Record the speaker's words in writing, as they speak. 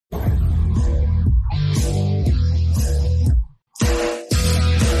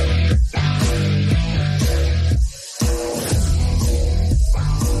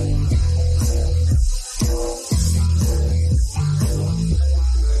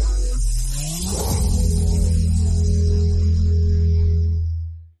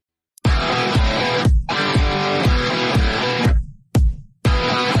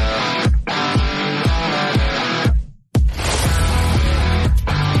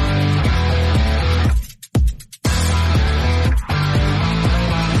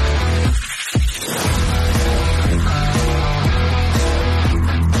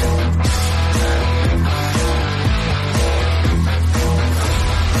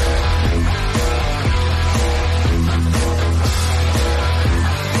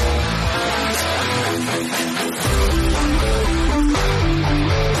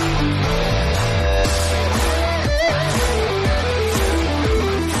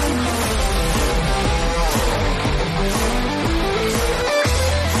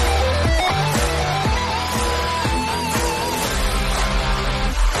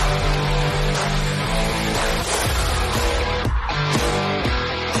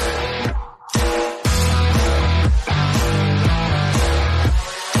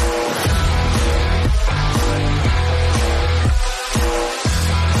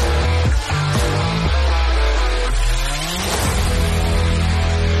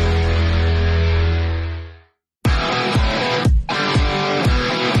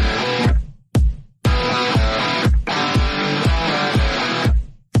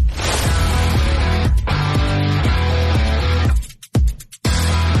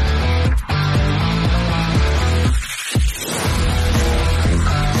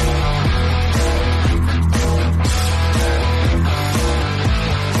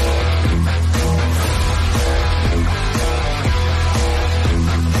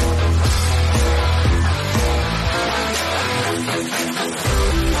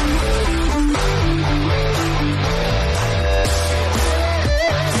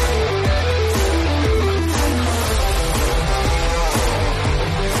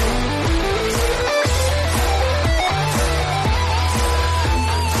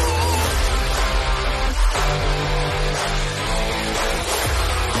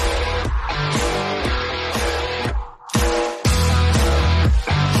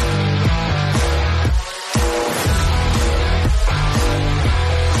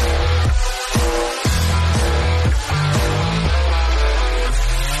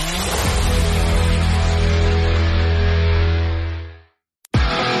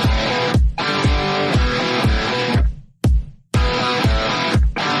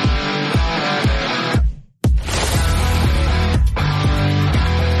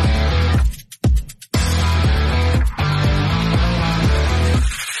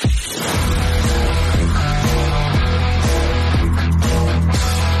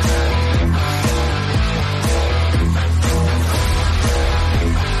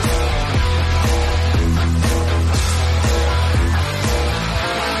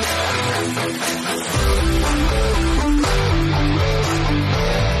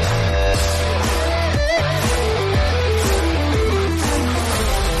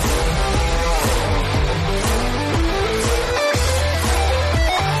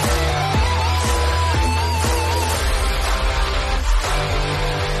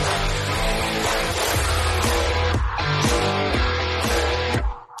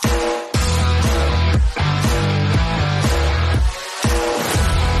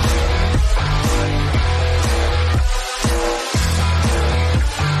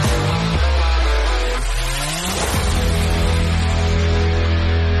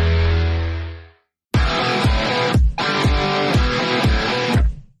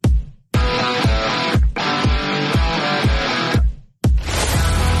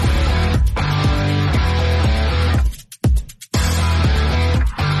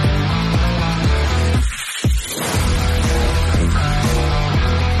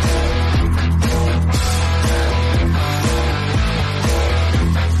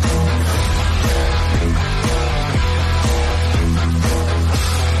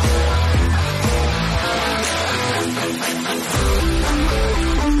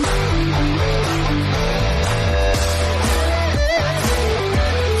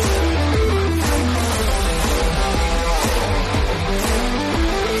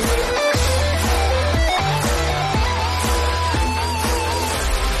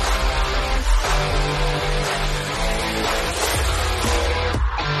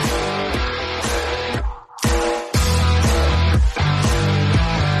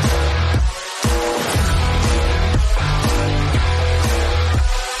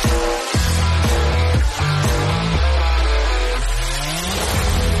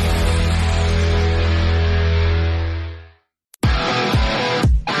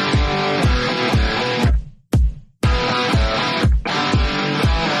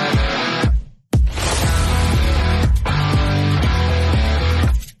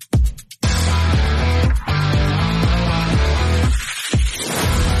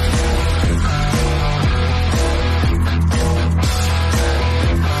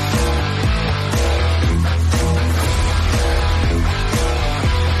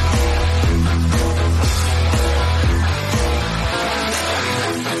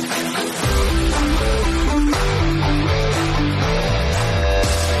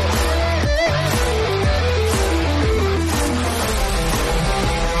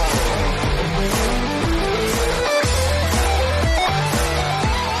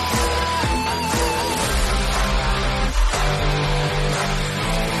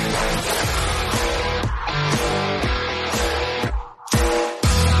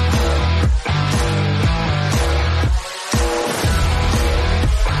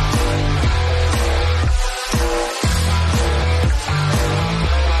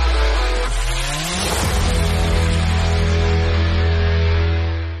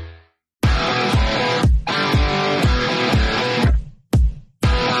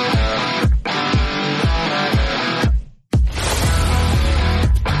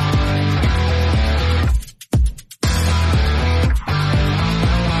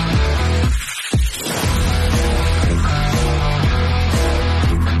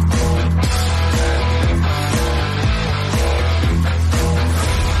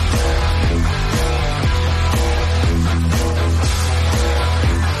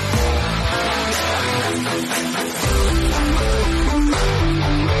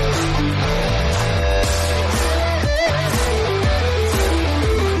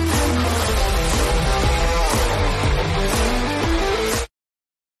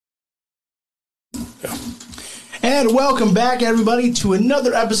And welcome back, everybody, to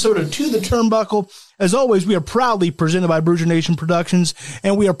another episode of To the Turnbuckle. As always, we are proudly presented by Bruiser Nation Productions,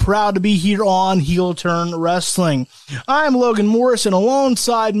 and we are proud to be here on Heel Turn Wrestling. I'm Logan Morris, and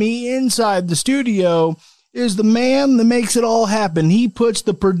alongside me inside the studio is the man that makes it all happen. He puts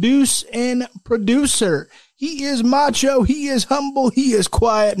the produce in producer. He is macho, he is humble, he is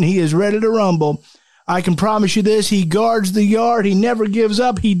quiet, and he is ready to rumble. I can promise you this, he guards the yard, he never gives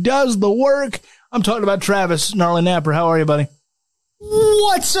up, he does the work. I'm talking about Travis Gnarly Napper. How are you, buddy?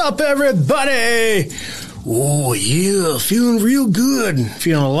 What's up, everybody? Oh, yeah, feeling real good.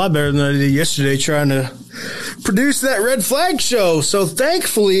 Feeling a lot better than I did yesterday trying to produce that Red Flag show. So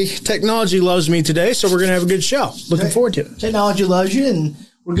thankfully, technology loves me today, so we're going to have a good show. Looking forward to it. Technology loves you, and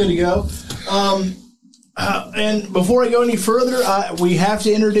we're good to go. And before I go any further, we have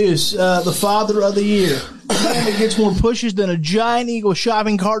to introduce the father of the year. The man that gets more pushes than a Giant Eagle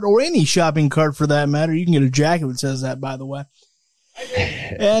shopping cart, or any shopping cart for that matter. You can get a jacket that says that, by the way.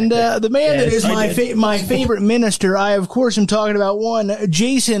 And the man that is my favorite minister, I, of course, am talking about one,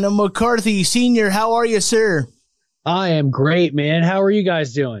 Jason McCarthy Sr. How are you, sir? I am great, man. How are you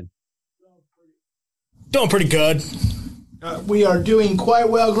guys doing? Doing pretty good. We are doing quite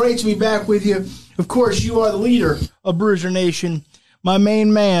well. Great to be back with you. Of course, you are the leader of Bruiser Nation. My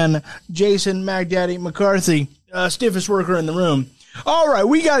main man, Jason McDaddy McCarthy, stiffest worker in the room. All right,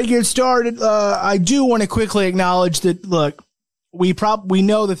 we got to get started. I do want to quickly acknowledge that, look, we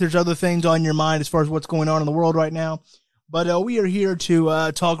know that there's other things on your mind as far as what's going on in the world right now, but we are here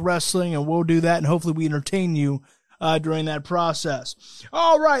to talk wrestling, and we'll do that, and hopefully we entertain you during that process.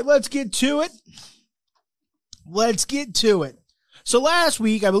 All right, let's get to it. So last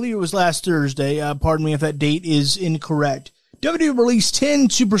week, I believe it was last Thursday, pardon me if that date is incorrect, WWE released 10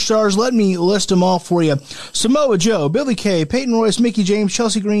 superstars. Let me list them all for you. Samoa Joe, Billy Kay, Peyton Royce, Mickie James,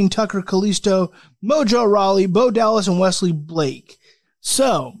 Chelsea Green, Tucker Kalisto, Mojo Rawley, Bo Dallas, and Wesley Blake.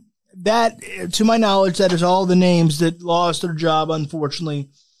 So, that, to my knowledge, that is all the names that lost their job, unfortunately,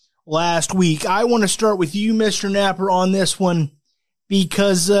 last week. I want to start with you, Mr. Napper, on this one,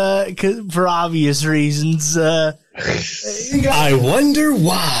 because for obvious reasons. I wonder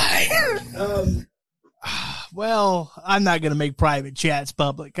why. Well, I'm not going to make private chats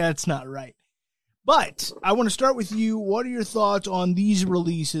public. That's not right. But I want to start with you. What are your thoughts on these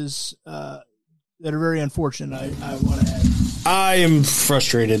releases that are very unfortunate? I want to add. I am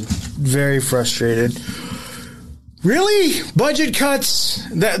frustrated. Very frustrated. Really? Budget cuts?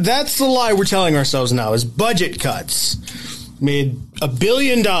 That's the lie we're telling ourselves now, is budget cuts. Made $1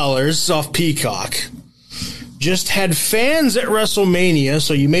 billion off Peacock. Just had fans at WrestleMania,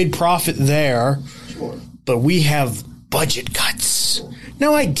 so you made profit there. Sure. But we have budget cuts.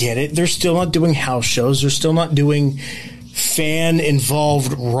 Now, I get it. They're still not doing house shows. They're still not doing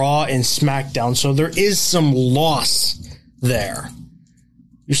fan-involved Raw and SmackDown, so there is some loss there.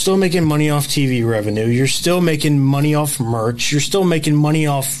 You're still making money off TV revenue. You're still making money off merch. You're still making money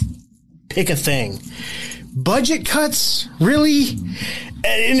off pick a thing. Budget cuts? Really?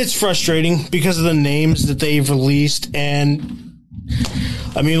 And it's frustrating because of the names that they've released. And,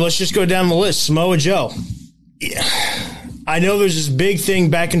 I mean, let's just go down the list. Samoa Joe. Yeah. I know there's this big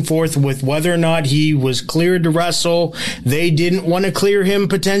thing back and forth with whether or not he was cleared to wrestle. They didn't want to clear him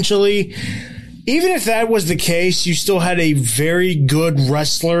potentially. Even if that was the case, you still had a very good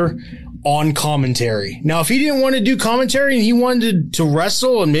wrestler on commentary. Now, if he didn't want to do commentary and he wanted to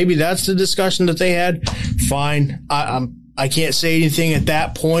wrestle, and maybe that's the discussion that they had, fine. I can't say anything at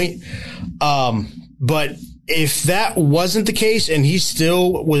that point. But if that wasn't the case and he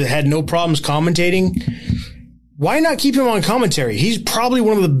still had no problems commentating, why not keep him on commentary? He's probably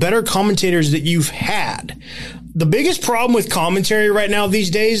one of the better commentators that you've had. The biggest problem with commentary right now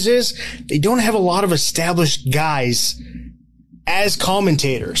these days is they don't have a lot of established guys as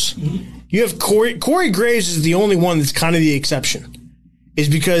commentators. Mm-hmm. You have Corey Graves is the only one that's kind of the exception. Is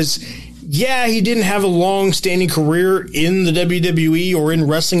because, yeah, he didn't have a long-standing career in the WWE or in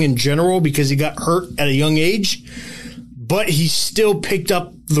wrestling in general because he got hurt at a young age, but he still picked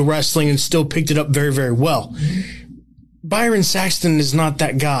up the wrestling and still picked it up very, very well. Byron Saxton is not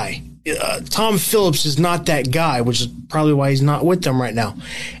that guy. Tom Phillips is not that guy, which is probably why he's not with them right now.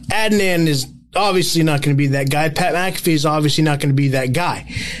 Adnan is obviously not going to be that guy. Pat McAfee is obviously not going to be that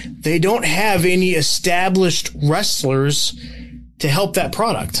guy. They don't have any established wrestlers to help that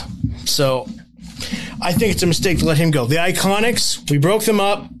product. So I think it's a mistake to let him go. The Iconics, we broke them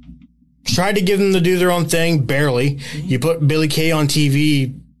up, tried to give them to do their own thing, barely. You put Billy Kay on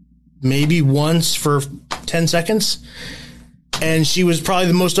TV maybe once for 10 seconds, and she was probably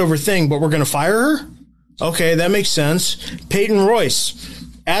the most over thing, but we're going to fire her? Okay, that makes sense. Peyton Royce.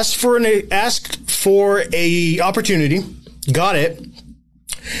 asked for a opportunity, got it,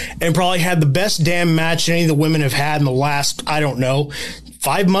 and probably had the best damn match any of the women have had in the last, I don't know,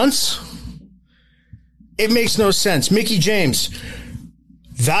 5 months. It makes no sense. Mickie James,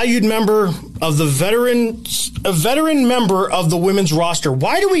 valued member of the a veteran member of the women's roster.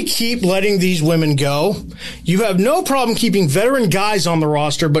 Why do we keep letting these women go? You have no problem keeping veteran guys on the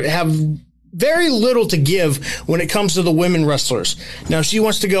roster, but have very little to give when it comes to the women wrestlers. Now, if she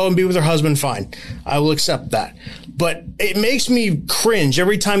wants to go and be with her husband, fine. I will accept that. But it makes me cringe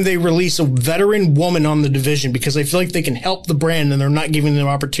every time they release a veteran woman on the division because I feel like they can help the brand and they're not giving them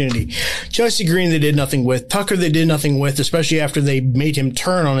opportunity. Chelsea Green, they did nothing with. Tucker, they did nothing with, especially after they made him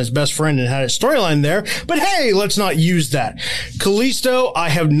turn on his best friend and had a storyline there. But hey, let's not use that. Kalisto, I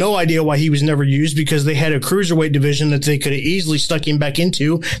have no idea why he was never used because they had a cruiserweight division that they could have easily stuck him back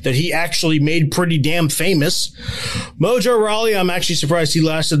into that he actually made pretty damn famous. Mojo Rawley, I'm actually surprised he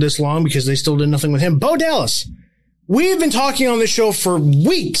lasted this long because they still did nothing with him. Bo Dallas. We've been talking on this show for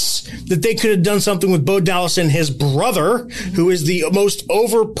weeks that they could have done something with Bo Dallas and his brother, who is the most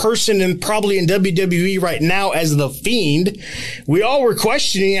over person and probably in WWE right now as The Fiend. We all were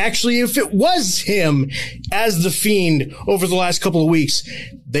questioning actually if it was him as The Fiend over the last couple of weeks.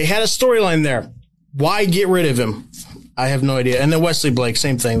 They had a storyline there. Why get rid of him? I have no idea. And then Wesley Blake,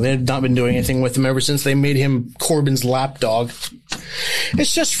 same thing. They had not been doing anything with him ever since they made him Corbin's lapdog.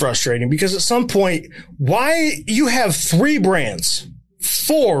 It's just frustrating because at some point, why you have 3 brands,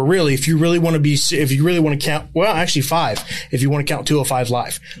 4 really, if you really want to count, well, actually 5, if you want to count 205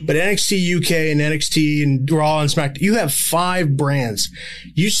 Live, but NXT UK and NXT and Raw and SmackDown, you have 5 brands.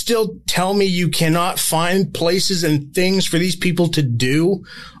 You still tell me you cannot find places and things for these people to do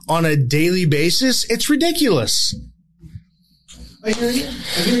on a daily basis? It's ridiculous. I hear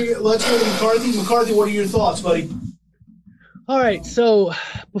you. Let's go to McCarthy. McCarthy, what are your thoughts, buddy? All right, so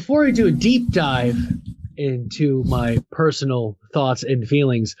before we do a deep dive into my personal thoughts and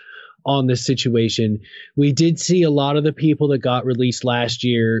feelings on this situation, we did see a lot of the people that got released last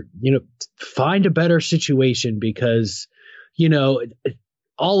year, find a better situation because,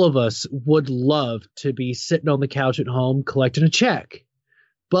 all of us would love to be sitting on the couch at home collecting a check.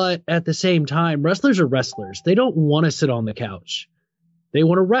 But at the same time, wrestlers are wrestlers. They don't want to sit on the couch. They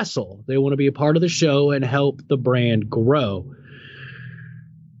want to wrestle. They want to be a part of the show and help the brand grow.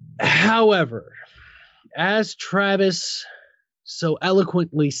 However, as Travis so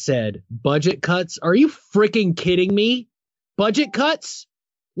eloquently said, budget cuts. Are you freaking kidding me? Budget cuts?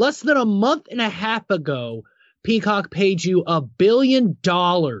 Less than a month and a half ago, Peacock paid you $1 billion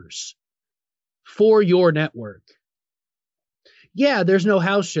for your network. Yeah, there's no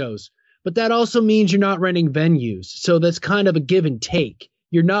house shows, but that also means you're not renting venues. So that's kind of a give and take.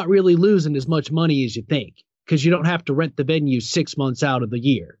 You're not really losing as much money as you think because you don't have to rent the venue 6 months out of the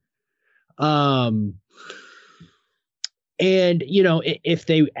year. And, if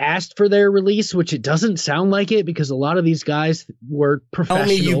they asked for their release, which it doesn't sound like it because a lot of these guys were professional. Tell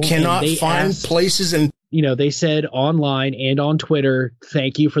me you cannot find places and, they said online and on Twitter,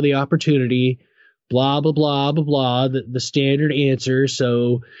 thank you for the opportunity. Blah, blah, blah, blah, blah, the standard answer.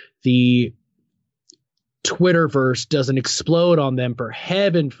 So the Twitterverse doesn't explode on them, for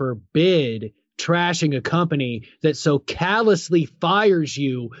heaven forbid, trashing a company that so callously fires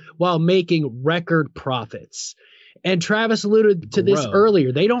you while making record profits. And Travis alluded to this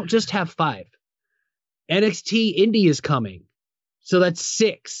earlier. They don't just have 5. NXT Indy is coming. So that's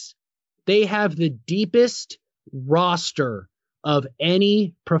 6. They have the deepest roster of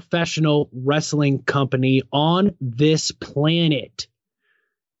any professional wrestling company on this planet.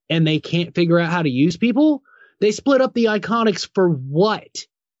 And they can't figure out how to use people? They split up the Iconics for what?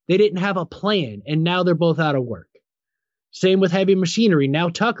 They didn't have a plan, and now they're both out of work. Same with Heavy Machinery. Now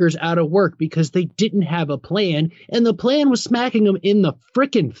Tucker's out of work because they didn't have a plan, and the plan was smacking them in the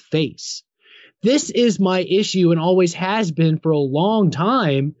frickin' face. This is my issue and always has been for a long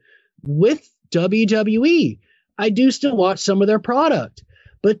time with WWE. I do still watch some of their product,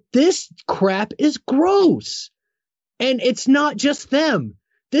 but this crap is gross. And it's not just them.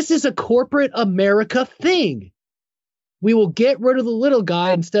 This is a corporate America thing. We will get rid of the little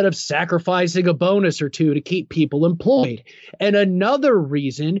guy instead of sacrificing a bonus or two to keep people employed. And another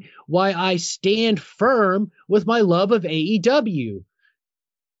reason why I stand firm with my love of AEW.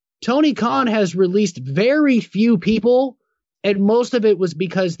 Tony Khan has released very few people, and most of it was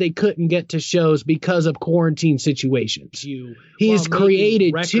because they couldn't get to shows because of quarantine situations. He's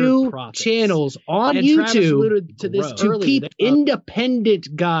created 2 channels on YouTube to keep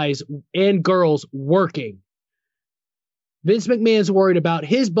independent guys and girls working. Vince McMahon's worried about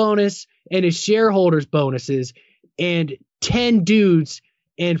his bonus and his shareholders' bonuses, and 10 dudes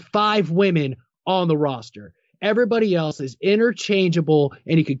and 5 women on the roster. Everybody else is interchangeable,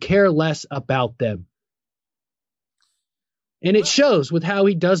 and he could care less about them. And it shows with how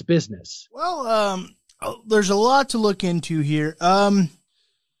he does business. Well, there's a lot to look into here.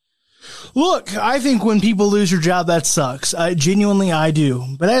 Look, I think when people lose their job, that sucks. Genuinely, I do.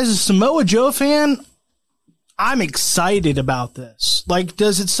 But as a Samoa Joe fan, I'm excited about this. Like,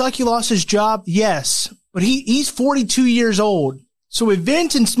 does it suck he lost his job? Yes. But he's 42 years old. So if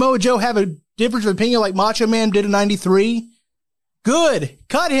Vince and Samoa Joe have a difference of opinion like Macho Man did in 93, good.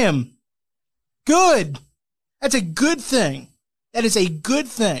 Cut him. Good. That's a good thing. That is a good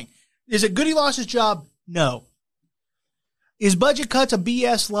thing. Is it good he lost his job? No. Is budget cuts a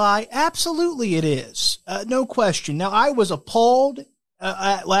BS lie? Absolutely it is. No question. Now, I was appalled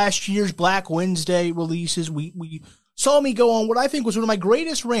at last year's Black Wednesday releases. We saw me go on what I think was one of my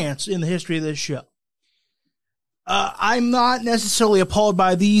greatest rants in the history of this show. I'm not necessarily appalled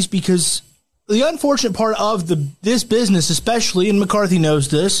by these because the unfortunate part of this business, especially, and McCarthy knows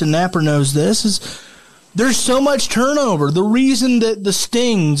this, and Napper knows this, is there's so much turnover. The reason that the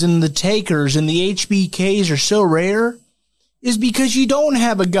Stings and the Takers and the HBKs are so rare is because you don't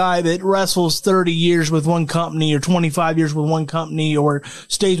have a guy that wrestles 30 years with one company or 25 years with one company or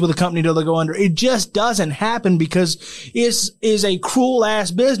stays with a company till they go under. It just doesn't happen because it is a cruel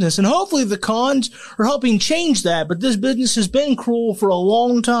ass business. And hopefully the Cons are helping change that. But this business has been cruel for a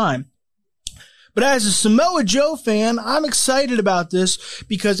long time. But as a Samoa Joe fan, I'm excited about this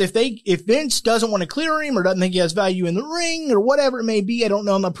because if Vince doesn't want to clear him or doesn't think he has value in the ring or whatever it may be, I don't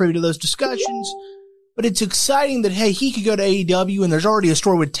know. I'm not privy to those discussions. But it's exciting that, hey, he could go to AEW and there's already a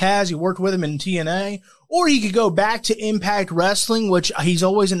story with Taz. He worked with him in TNA. Or he could go back to Impact Wrestling, which he's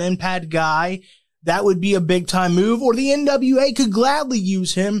always an Impact guy. That would be a big time move. Or the NWA could gladly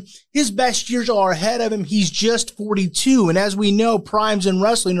use him. His best years are ahead of him. He's just 42. And as we know, primes in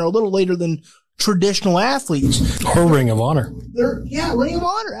wrestling are a little later than traditional athletes. Or Ring of Honor. Ring of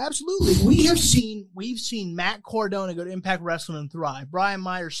Honor, absolutely. We've seen Matt Cardona go to Impact Wrestling and thrive. Brian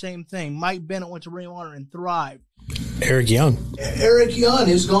Myers, same thing. Mike Bennett went to Ring of Honor and thrived. Eric Young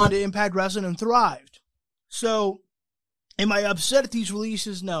has gone to Impact Wrestling and thrived. So, am I upset at these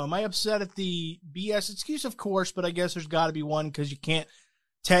releases? No. Am I upset at the BS excuse? Of course, but I guess there's got to be one because you can't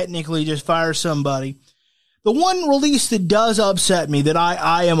technically just fire somebody. The one release that does upset me, that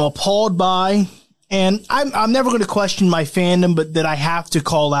I am appalled by, and I'm never going to question my fandom, but that I have to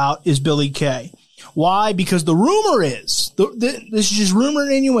call out, is Billy Kay. Why? Because the rumor is, this is just rumor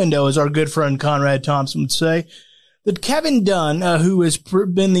and innuendo, as our good friend Conrad Thompson would say, that Kevin Dunn, who has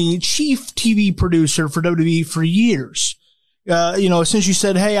been the chief TV producer for WWE for years, since you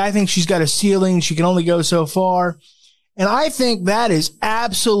said, hey, I think she's got a ceiling, she can only go so far. And I think that is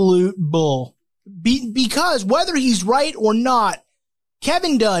absolute bull. Because whether he's right or not,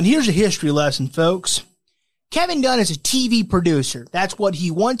 Kevin Dunn, here's a history lesson, folks. Kevin Dunn is a TV producer. That's what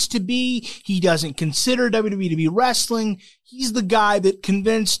he wants to be. He doesn't consider WWE to be wrestling. He's the guy that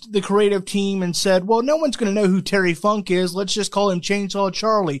convinced the creative team and said, well, no one's going to know who Terry Funk is. Let's just call him Chainsaw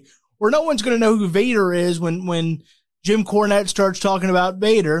Charlie. Or no one's going to know who Vader is when Jim Cornette starts talking about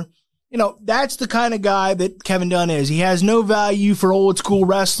Vader. That's the kind of guy that Kevin Dunn is. He has no value for old school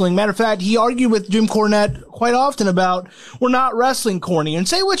wrestling. Matter of fact, he argued with Jim Cornette quite often about, we're not wrestling corny. And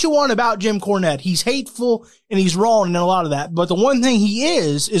say what you want about Jim Cornette. He's hateful and he's wrong in a lot of that. But the one thing he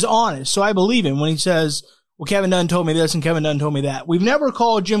is honest. So I believe him when he says, well, Kevin Dunn told me this and Kevin Dunn told me that. We've never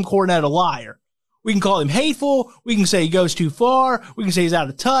called Jim Cornette a liar. We can call him hateful. We can say he goes too far. We can say he's out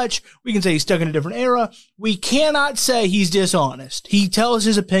of touch. We can say he's stuck in a different era. We cannot say he's dishonest. He tells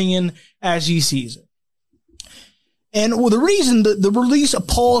his opinion as he sees it. And the reason the release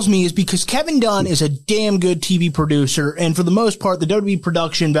appalls me is because Kevin Dunn is a damn good TV producer. And for the most part, the WWE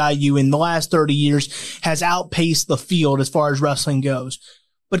production value in the last 30 years has outpaced the field as far as wrestling goes.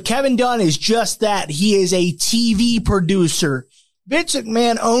 But Kevin Dunn is just that. He is a TV producer. Vince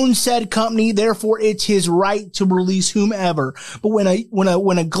McMahon owns said company, therefore it's his right to release whomever. But when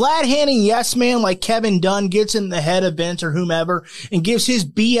a glad-handing yes man like Kevin Dunn gets in the head of Vince or whomever and gives his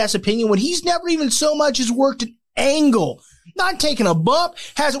BS opinion when he's never even so much as worked an angle, not taken a bump,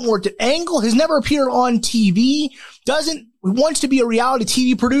 hasn't worked an angle, has never appeared on TV, wants to be a reality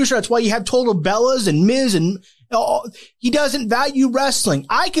TV producer. That's why you have Total Bellas and Miz and he doesn't value wrestling.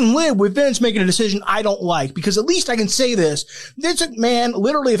 I can live with Vince making a decision I don't like because at least I can say this. Vince McMahon,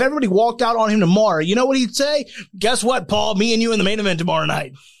 literally, if everybody walked out on him tomorrow, you know what he'd say? Guess what, Paul? Me and you in the main event tomorrow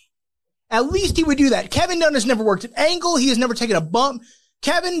night. At least he would do that. Kevin Dunn has never worked an angle. He has never taken a bump.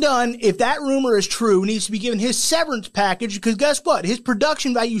 Kevin Dunn, if that rumor is true, needs to be given his severance package because guess what? His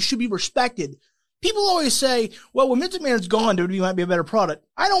production value should be respected. people always say, well, when Vince McMahon's gone, WWE might be a better product.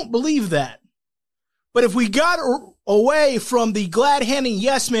 I don't believe that. But if we got away from the glad-handing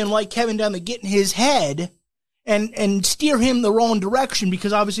yes man like Kevin Dunn that get in his head and steer him the wrong direction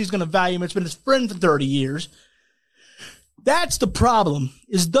because obviously he's going to value him. It's been his friend for 30 years. That's the problem,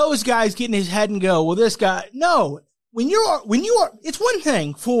 is those guys get in his head and go, well, this guy, no. When you are, it's one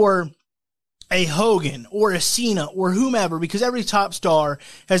thing for a Hogan or a Cena or whomever, because every top star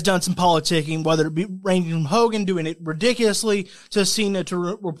has done some politicking, whether it be ranging from Hogan doing it ridiculously to Cena to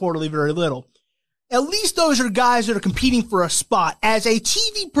reportedly very little. At least those are guys that are competing for a spot. As a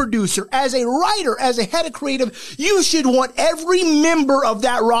TV producer, as a writer, as a head of creative, you should want every member of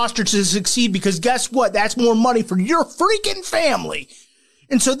that roster to succeed because guess what? That's more money for your freaking family.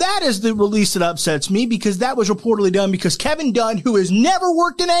 And so that is the release that upsets me because that was reportedly done because Kevin Dunn, who has never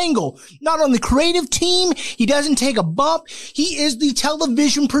worked an angle, not on the creative team, he doesn't take a bump. He is the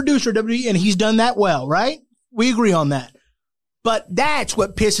television producer, WWE, and he's done that well, right? We agree on that. But that's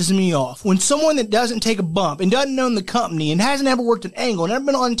what pisses me off. When someone that doesn't take a bump and doesn't own the company and hasn't ever worked an angle and never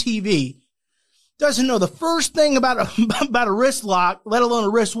been on TV, doesn't know the first thing about a wrist lock, let alone a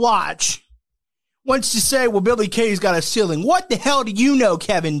wrist watch, wants to say, well, Billy Kay's got a ceiling. What the hell do you know,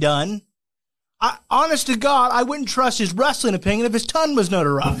 Kevin Dunn? Honest to God, I wouldn't trust his wrestling opinion if his tongue was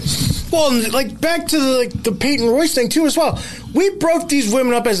notarized. Well, like back to the Peyton Royce thing too as well. We broke these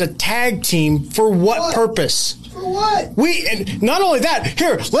women up as a tag team for what purpose? For what? And not only that,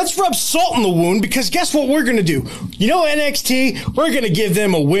 here, let's rub salt in the wound because guess what we're going to do? You know NXT, we're going to give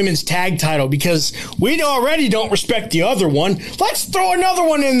them a women's tag title because we already don't respect the other one. Let's throw another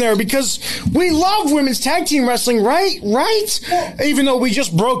one in there because we love women's tag team wrestling, right? Right? Even though we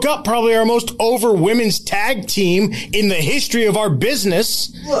just broke up probably our most over women's tag team in the history of our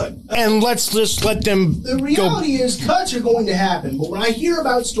business. Look, and let's just let them The reality is cuts are going to happen, but when I hear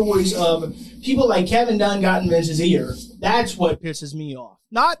about stories of people like Kevin Dunn got in Vince's ear, that's what pisses me off.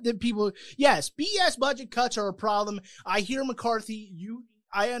 Not that people, yes, BS budget cuts are a problem. I hear McCarthy,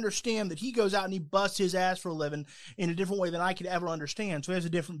 I understand that he goes out and he busts his ass for a living in a different way than I could ever understand. So he has a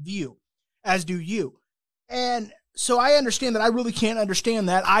different view, as do you. And so I understand that I really can't understand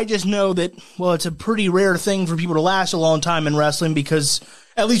that. I just know that, well, it's a pretty rare thing for people to last a long time in wrestling because,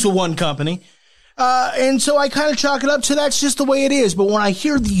 at least with one company. And so I kind of chalk it up to that's just the way it is. But when I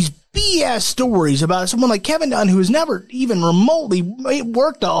hear these BS stories about someone like Kevin Dunn, who has never even remotely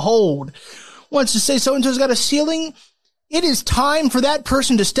worked a hold, wants to say so-and-so's got a ceiling, it is time for that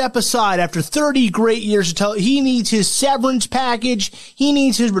person to step aside after 30 great years to tell he needs his severance package, he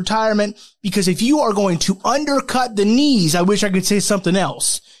needs his retirement, because if you are going to undercut the knees, I wish I could say something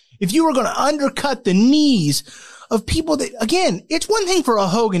else. If you are going to undercut the knees of people that, again, it's one thing for a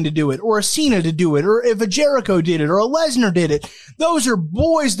Hogan to do it, or a Cena to do it, or if a Jericho did it, or a Lesnar did it. Those are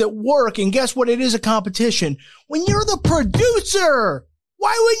boys that work, and guess what? It is a competition. When you're the producer,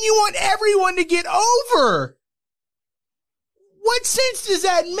 why wouldn't you want everyone to get over? What sense does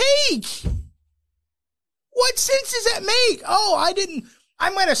that make? What sense does that make? Oh, I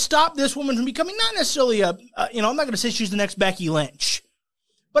might have stopped this woman from becoming not necessarily I'm not going to say she's the next Becky Lynch.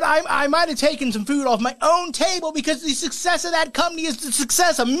 But I might have taken some food off my own table because the success of that company is the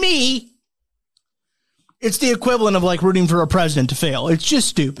success of me. It's the equivalent of like rooting for a president to fail. It's just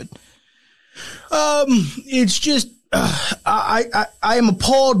stupid. It's just, I am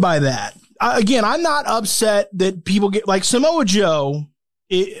appalled by that. Again, I'm not upset that people get like Samoa Joe.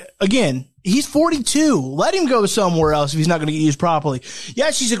 Again, he's 42. Let him go somewhere else if he's not going to get used properly.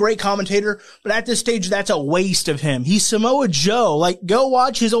 Yes, he's a great commentator, but at this stage, that's a waste of him. He's Samoa Joe. Like, go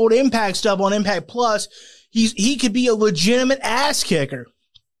watch his old Impact stuff on Impact Plus. He could be a legitimate ass kicker.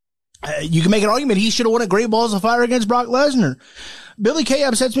 You can make an argument he should have won at Great Balls of Fire against Brock Lesnar. Billy Kay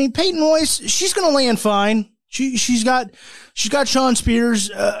upsets me. Peyton Royce, she's going to land fine. She's got Shawn Spears,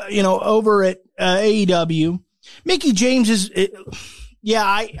 over at AEW. Mickie James is. Yeah,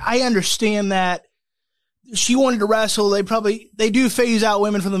 I understand that she wanted to wrestle. They do phase out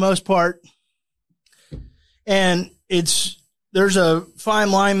women for the most part. And there's a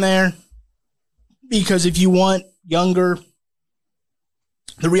fine line there because if you want younger,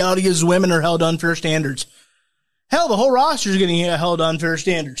 the reality is women are held to unfair standards. Hell, the whole roster is getting held to unfair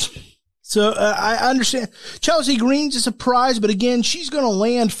standards. So I understand. Chelsea Green's a surprise, but again, she's going to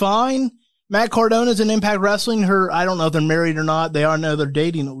land fine. Matt Cardona's in Impact Wrestling. I don't know if they're married or not. They know they're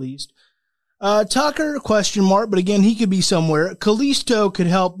dating at least. Tucker, question mark, but again, he could be somewhere. Kalisto could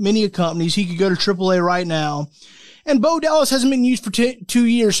help many companies. He could go to AAA right now. And Bo Dallas hasn't been used for 2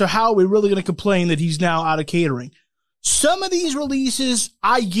 years, so how are we really going to complain that he's now out of catering? Some of these releases,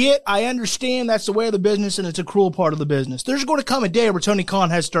 I understand that's the way of the business and it's a cruel part of the business. There's going to come a day where Tony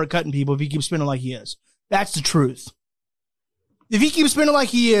Khan has to start cutting people if he keeps spinning like he is. That's the truth. If he keeps spinning like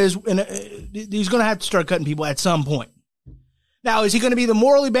he is, he's going to have to start cutting people at some point. Now, is he going to be the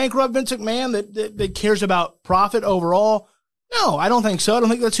morally bankrupt Vince McMahon that cares about profit overall? No, I don't think so. I don't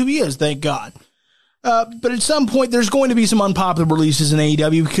think that's who he is, thank God. But at some point, there's going to be some unpopular releases in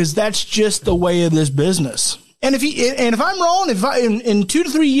AEW because that's just the way of this business. And if I'm wrong, in 2 to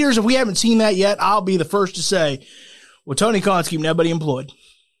 3 years, if we haven't seen that yet, I'll be the first to say, well, Tony Khan's keeping everybody employed.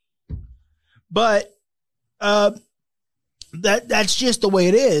 But that's just the way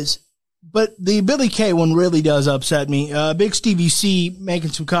it is. But the Billy Kay one really does upset me. Big Stevie C making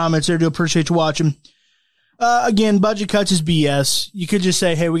some comments there. Do appreciate you watching. Again, budget cuts is BS. You could just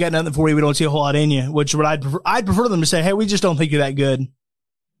say, hey, we got nothing for you. We don't see a whole lot in you, which I'd prefer them to say, hey, we just don't think you're that good.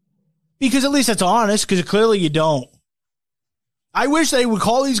 Because at least that's honest, because clearly you don't. I wish they would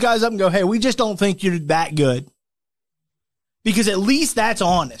call these guys up and go, hey, we just don't think you're that good. Because at least that's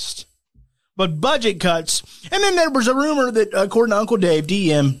honest. But budget cuts. And then there was a rumor that, according to Uncle Dave,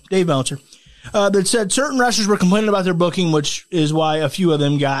 Dave Meltzer, that said certain wrestlers were complaining about their booking, which is why a few of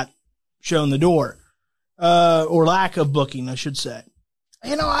them got shown the door. Or lack of booking, I should say.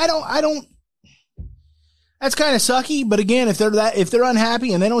 You know, I don't. That's kind of sucky. But again, if they're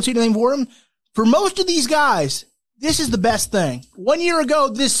unhappy and they don't see anything for them, for most of these guys, this is the best thing. 1 year ago,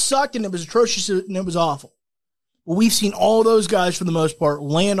 this sucked and it was atrocious and it was awful. But we've seen all those guys, for the most part,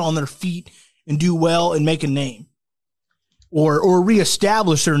 land on their feet and do well and make a name, or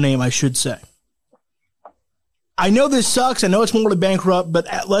reestablish their name, I should say. I know this sucks. I know it's morally bankrupt, but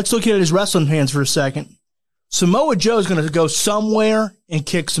let's look at it as wrestling fans for a second. Samoa Joe's going to go somewhere and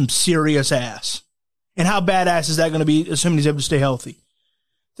kick some serious ass. And how badass is that going to be, assuming he's able to stay healthy?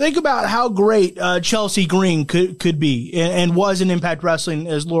 Think about how great Chelsea Green could be and was in Impact Wrestling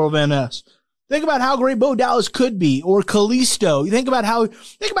as Laurel Van Ness. Think about how great Bo Dallas could be, or Kalisto. Think about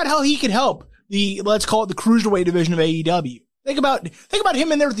how he could help let's call it the cruiserweight division of AEW. Think about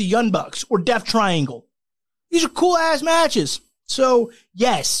him in there with the Young Bucks or Death Triangle. These are cool ass matches. So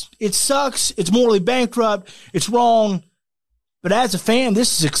yes, it sucks. It's morally bankrupt. It's wrong. But as a fan,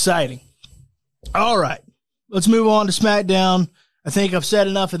 this is exciting. All right, let's move on to SmackDown. I think I've said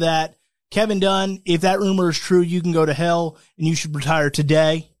enough of that. Kevin Dunn, if that rumor is true, you can go to hell and you should retire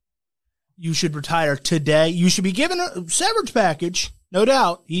today. You should retire today. You should be given a severance package. No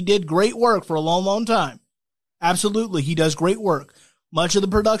doubt. He did great work for a long, long time. Absolutely. He does great work. Much of the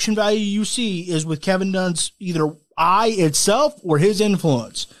production value you see is with Kevin Dunn's either eye itself or his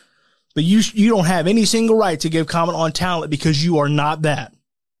influence. But you don't have any single right to give comment on talent because you are not that.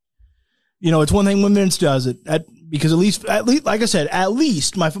 You know, it's one thing when Vince does it, because at least, like I said, at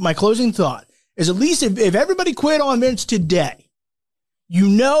least my closing thought is at least if everybody quit on Vince today, you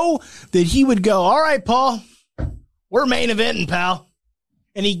know that he would go, all right, Paul, we're main eventing, pal.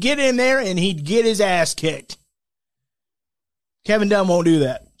 And he'd get in there and he'd get his ass kicked. Kevin Dunn won't do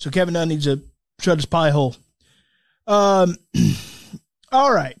that. So Kevin Dunn needs to shut his pie hole. All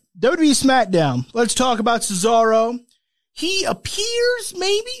right. WWE SmackDown. Let's talk about Cesaro. He appears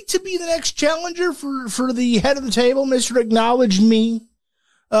maybe to be the next challenger for the head of the table, Mr. Acknowledge Me.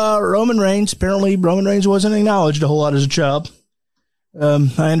 Roman Reigns. Apparently Roman Reigns wasn't acknowledged a whole lot as a child.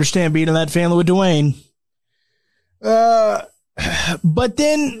 I understand being in that family with Dwayne. But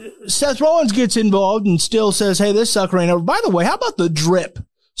then Seth Rollins gets involved and still says, hey, this sucker ain't over. By the way, how about the drip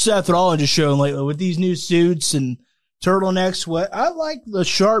Seth Rollins is showing lately with these new suits and turtlenecks? I like the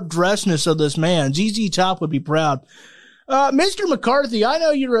sharp dressness of this man. ZZ Top would be proud. Mr. McCarthy, I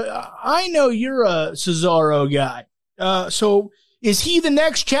know you're a Cesaro guy. So is he the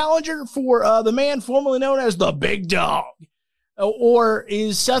next challenger for the man formerly known as the Big Dog? Or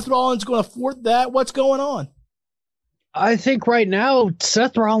is Seth Rollins going to thwart that? What's going on? I think right now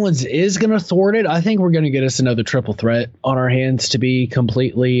Seth Rollins is going to thwart it. I think we're going to get us another triple threat on our hands, to be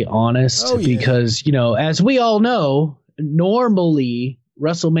completely honest, because, you know, as we all know, normally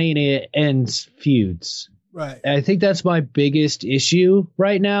WrestleMania ends feuds. Right. I think that's my biggest issue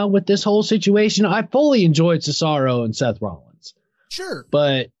right now with this whole situation. I fully enjoyed Cesaro and Seth Rollins. Sure.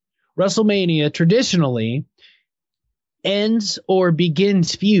 But WrestleMania traditionally ends or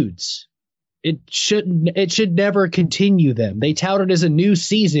begins feuds. It should never continue them. They tout it as a new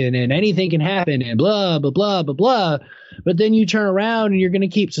season and anything can happen and blah, blah, blah, blah, blah. But then you turn around and you're going to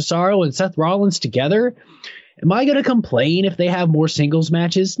keep Cesaro and Seth Rollins together. Am I going to complain if they have more singles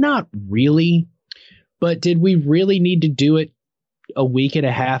matches? Not really. But did we really need to do it a week and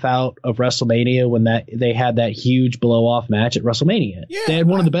a half out of WrestleMania when they had that huge blow-off match at WrestleMania? Yeah, they had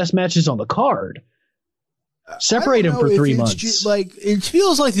one of the best matches on the card. Separate him for 3 months. Like, it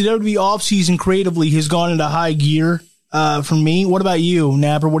feels like the WWE offseason creatively has gone into high gear for me. What about you,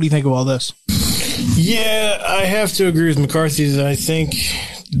 Napper? What do you think of all this? Yeah, I have to agree with McCarthy that I think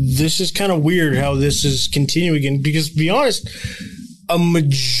this is kind of weird how this is continuing. Because, to be honest, a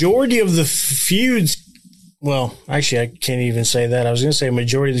majority of the feuds, well, actually, I can't even say that. I was going to say a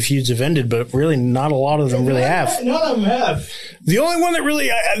majority of the feuds have ended, but really not a lot of them really have. None of them have. The only one that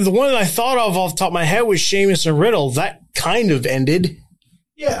really, the one that I thought of off the top of my head was Sheamus and Riddle. That kind of ended.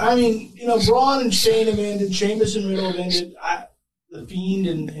 Yeah, I mean, Braun and Shane have ended. Sheamus and Riddle have ended. The Fiend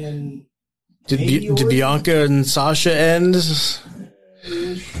and Did Bianca and Sasha end?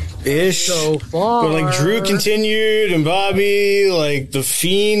 Ish. So far. But like Drew continued and Bobby, like the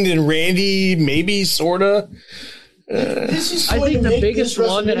Fiend and Randy, maybe, sorta. I think the biggest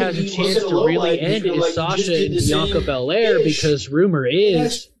one that has a chance to really end is Sasha and Bianca Belair, because rumor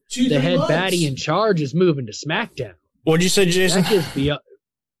is the head baddie in charge is moving to SmackDown. What'd you say, Jason?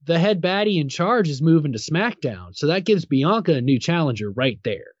 The head baddie in charge is moving to SmackDown, so that gives Bianca a new challenger right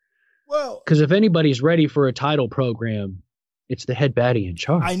there. Well, because if anybody's ready for a title program, it's the head baddie in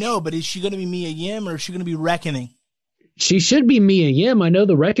charge. I know, but is she going to be Mia Yim or is she going to be Reckoning? She should be Mia Yim. I know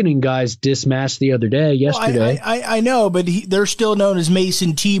the Reckoning guys dismasked the other day, yesterday. Well, I know, but they're still known as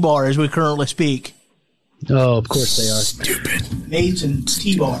Mason T-Bar as we currently speak. Oh, of course they are. Stupid. Mason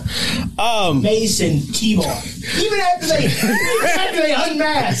T-Bar. Mason T-Bar. Even after they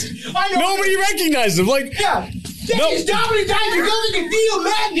unmasked. I know. Nobody recognized him. Like, yeah. That is Dominic Dijakovic and Dio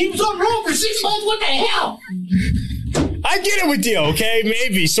Madden. He was on Raw for 6 months. What the hell? I get it with Dio, okay?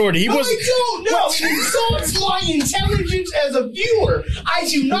 Maybe, sort of. He was. I don't know. So it's my intelligence as a viewer. I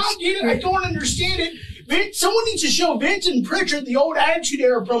do not get it. I don't understand it. Someone needs to show Vince and Pritchard the old Attitude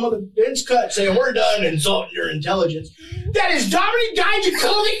Era promo that Vince cut saying, "We're done insulting your intelligence." That is Dominic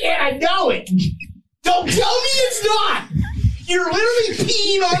Dijakovic, and I know it. Don't tell me it's not. You're literally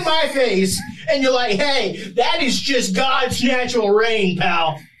peeing on my face, and you're like, "Hey, that is just God's natural rain,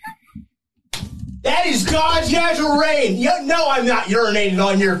 pal." That is God's natural rain. No, I'm not urinating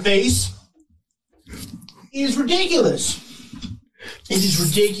on your face. It is ridiculous. It is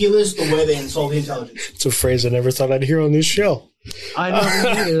ridiculous the way they insult the intelligence. It's a phrase I never thought I'd hear on this show. I know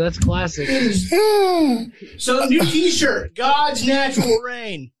either. That's classic. So, new T-shirt, God's natural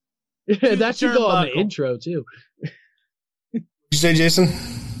rain. That should go on the intro, too. You say, Jason?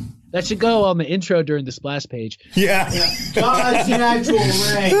 That should go on the intro during the splash page. Yeah. God's natural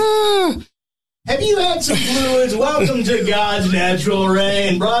rain. Have you had some fluids? Welcome to God's Natural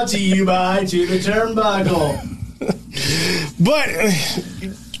Rain, brought to you by To the Turnbuckle. But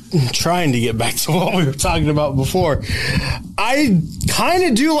trying to get back to what we were talking about before, I kind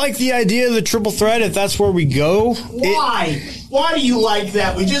of do like the idea of the triple threat if that's where we go. Why? Why do you like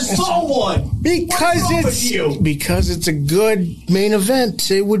that? We just saw one. Because it's a good main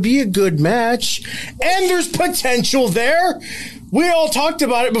event. It would be a good match, and there's potential there. We all talked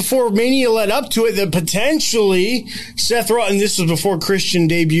about it before Mania led up to it, that potentially Seth Rollins, and this was before Christian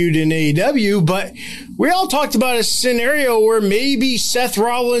debuted in AEW, but we all talked about a scenario where maybe Seth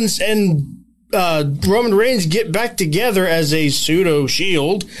Rollins and Roman Reigns get back together as a pseudo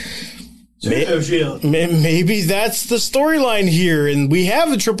Shield. Maybe that's the storyline here, and we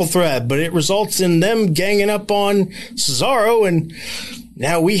have a triple threat, but it results in them ganging up on Cesaro, and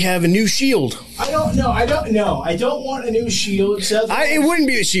now we have a new Shield. I don't know. I don't want a new Shield. It wouldn't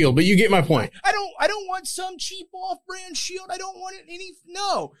be a Shield, but you get my point. I don't want some cheap off-brand Shield. I don't want it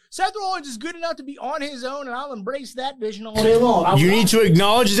no. Seth Rollins is good enough to be on his own, and I'll embrace that vision all day long. You need to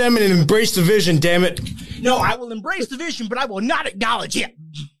acknowledge them and embrace the vision, damn it. No, I will embrace the vision, but I will not acknowledge it.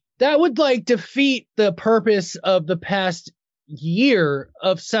 That would defeat the purpose of the past year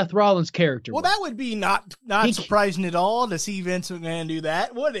of Seth Rollins' character. Well, that would be not surprising at all to see Vince McMahon do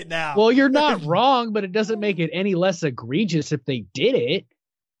that, would it now? Well, you're not wrong, but it doesn't make it any less egregious if they did it.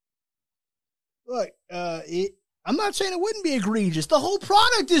 Look, I'm not saying it wouldn't be egregious. The whole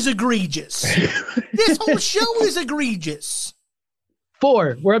product is egregious. This whole show is egregious.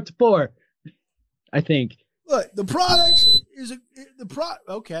 4. We're up to 4, I think. Look, the product is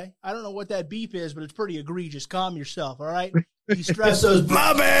okay. I don't know what that beep is, but it's pretty egregious. Calm yourself, all right? You stress those.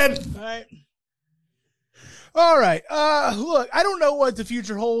 My bad. All right. Look, I don't know what the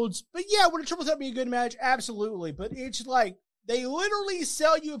future holds, but yeah, would a triple threat be a good match? Absolutely. But it's like they literally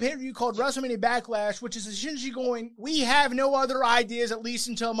sell you a pay-per-view called WrestleMania Backlash, which is essentially going, we have no other ideas, at least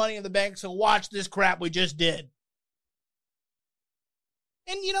until Money in the Bank, so watch this crap we just did.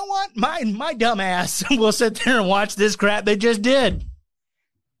 And you know what? My dumb ass will sit there and watch this crap they just did.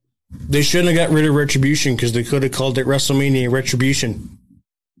 They shouldn't have got rid of Retribution because they could have called it WrestleMania Retribution.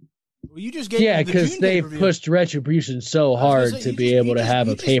 Well, you just gave him the because June they pay-per-view. pushed Retribution so hard to be able to have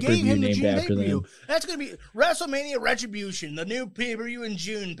a pay-per-view gave him the named June after pay-per-view. them. That's going to be WrestleMania Retribution, the new pay-per-view in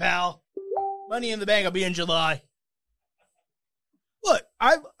June, pal. Money in the Bank will be in July. Look,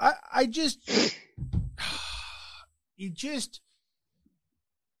 I just,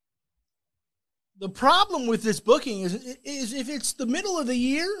 the problem with this booking is if it's the middle of the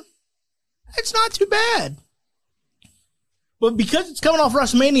year, it's not too bad. But because it's coming off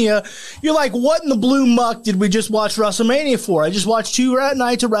WrestleMania, you're like, what in the blue muck did we just watch WrestleMania for? I just watched 2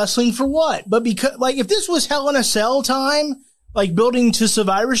 nights of wrestling for what? But because, like, if this was Hell in a Cell time, like building to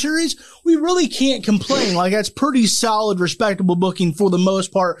Survivor Series, we really can't complain. Like, that's pretty solid, respectable booking for the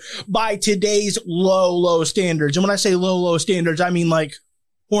most part by today's low standards. And when I say low standards, I mean like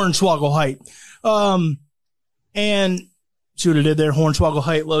Hornswoggle height. And see what I did there? Hornswoggle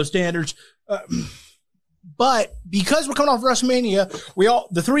height, low standards. But because we're coming off WrestleMania, we all,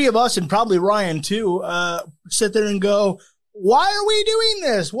 the three of us and probably Ryan too, sit there and go, why are we doing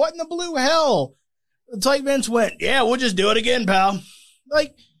this? What in the blue hell? It's like Vince went, yeah, we'll just do it again, pal.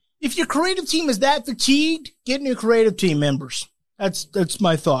 Like, if your creative team is that fatigued, get new creative team members. That's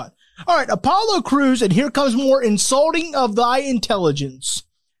my thought. All right, Apollo Crews, and here comes more insulting of thy intelligence.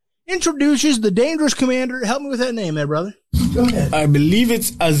 Introduces the dangerous commander. Help me with that name there, brother. Go ahead. I believe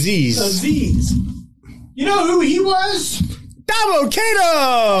it's Aziz. Aziz. You know who he was? Damo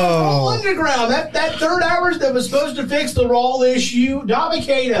Kato! Underground. That 3rd hours that was supposed to fix the Raw issue. Damo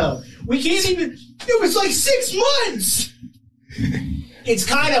Kato. We can't even... It was like 6 months. It's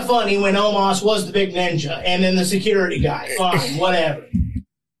kind of funny when Omos was the big ninja and then the security guy. Fine, whatever.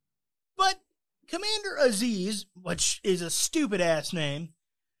 But Commander Aziz, which is a stupid-ass name,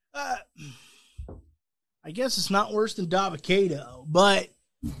 I guess it's not worse than Damo Kato, but...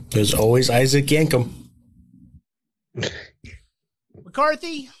 There's always Isaac Yankum.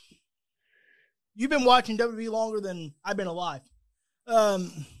 McCarthy, you've been watching WWE longer than I've been alive.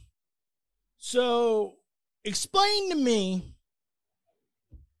 So explain to me.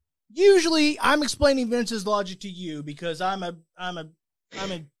 Usually I'm explaining Vince's logic to you because I'm a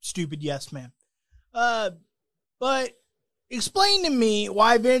stupid yes man. But explain to me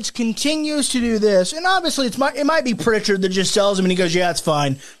why Vince continues to do this. And obviously it might be Pritchard that just tells him and he goes, yeah, it's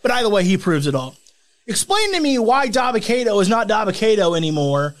fine. But either way, he proves it all. Explain to me why Damo Kato is not Damo Kato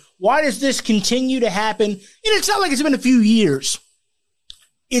anymore. Why does this continue to happen? And it's not like it's been a few years.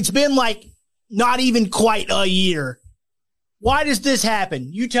 It's been like not even quite a year. Why does this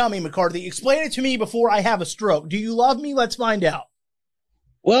happen? You tell me, McCarthy. Explain it to me before I have a stroke. Do you love me? Let's find out.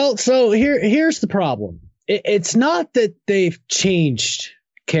 Well, so here's the problem. It's not that they've changed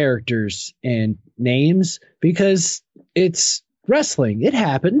characters and names because it's wrestling. It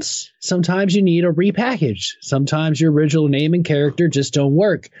happens. Sometimes you need a repackage. Sometimes your original name and character just don't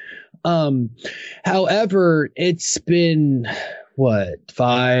work. However, it's been,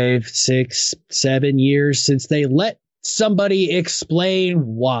 5, 6, 7 years since they let somebody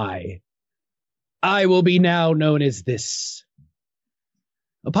explain why. I will be now known as this.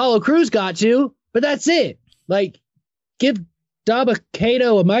 Apollo Crews got to, but that's it. Like, give Damo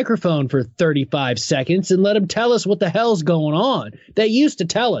Kato a microphone for 35 seconds and let him tell us what the hell's going on. They used to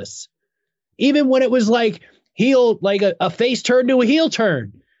tell us. Even when it was like heel, like a face turn to a heel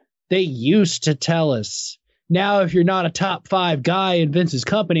turn. They used to tell us. Now, if you're not a top 5 guy in Vince's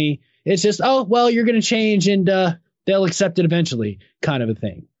company, it's just, oh, well, you're going to change and they'll accept it eventually kind of a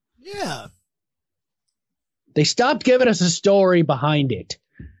thing. Yeah. They stopped giving us a story behind it.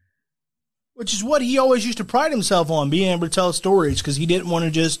 Which is what he always used to pride himself on, being able to tell stories, because he didn't want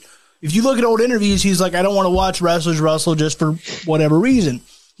to just... If you look at old interviews, he's like, I don't want to watch wrestlers wrestle just for whatever reason.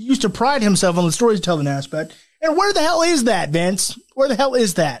 He used to pride himself on the storytelling aspect. And where the hell is that, Vince? Where the hell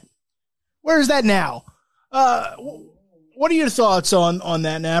is that? Where is that now? What are your thoughts on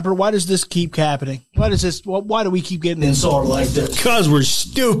that, Napper? Why does this keep happening? Why do we keep getting insulted like this? Because we're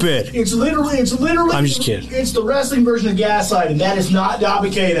stupid. It's literally. I'm just kidding. It's the wrestling version of gaslighting. That is not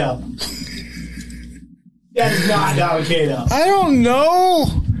Damo Kato. That is not Damo Kato. I don't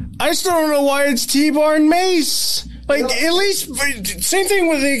know. I still don't know why it's T-Bar and Mace. Like, at least, same thing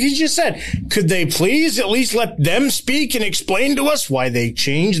with what he just said. Could they please at least let them speak and explain to us why they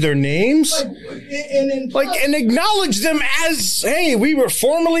changed their names? And acknowledge them as, hey, we were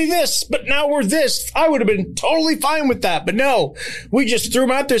formerly this, but now we're this. I would have been totally fine with that. But no, we just threw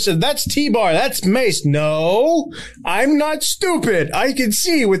them out there and said, that's T-Bar, that's Mace. No, I'm not stupid. I can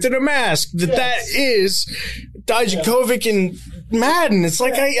see within a mask that that is Dijakovic and Madden. It's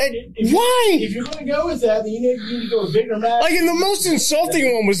like, why? If you're going to go with that, then you need to go with Victor Madden. Like, and the most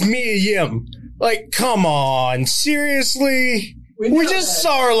insulting one was Mia Yim. Like, come on, seriously? We just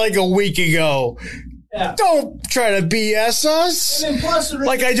saw her like a week ago. Yeah. Don't try to BS us. And then plus,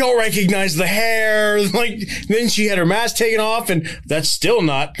 like, I don't recognize the hair. Like, then she had her mask taken off, and that's still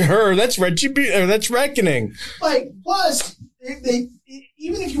not her. That's that's Reckoning. Like, plus,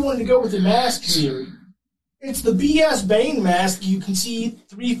 even if you wanted to go with the mask theory, it's the BS Bane mask. You can see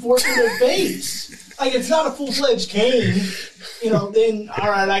 3/4 of their face. Like, it's not a full-fledged Kane. Then, all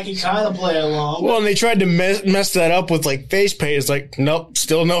right, I can kind of play along. Well, and they tried to mess that up with, like, face paint. It's like, nope,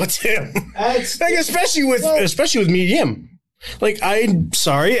 still no, it's him. Like, especially with Mia Yim. Like, I'm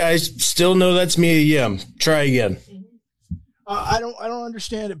sorry, I still know that's Mia Yim. Try again. I don't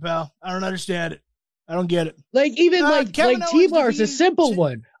understand it, pal. I don't understand it. I don't get it. Like, even T-Bar's a simple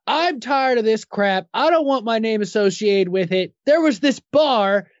one. I'm tired of this crap. I don't want my name associated with it. There was this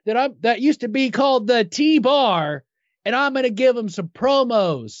bar that used to be called the T-Bar, and I'm going to give them some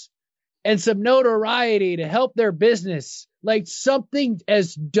promos and some notoriety to help their business. Like, something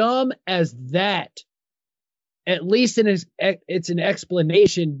as dumb as that. At least it's an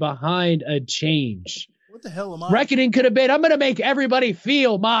explanation behind a change. What the hell am I? Reckoning could have been, I'm going to make everybody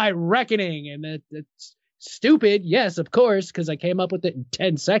feel my reckoning. And it's stupid. Yes, of course, because I came up with it in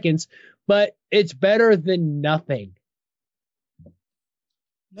 10 seconds. But it's better than nothing.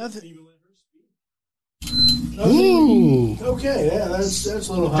 Nothing. Ooh. Okay, yeah, that's a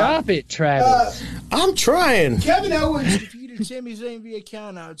little hot. Stop it, Travis. I'm trying. Kevin Owens defeated Sami Zayn via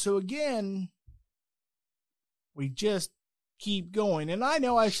countout. So again, we just keep going. And I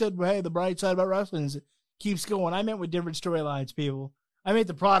know I said, well, hey, the bright side about wrestling is it keeps going. I meant with different storylines, people. I meant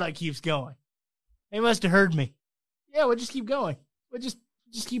the product keeps going. They must have heard me. Yeah, we'll just keep going. We'll just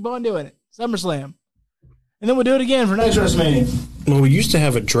keep on doing it. SummerSlam. And then we'll do it again for next WrestleMania. Well, we used to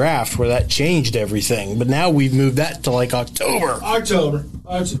have a draft where that changed everything, but now we've moved that to like October.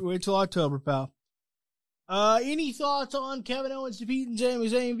 Wait till October, pal. Any thoughts on Kevin Owens defeating Sami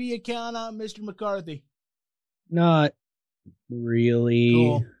Zayn via countout, Mr. McCarthy? Not really.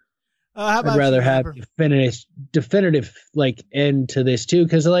 Cool. How about I'd rather have definitive like end to this too,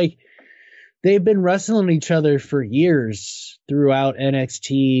 because like they've been wrestling each other for years throughout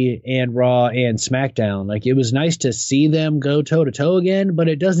NXT and Raw and SmackDown. Like, it was nice to see them go toe to toe again, but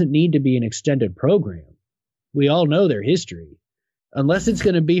it doesn't need to be an extended program. We all know their history. Unless it's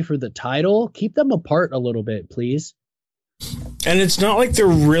going to be for the title, keep them apart a little bit, please. And it's not like they're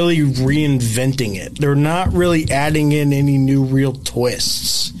really reinventing it. They're not really adding in any new real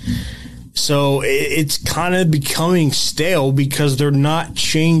twists. So it's kind of becoming stale because they're not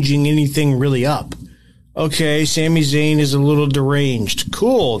changing anything really up. Okay, Sami Zayn is a little deranged.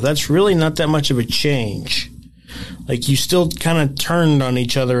 Cool. That's really not that much of a change. Like, you still kind of turned on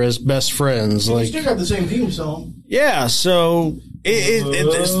each other as best friends. You like, still got the same theme song. Yeah, so which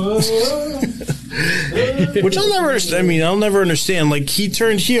I'll never understand. I mean, I'll never understand. Like, he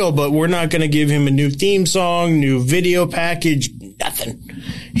turned heel, but we're not going to give him a new theme song, new video package, nothing.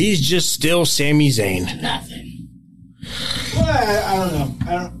 He's just still Sami Zayn. Nothing. Well, I don't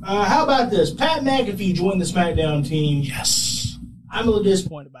know. How about this? Pat McAfee joined the SmackDown team. Yes. I'm a little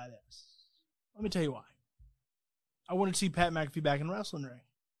disappointed by this. Let me tell you why. I wanted to see Pat McAfee back in the wrestling ring.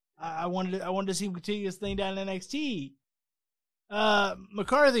 I wanted to see him continue this thing down in NXT.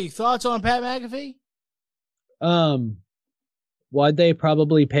 McCarthy, thoughts on Pat McAfee? Why'd they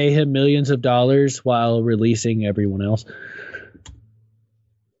probably pay him millions of dollars while releasing everyone else?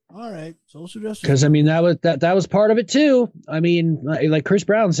 All right, social justice. Because I mean that was part of it too. I mean, like Chris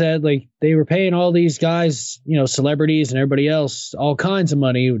Brown said, like they were paying all these guys, celebrities and everybody else, all kinds of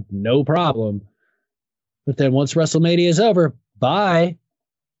money, no problem. But then once WrestleMania is over, bye.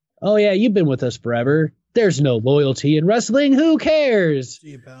 Oh yeah, you've been with us forever. There's no loyalty in wrestling. Who cares? See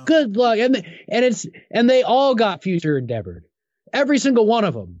you, pal. Good luck. And they all got future endeavored. Every single one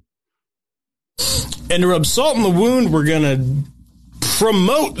of them. And to rub salt in the wound, we're gonna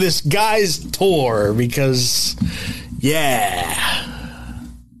promote this guy's tour because, yeah.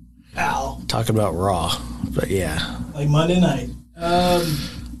 Ow. Talking about Raw, but yeah. Like Monday night.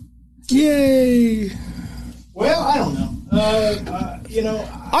 Yay. Well, I don't know.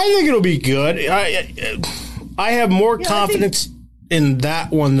 I think it'll be good. I have more confidence in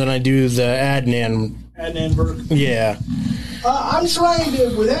that one than I do the Adnan Burke. Yeah. I'm trying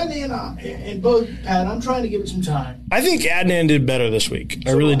to, with Adnan and both, Pat, I'm trying to give it some time. I think Adnan did better this week.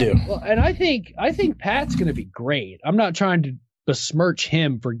 I really do. Well, and I think Pat's going to be great. I'm not trying to besmirch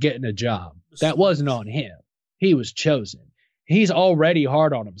him for getting a job. That wasn't on him. He was chosen. He's already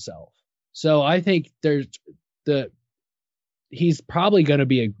hard on himself. So I think he's probably going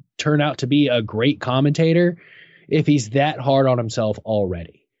to turn out to be a great commentator if he's that hard on himself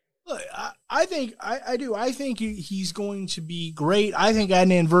already. Look, I think I do. I think he's going to be great. I think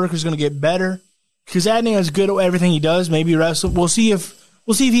Adnan Virk is going to get better because Adnan is good at everything he does. Maybe wrestle. We'll see if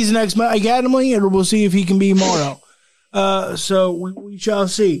he's the next Mike Adamle, or we'll see if he can be Morrow. So we shall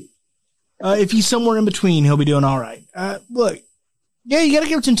see. If he's somewhere in between, he'll be doing all right. Look, yeah, you got to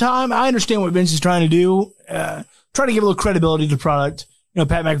give it some time. I understand what Vince is trying to do. Try to give a little credibility to the product.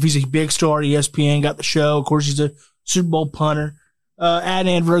 Pat McAfee's a big star. ESPN got the show. Of course, he's a Super Bowl punter.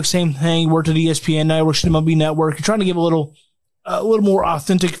 Adnan Virk, same thing. Worked at ESPN now. Works at MLB Network. You're trying to give a little more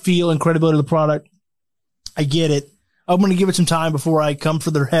authentic feel and credibility to the product. I get it. I'm going to give it some time before I come for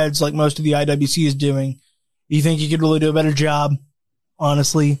their heads like most of the IWC is doing. You think you could really do a better job?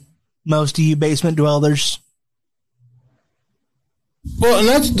 Honestly, most of you basement dwellers. Well, and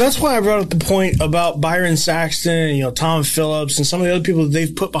that's why I brought up the point about Byron Saxton, Tom Phillips, and some of the other people that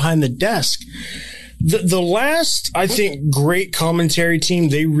they've put behind the desk. The last, I think, great commentary team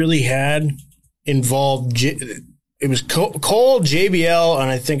they really had involved, it was Cole, JBL, and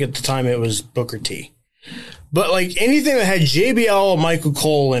I think at the time it was Booker T. But like anything that had JBL and Michael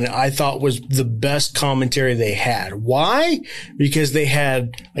Cole in it, I thought was the best commentary they had. Why? Because they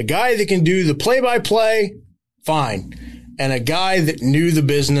had a guy that can do the play-by-play, fine, and a guy that knew the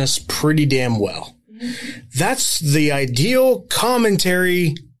business pretty damn well. That's the ideal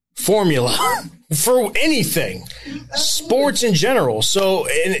commentary formula for anything, sports in general. So,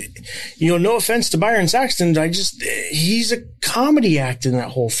 no offense to Byron Saxton, he's a comedy act in that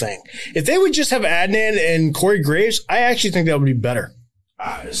whole thing. If they would just have Adnan and Corey Graves, I actually think that would be better.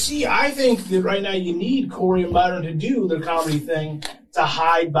 I think that right now you need Corey and Byron to do the comedy thing to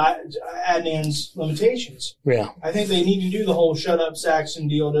hide Adnan's limitations. Yeah. I think they need to do the whole shut up Saxton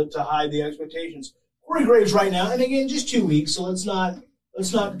deal to hide the expectations. Corey Graves right now, and again, just 2 weeks, so let's not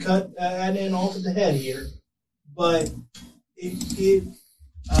cut Adnan off at the head here. But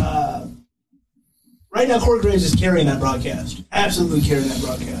right now, Corey Graves is carrying that broadcast. Absolutely carrying that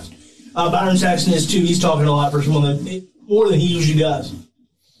broadcast. Byron Saxton is too. He's talking a lot for someone more than he usually does.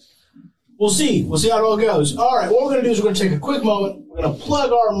 We'll see. We'll see how it all goes. All right, what we're going to do is we're going to take a quick moment. We're going to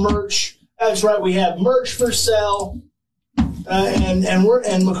plug our merch. That's right, we have merch for sale.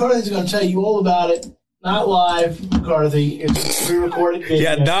 And McCarthy's going to tell you all about it. Not live, McCarthy. It's a pre-recorded video.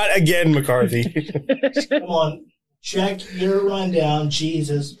 Yeah, not again, McCarthy. Come on. Check your rundown,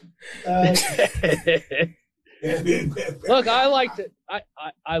 Jesus. Look, I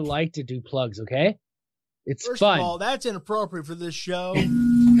like to do plugs, okay? It's First fun. of all, that's inappropriate for this show.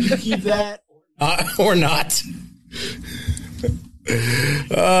 You keep that. Or not.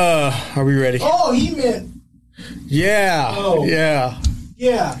 Are we ready? Oh, he meant. Yeah. Oh. Yeah.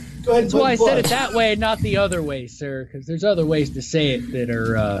 Yeah. Go ahead. That's why I said it that way, not the other way, sir, because there's other ways to say it that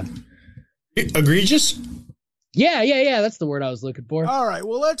are... egregious? Yeah, that's the word I was looking for. All right,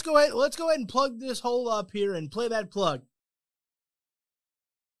 well, let's go ahead and plug this hole up here and play that plug.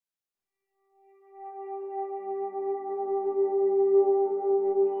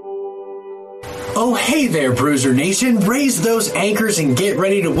 Oh, hey there, Bruiser Nation. Raise those anchors and get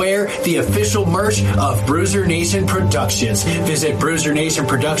ready to wear the official merch of Bruiser Nation Productions. Visit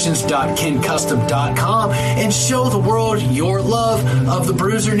BruiserNationProductions.KinCustom.com and show the world your love of the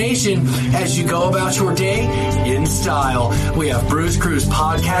Bruiser Nation as you go about your day in style. We have Bruise Cruise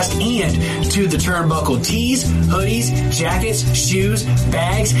podcast and To the Turnbuckle tees, hoodies, jackets, shoes,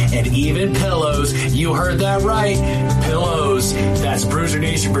 bags, and even pillows. You heard that right. Pillows. That's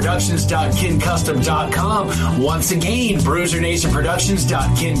BruiserNationProductions.KinCustom.com. Once again,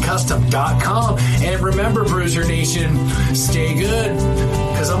 BruiserNationProductions.KinCustom.com. And remember, Bruiser Nation, stay good,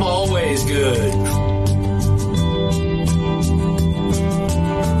 because I'm always good.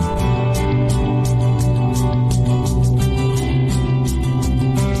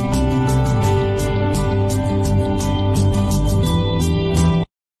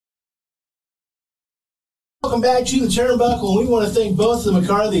 Welcome back to the Turnbuckle, and we want to thank both the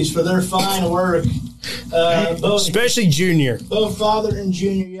McCarthys for their fine work. Especially Junior. Both Father and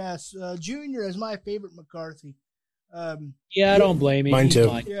Junior, yes. Junior is my favorite McCarthy. Yeah, I don't blame him. Mine He's too.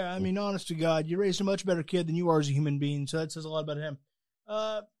 fine. Yeah, I mean, honest to God, you raised a much better kid than you are as a human being, so that says a lot about him.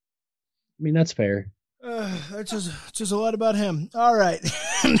 I mean, that's fair. That says a lot about him. All right.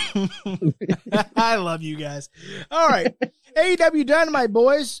 I love you guys. All right. AEW Dynamite,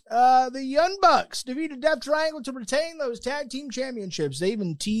 boys. The Young Bucks defeated Death Triangle to retain those tag team championships. They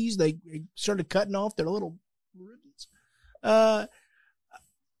even teased. They started cutting off their little ribbons.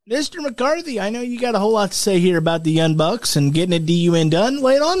 Mr. McCarthy, I know you got a whole lot to say here about the Young Bucks and getting a DUN done.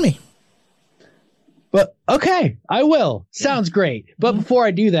 Lay it on me. But okay, I will. Sounds great. But before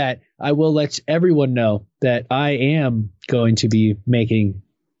I do that, I will let everyone know that I am going to be making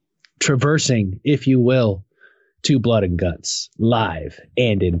traversing, if you will, to Blood and Guts live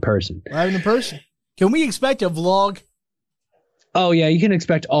and in person. Live and in person. Can we expect a vlog? Oh, yeah, you can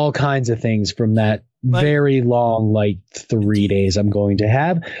expect all kinds of things from that very long, 3 days I'm going to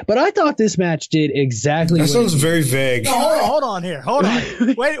have. But I thought this match did exactly that sounds very vague. No, hold on here. Hold on.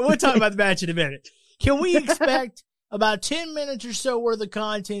 Wait, we'll talk about the match in a minute. Can we expect about 10 minutes or so worth of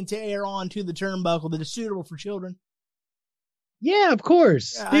content to air on to the turnbuckle that is suitable for children? Yeah, of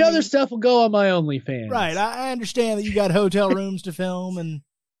course. The other stuff will go on my OnlyFans. Right. I understand that you got hotel rooms to film and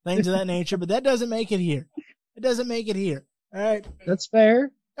things of that nature, but that doesn't make it here. It doesn't make it here. All right. That's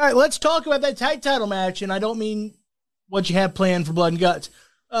fair. All right, let's talk about that tag title match, and I don't mean what you have planned for Blood and Guts.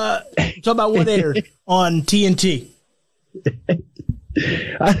 Talk about what aired on TNT.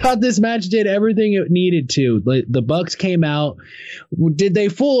 I thought this match did everything it needed to. The Bucks came out. Did they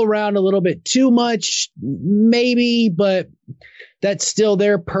fool around a little bit too much? Maybe, but that's still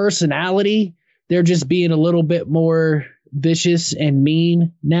their personality. They're just being a little bit more vicious and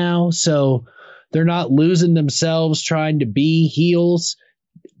mean now, so they're not losing themselves trying to be heels.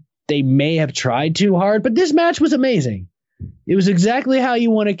 They may have tried too hard, but this match was amazing. It was exactly how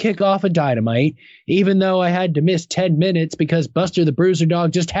you want to kick off a Dynamite, even though I had to miss 10 minutes because Buster the Bruiser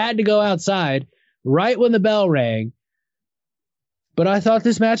Dog just had to go outside right when the bell rang. But I thought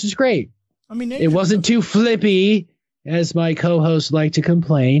this match was great. I mean, it wasn't too flippy, as my co-hosts like to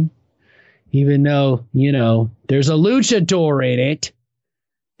complain, even though, there's a luchador in it.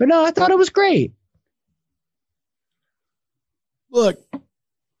 But no, I thought it was great. Look,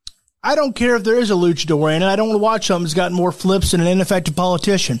 I don't care if there is a luchador in it. I don't want to watch something that's got more flips than an ineffective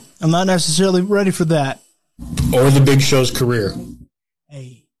politician. I'm not necessarily ready for that. Or the Big Show's career.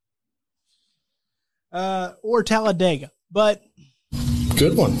 Hey. Or Talladega. But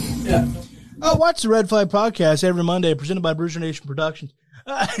good one. Yeah. Watch the Red Flag Podcast every Monday, presented by Bruiser Nation Productions.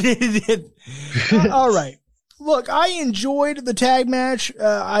 All right. Look, I enjoyed the tag match.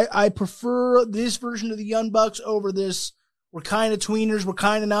 I prefer this version of the Young Bucks over this we're kind of tweeners, we're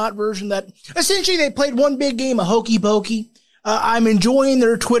kind of not version that essentially they played one big game of hokey pokey. I'm enjoying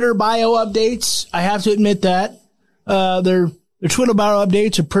their Twitter bio updates. I have to admit that. Their Twitter bio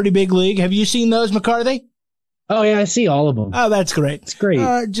updates are pretty big league. Have you seen those, McCarthy? Oh, yeah, I see all of them. Oh, that's great. It's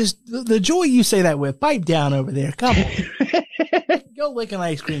great. Just the joy you say that with. Pipe down over there. Come on. Go lick an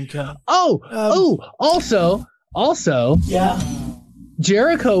ice cream cone. Also, yeah.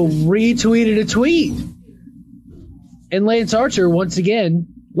 Jericho retweeted a tweet. And Lance Archer, once again,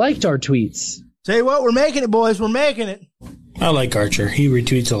 liked our tweets. Tell you what, we're making it, boys. We're making it. I like Archer. He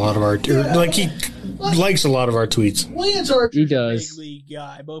retweets a lot of our... he likes a lot of our tweets. Lance Archer's he does. a big league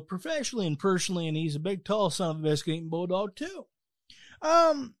guy, both professionally and personally, and he's a big, tall son of a biscuit-eating bulldog, too.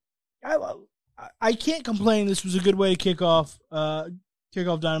 I can't complain. This was a good way to kick off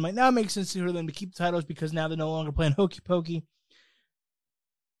Dynamite. Now it makes sense for them to keep the titles because now they're no longer playing hokey pokey.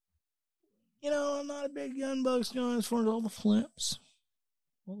 I'm not a big Young Bucks guy as far as all the flips.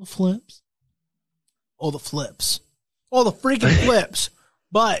 All the freaking flips.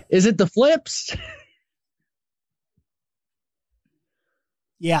 But is it the flips?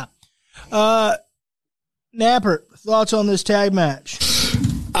 Yeah. Napper, thoughts on this tag match?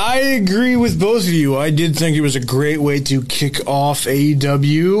 I agree with both of you. I did think it was a great way to kick off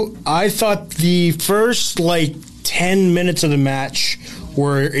AEW. I thought the first 10 minutes of the match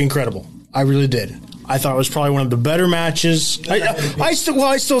were incredible. I really did. I thought it was probably one of the better matches. I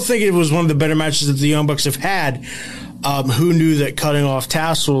still think it was one of the better matches that the Young Bucks have had. Who knew that cutting off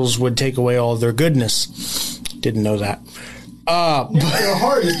tassels would take away all of their goodness? Didn't know that. They're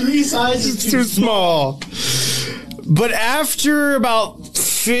hard. They're 3 sizes too small. But after about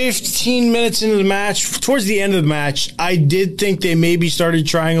 15 minutes into the match, towards the end of the match, I did think they maybe started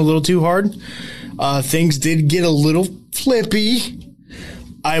trying a little too hard. Things did get a little flippy.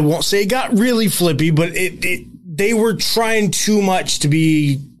 I won't say it got really flippy, but they were trying too much to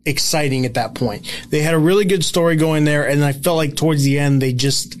be exciting at that point. They had a really good story going there, and I felt like towards the end they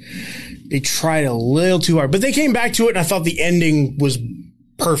tried a little too hard. But they came back to it, and I thought the ending was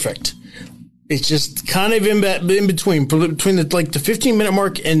perfect. It's just kind of in between the 15-minute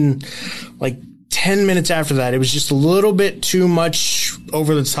mark and 10 minutes after that. It was just a little bit too much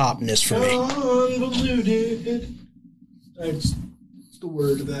over the topness for me. Convoluted. That's the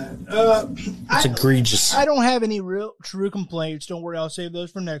word of that. It's egregious. I don't have any real true complaints. Don't worry, I'll save those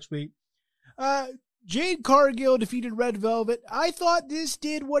for next week. Jade Cargill defeated Red Velvet. I thought this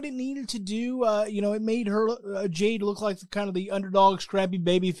did what it needed to do. It made her Jade look like the underdog, scrappy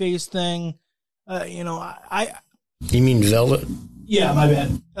babyface thing. You mean Velvet? Yeah, my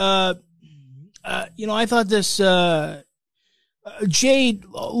bad. I thought this Jade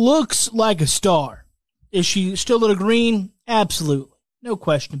looks like a star. Is she still at a green? Absolutely. No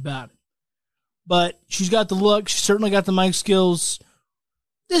question about it. But she's got the look. She's certainly got the mic skills.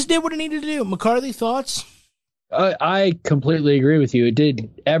 This did what it needed to do. McCarthy, thoughts? I completely agree with you. It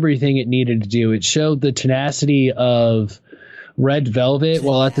did everything it needed to do. It showed the tenacity of Red Velvet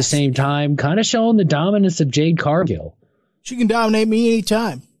while at the same time kind of showing the dominance of Jade Cargill. She can dominate me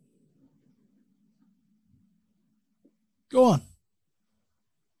anytime. Go on.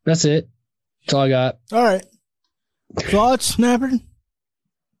 That's it. That's all I got. All right. Thoughts, Snapper?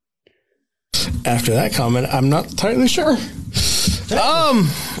 After that comment, I'm not entirely sure.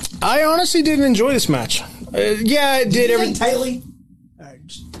 I honestly didn't enjoy this match. Yeah, it did everything tightly. All right,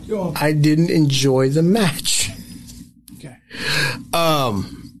 just go on. I didn't enjoy the match. Okay.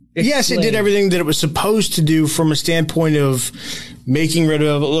 Yes, it did everything that it was supposed to do from a standpoint of making Red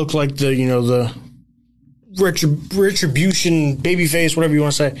Velvet look like the retribution babyface, whatever you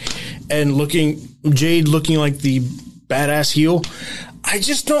want to say, and Jade looking like the badass heel. I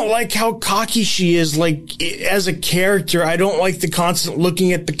just don't like how cocky she is, like, as a character. I don't like the constant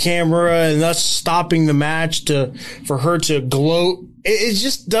looking at the camera and thus stopping the match for her to gloat. It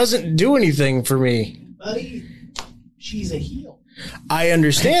just doesn't do anything for me. Buddy, she's a heel. I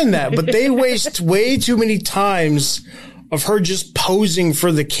understand that, but they waste way too many times of her just posing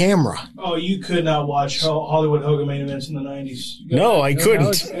for the camera. Oh, you could not watch Hollywood Hogan main events in the 90s. No, I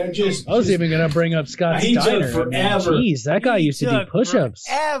couldn't. I was even going to bring up Scott he Steiner. took forever. Jeez, that guy used to do push-ups.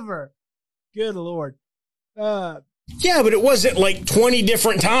 Forever. Good Lord. Yeah, but it wasn't like 20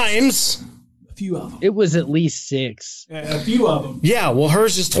 different times. A few of them. It was at least 6. A few of them. Yeah, well,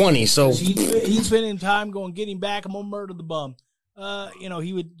 hers is 20, so. He's spending time going, get him back, I'm going to murder the bum.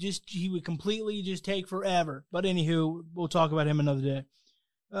 He would completely just take forever. But anywho, we'll talk about him another day.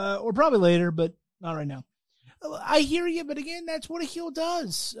 Or probably later, but not right now. I hear you, but again, that's what a heel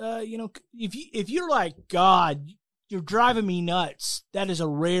does. If you're like, God, you're driving me nuts, that is a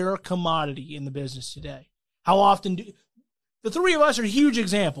rare commodity in the business today. How often do the three of us are huge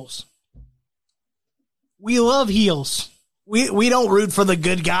examples. We love heels. We don't root for the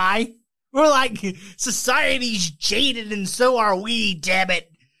good guy. We're like, society's jaded and so are we, damn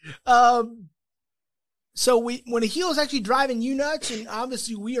it. So when a heel is actually driving you nuts, and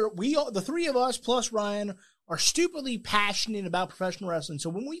obviously we are, the three of us plus Ryan are stupidly passionate about professional wrestling. So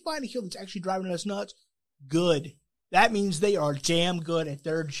when we find a heel that's actually driving us nuts, good. That means they are damn good at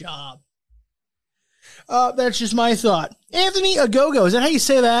their job. That's just my thought. Anthony Ogogo, is that how you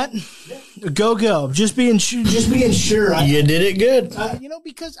say that? Yeah. Ogogo, just being sure. You did it good.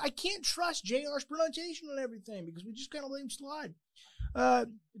 Because I can't trust JR's pronunciation on everything because we just kind of let him slide.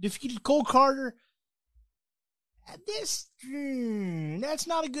 Defeated Cole Carter. That's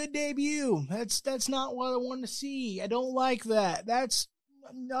not a good debut. That's not what I want to see. I don't like that.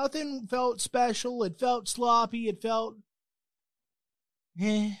 Nothing felt special. It felt sloppy. It felt.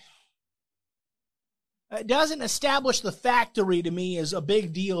 It doesn't establish the factory to me as a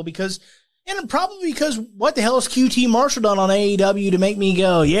big deal and probably because what the hell has QT Marshall done on AEW to make me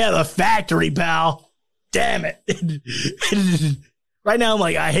go, yeah, the factory, pal. Damn it. Right now I'm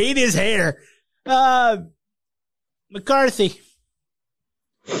like, I hate his hair. McCarthy,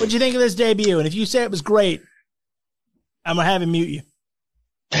 what'd you think of this debut? And if you say it was great, I'm going to have him mute you.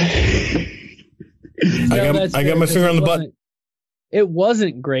 I got my finger on the button. It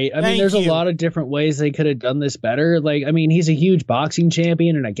wasn't great. I mean, there's a lot of different ways they could have done this better. Like, I mean, he's a huge boxing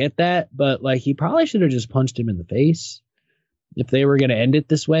champion, and I get that, but like, he probably should have just punched him in the face if they were going to end it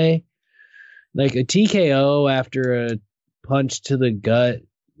this way. Like a TKO after a punch to the gut,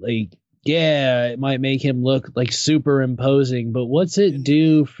 like, yeah, it might make him look like super imposing, but what's it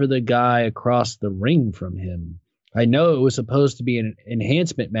do for the guy across the ring from him? I know it was supposed to be an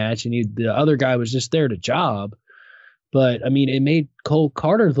enhancement match, and the other guy was just there to job. But, I mean, it made Cole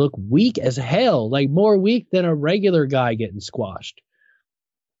Carter look weak as hell, like more weak than a regular guy getting squashed.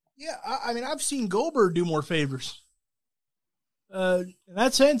 Yeah, I mean, I've seen Goldberg do more favors. And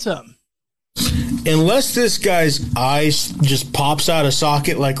that's saying something. Unless this guy's eyes just pops out of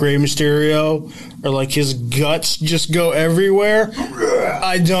socket like Rey Mysterio, or like his guts just go everywhere,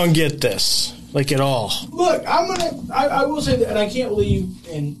 I don't get this, like, at all. Look, I will say that, and I can't believe,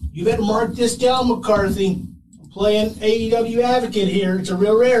 and you better mark this down, McCarthy. Playing AEW advocate here. It's a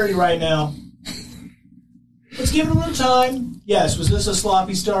real rarity right now. Let's give it a little time. Yes, was this a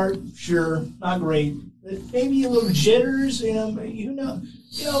sloppy start? Sure, not great. But maybe a little jitters. Who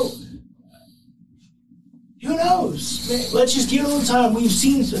knows? Who knows? Let's just give it a little time. We've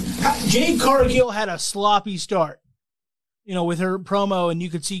seen Jade Cargill had a sloppy start. With her promo, and you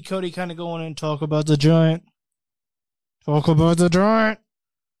could see Cody kind of going and talk about the giant. Talk about the giant.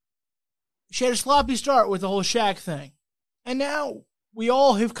 She had a sloppy start with the whole Shaq thing. And now we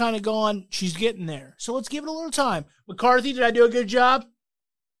all have kind of gone, she's getting there. So let's give it a little time. McCarthy, did I do a good job?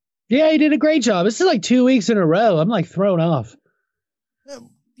 Yeah, you did a great job. This is like 2 weeks in a row. I'm like thrown off.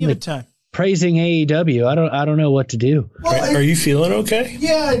 Give it time. Praising AEW. I don't know what to do. Well, Are you feeling okay?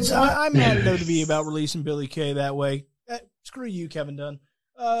 Yeah, I'm mad at WWE about releasing Billy Kay that way. Screw you, Kevin Dunn.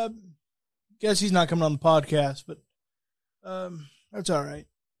 Guess he's not coming on the podcast, but that's all right.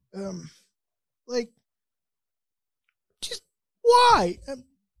 Just why?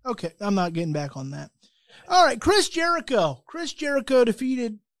 Okay, I'm not getting back on that. All right, Chris Jericho. Chris Jericho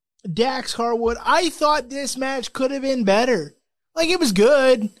defeated Dax Harwood. I thought this match could have been better. Like, it was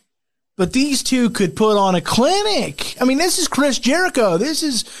good, but these two could put on a clinic. I mean, this is Chris Jericho. This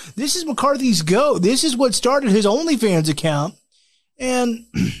is McCarthy's GOAT. This is what started his OnlyFans account. And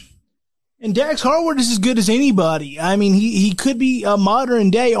Dax Harwood is as good as anybody. I mean, he could be a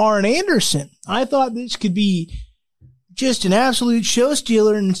modern day Arn Anderson. I thought this could be just an absolute show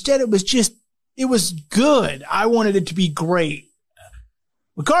stealer, and instead it was good. I wanted it to be great.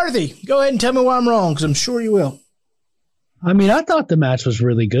 McCarthy, go ahead and tell me why I'm wrong, because I'm sure you will. I mean, I thought the match was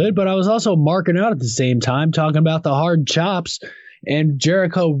really good, but I was also marking out at the same time, talking about the hard chops and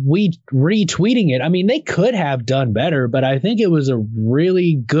Jericho retweeting it. I mean, they could have done better, but I think it was a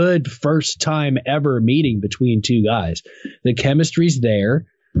really good first time ever meeting between two guys. The chemistry's there.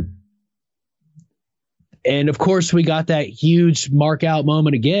 And of course, we got that huge mark out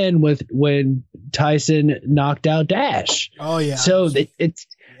moment again when Tyson knocked out Dash. Oh, yeah. So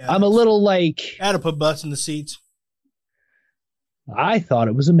I'm a little like, I had to put butts in the seats. I thought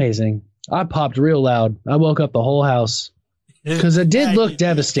it was amazing. I popped real loud. I woke up the whole house because it did look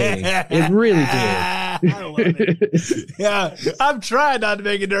devastating. It really did. I love it. Yeah, I'm trying not to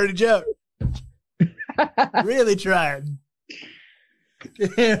make a dirty joke. Really trying.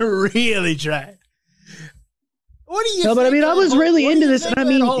 Really trying. What do you think? But I mean, I was really into this. And I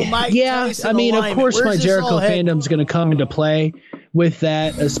mean, yeah, Tyson I mean, of alignment? course, Where's my this Jericho all heading? fandom's going to come into play with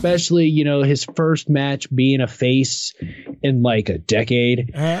that, especially, his first match being a face in like a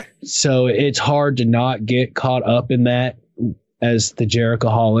decade. Uh-huh. So it's hard to not get caught up in that as the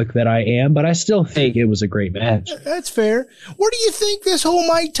Jerichoholic that I am, but I still think it was a great match. That's fair. Where do you think this whole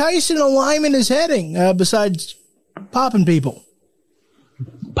Mike Tyson alignment is heading, besides popping people?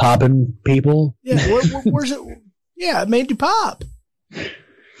 Popping people? Yeah, where's it? Yeah, it made you pop.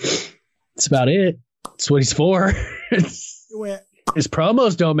 That's about it. That's what he's for. His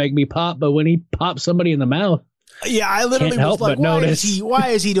promos don't make me pop, but when he pops somebody in the mouth, yeah, I literally can't was help like, but notice. Why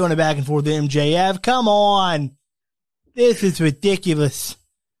is he doing a back and forth with MJF? Come on. This is ridiculous.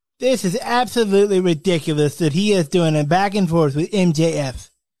 This is absolutely ridiculous that he is doing a back and forth with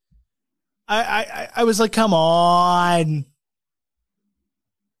MJF. I was like, come on.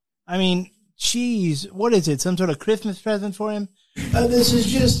 I mean, jeez, what is it? Some sort of Christmas present for him? This is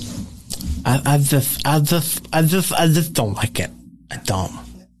just. I just don't like it. I don't.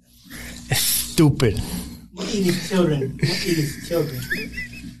 It's stupid. Eat his children. Eat his children.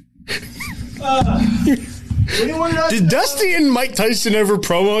 Did Dusty and Mike Tyson ever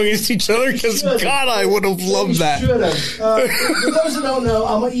promo against each other? Because God, I would have loved that. Should have. For those who don't know,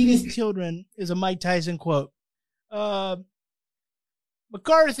 "I'm gonna eat his children" is a Mike Tyson quote.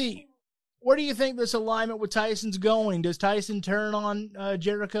 McCarthy, where do you think this alignment with Tyson's going? Does Tyson turn on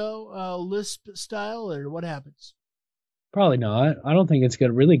Jericho Lisp style, or what happens? probably not. I don't think it's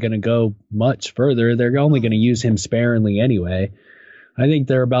really going to go much further. They're only going to use him sparingly anyway. I think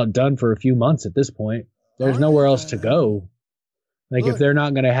they're about done for a few months at this point. There's nowhere else to go. Like, if they're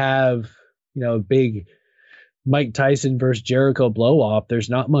not going to have, a big Mike Tyson versus Jericho blow off, there's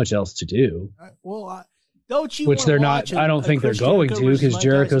not much else to do. Well, don't you? Which they're not. I don't think they're going to, because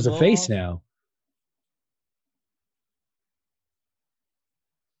Jericho's a face now.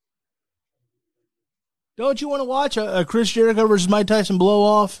 Don't you want to watch a Chris Jericho versus Mike Tyson blow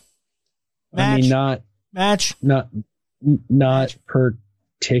off match? I mean, not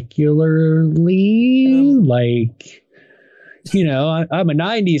particularly. Like, I'm a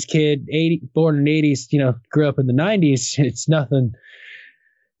 90s kid, born in the 80s, grew up in the 90s. It's nothing.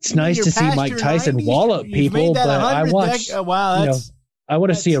 It's nice to see Mike Tyson 90s? wallop people, but I watch, I want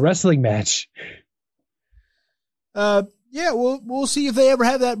to see a wrestling match. Yeah, we'll see if they ever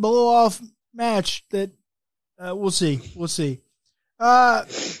have that blow off match. That we'll see.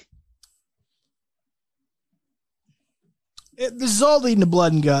 This is all leading to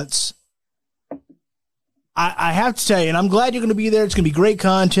blood and guts. I have to tell you, and I'm glad you're going to be there. It's going to be great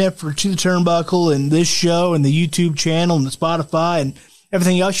content for To the Turnbuckle and this show and the YouTube channel and the Spotify and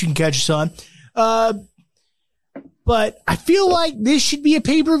everything else you can catch us on. But I feel like this should be a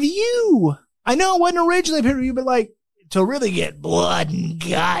pay-per-view. I know it wasn't originally a pay-per-view, but like to really get blood and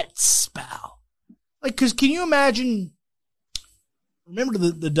guts, pal. Like, cause can you imagine? Remember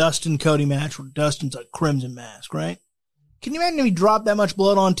the Dustin Cody match where Dustin's a Crimson Mask, right? Can you imagine if he dropped that much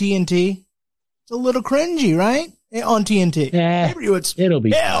blood on TNT? It's a little cringy, right? On TNT. It'll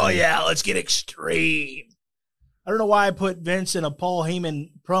be hell fun. Yeah, let's get extreme. I don't know why I put Vince in a Paul Heyman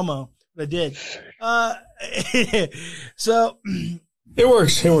promo, but I did. So it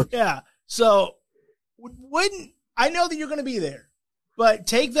works. Yeah. So wouldn't I know that you're going to be there, but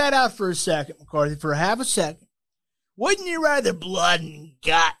take that out for a second, McCarthy, for half a second. Wouldn't you rather blood and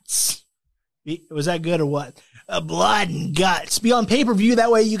guts? Was that good or what? Blood and guts. Be on pay-per-view.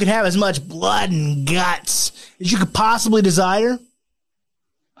 That way you can have as much blood and guts as you could possibly desire.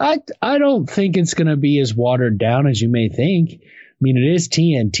 I don't think it's going to be as watered down as you may think. I mean, it is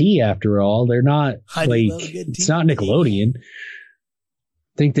TNT after all. They're not it's not Nickelodeon.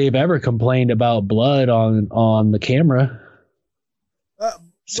 Think they've ever complained about blood on the camera.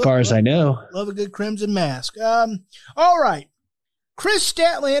 As far as I know. Love a good Crimson Mask. All right. Chris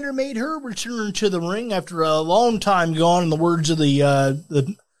Statlander made her return to the ring after a long time gone, in the words of the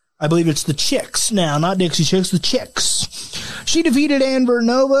I believe it's the Chicks now, not Dixie Chicks, the Chicks. She defeated Amber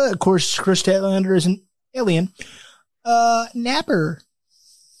Nova. Of course, Chris Statlander is an alien. Napper.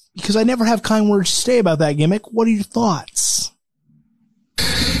 Because I never have kind words to say about that gimmick. What are your thoughts?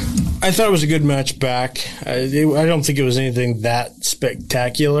 I thought it was a good match back. I don't think it was anything that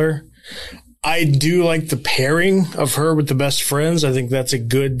spectacular. I do like the pairing of her with the best friends. I think that's a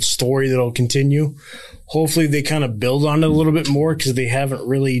good story that'll continue. Hopefully they kind of build on it a little bit more because they haven't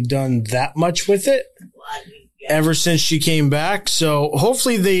really done that much with it ever since she came back. So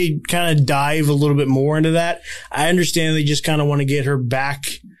hopefully they kind of dive a little bit more into that. I understand they just kind of want to get her back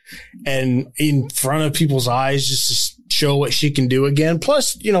and in front of people's eyes just to show what she can do again.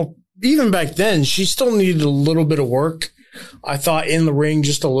 Plus, even back then, she still needed a little bit of work. I thought in the ring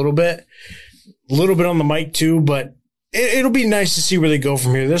just a little bit on the mic too, but it'll be nice to see where they go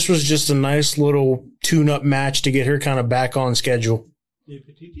from here. This was just a nice little tune-up match to get her kind of back on schedule.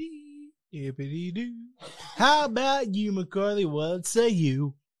 How about you, McCarthy? What say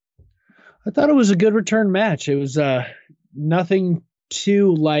you? I thought it was a good return match. It was nothing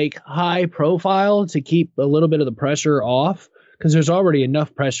too high profile to keep a little bit of the pressure off, because there's already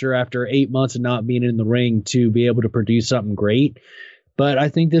enough pressure after 8 months of not being in the ring to be able to produce something great. But I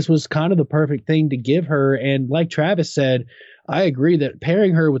think this was kind of the perfect thing to give her. And like Travis said, I agree that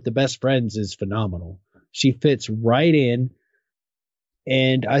pairing her with the best friends is phenomenal. She fits right in.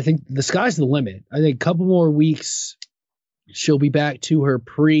 And I think the sky's the limit. I think a couple more weeks, she'll be back to her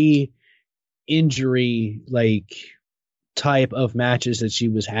pre-injury, type of matches that she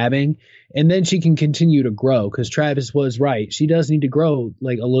was having. And then she can continue to grow, because Travis was right. She does need to grow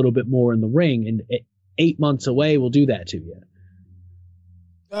a little bit more in the ring, and 8 months away will do that to you.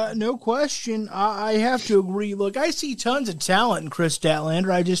 No question. I have to agree. Look, I see tons of talent in Chris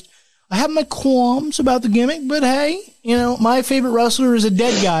Statlander. I have my qualms about the gimmick, but hey, my favorite wrestler is a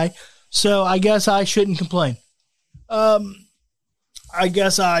dead guy, so I guess I shouldn't complain. I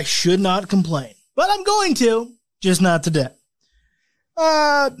guess I should not complain, but I'm going to, just not today.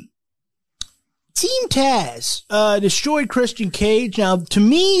 Team Taz destroyed Christian Cage. Now, to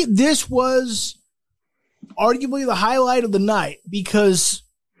me, this was arguably the highlight of the night, because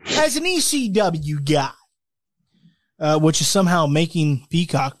as an ECW guy, which is somehow making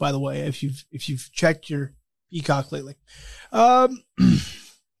Peacock, by the way, if you've checked your Peacock lately,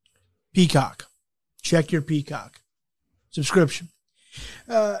 Peacock, check your Peacock subscription,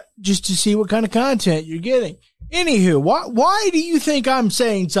 just to see what kind of content you're getting. Anywho, why do you think I'm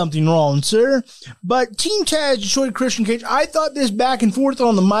saying something wrong, sir? But Team Taz destroyed Christian Cage. I thought this back and forth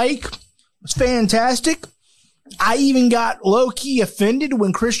on the mic was fantastic. I even got low-key offended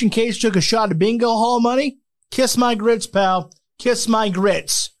when Christian Cage took a shot of bingo hall money. Kiss my grits, pal. Kiss my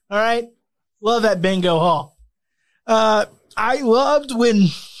grits. All right? Love that bingo hall. I loved when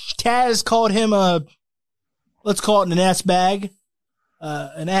Taz called him let's call it an S-bag.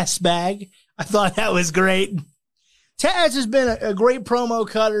 An S-bag. I thought that was great. Taz has been a great promo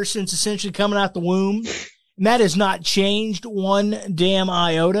cutter since essentially coming out the womb, and that has not changed one damn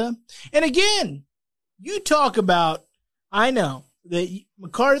iota. And again, you talk about, I know that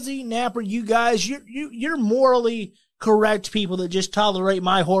McCarthy, Napper, you guys, you're morally correct people that just tolerate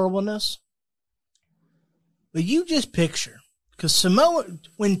my horribleness. But you just picture, because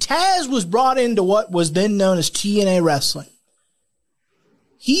when Taz was brought into what was then known as TNA Wrestling,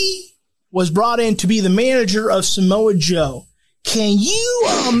 he was brought in to be the manager of Samoa Joe. Can you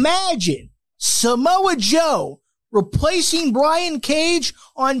imagine Samoa Joe replacing Brian Cage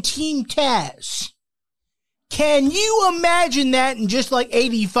on Team Taz. Can you imagine that in just like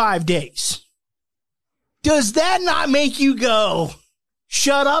 85 days? Does that not make you go,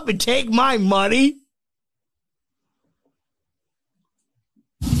 shut up and take my money?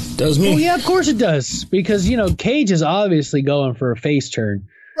 Does me? Well, yeah, of course it does. Because, Cage is obviously going for a face turn.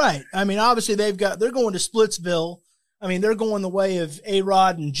 Right. I mean, obviously they're going to Splitsville. I mean, they're going the way of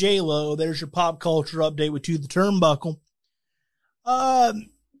A-Rod and J-Lo. There's your pop culture update with To the Turnbuckle.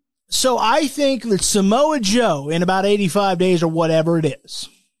 So I think that Samoa Joe, in about 85 days or whatever it is,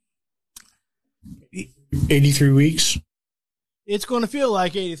 83 weeks. It's going to feel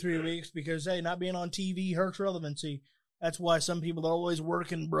like 83 weeks because, hey, not being on TV hurts relevancy. That's why some people are always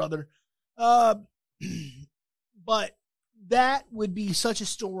working, brother. But that would be such a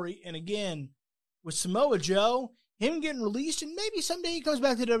story. And again, with Samoa Joe, him getting released, and maybe someday he comes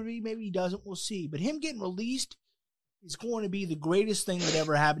back to WWE, maybe he doesn't, we'll see. But him getting released is going to be the greatest thing that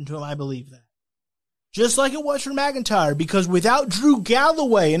ever happened to him. I believe that. Just like it was for McIntyre, because without Drew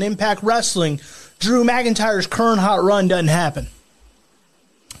Galloway in Impact Wrestling, Drew McIntyre's current hot run doesn't happen.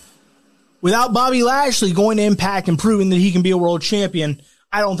 Without Bobby Lashley going to Impact and proving that he can be a world champion,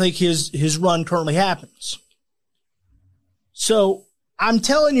 I don't think his run currently happens. So I'm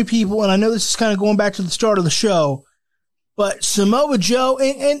telling you people, and I know this is kind of going back to the start of the show, but Samoa Joe,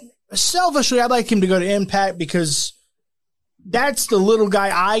 and selfishly, I'd like him to go to Impact because that's the little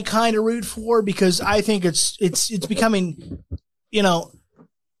guy I kind of root for, because I think it's becoming,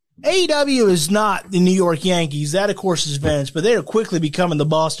 AEW is not the New York Yankees. That, of course, is Vince, but they are quickly becoming the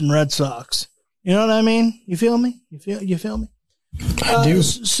Boston Red Sox. You know what I mean? You feel me? You feel me? I do.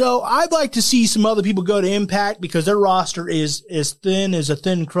 So I'd like to see some other people go to Impact because their roster is as thin as a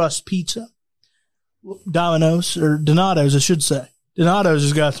thin crust pizza. Domino's, or Donato's, I should say. Donato's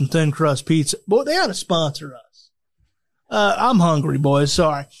has got some thin crust pizza. Boy, they ought to sponsor us. I'm hungry, boys.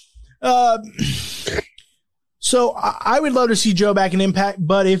 Sorry. So I would love to see Joe back in Impact,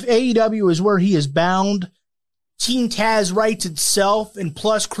 but if AEW is where he is bound, Team Taz writes itself, and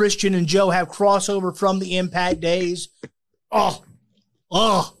plus Christian and Joe have crossover from the Impact days. I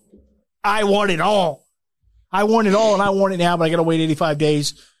want it all. I want it all, and I want it now, but I got to wait 85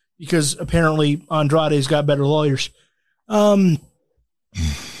 days because apparently Andrade's got better lawyers. It's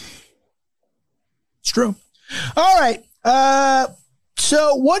true. All right.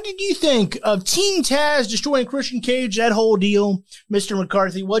 So what did you think of Team Taz destroying Christian Cage, that whole deal, Mr.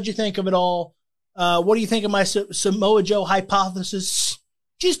 McCarthy? What'd you think of it all? What do you think of my Samoa Joe hypothesis?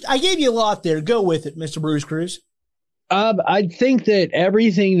 I gave you a lot there. Go with it, Mr. Bruce Cruz. I think that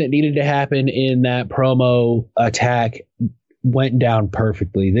everything that needed to happen in that promo attack went down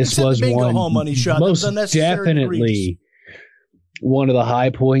perfectly. This was one money shot. Most definitely one of the high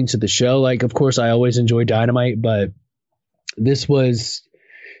points of the show. Like, of course, I always enjoy Dynamite, but it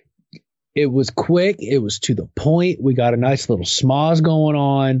was quick. It was to the point. We got a nice little smosh going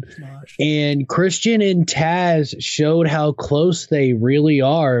on. And Christian and Taz showed how close they really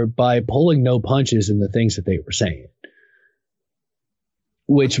are by pulling no punches in the things that they were saying,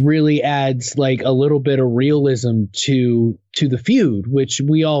 which really adds like a little bit of realism to the feud, which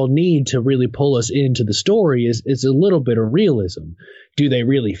we all need to really pull us into the story is a little bit of realism. Do they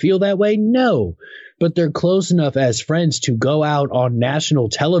really feel that way? No. But they're close enough as friends to go out on national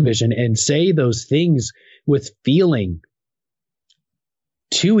television and say those things with feeling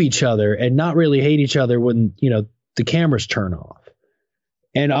to each other and not really hate each other when, the cameras turn off.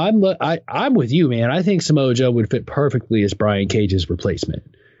 And I'm with you, man. I think Samoa Joe would fit perfectly as Brian Cage's replacement.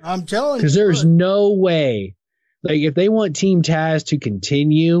 I'm telling you. Because there's no way, like, if they want Team Taz to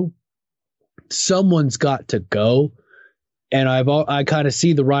continue, someone's got to go. And I kind of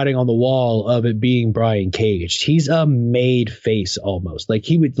see the writing on the wall of it being Brian Cage. He's a made face almost. Like,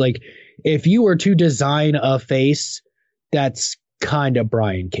 he would, like, if you were to design a face, that's kind of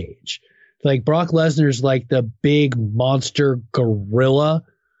Brian Cage. Like, Brock Lesnar's like the big monster gorilla,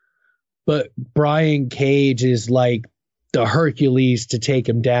 but Brian Cage is like the Hercules to take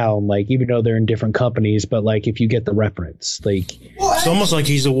him down. Like, even though they're in different companies, but like, if you get the reference, like, it's almost like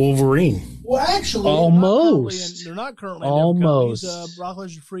he's a Wolverine. Well, actually, almost. They're not currently. Almost. Brock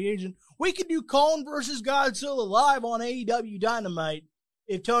Lesnar free agent. We could do Khan versus Godzilla live on AEW Dynamite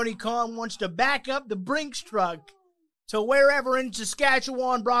if Tony Khan wants to back up the Brinks truck to wherever in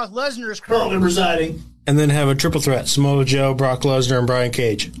Saskatchewan Brock Lesnar is currently residing. And then have a triple threat: Samoa Joe, Brock Lesnar, and Brian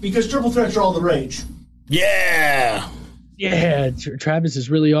Cage. Because triple threats are all the rage. Yeah. Yeah, Travis is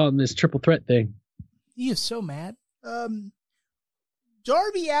really on this triple threat thing. He is so mad. Darby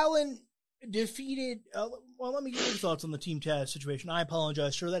Allin defeated, Well, let me get your thoughts on the Team Taz situation. I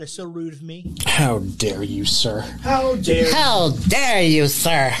apologize, sir. That is so rude of me. How dare you, sir? How dare you? How dare you,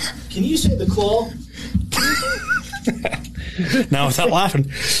 sir? Can you say the claw? Now without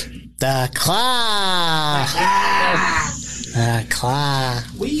laughing. The claw. The claw.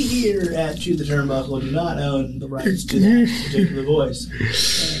 We here at To the Turnbuckle do not own the rights to that particular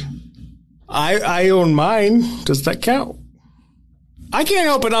voice. I own mine. Does that count? I can't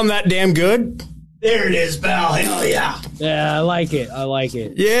help it. I'm that damn good. There it is, pal. Hell yeah. Yeah, I like it. I like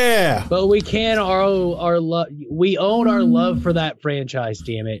it. Yeah. But we can own our love. We own our love for that franchise.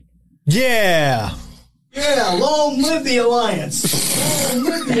 Damn it. Yeah. Yeah, long live the Alliance. Long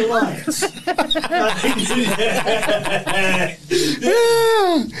live the Alliance.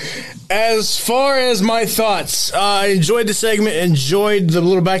 As far as my thoughts, I enjoyed the segment, enjoyed the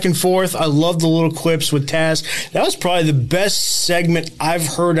little back and forth. I love the little clips with Taz. That was probably the best segment I've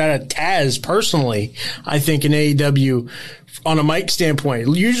heard out of Taz personally, I think, in AEW on a mic standpoint.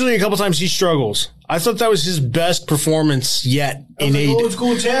 Usually a couple times he struggles. I thought that was his best performance yet in AEW. Old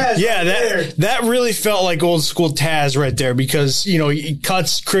school Taz. Yeah, right that really felt like old school Taz right there because, you know, he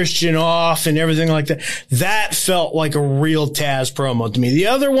cuts Christian off and everything like that. That felt like a real Taz promo to me. The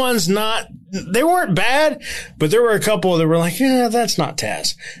other ones, they weren't bad, but there were a couple that were like, yeah, that's not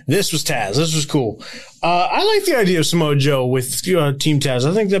Taz. This was Taz. This was cool. I like the idea of Samoa Joe with Team Taz.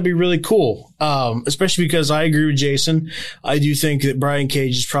 I think that'd be really cool, especially because I agree with Jason. I do think that Brian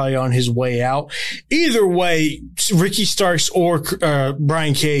Cage is probably on his way out. Either way, Ricky Starks or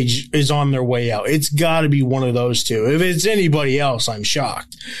Brian Cage is on their way out. It's got to be one of those two. If it's anybody else, I'm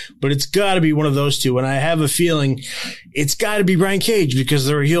shocked. But it's got to be one of those two. And I have a feeling it's got to be Brian Cage because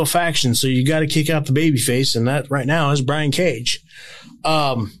they're a heel faction. So you got to kick out the babyface, and that right now is Brian Cage.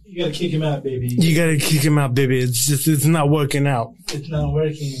 You gotta kick him out, baby. You gotta kick him out, baby. It's not working out. It's not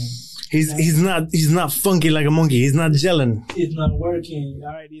working. He's not funky like a monkey. He's not gelling. It's not working.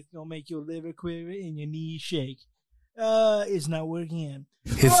 All right, it's gonna make your liver quiver and your knees shake. It's not working.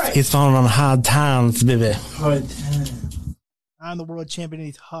 He's falling on hard times, baby. Hard time. I'm the world champion.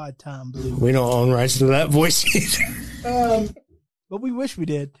 It's hard time, Blue. We don't own rights to that voice either. But we wish we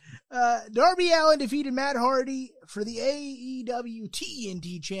did. Darby Allin defeated Matt Hardy for the AEW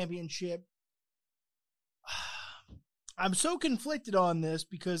TNT Championship. I'm so conflicted on this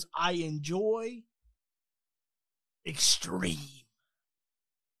because I enjoy Extreme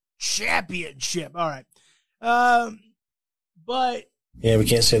Championship. All right. But yeah, we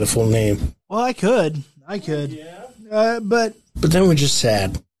can't say the full name. Well, I could. Yeah. But then we're just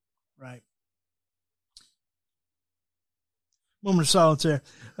sad. Right. Moment of silence there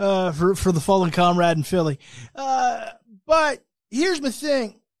for the fallen comrade in Philly. But here's my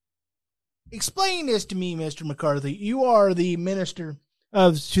thing. Explain this to me, Mr. McCarthy. You are the minister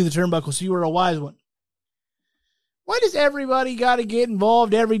to the Turnbuckle, so you are a wise one. Why does everybody got to get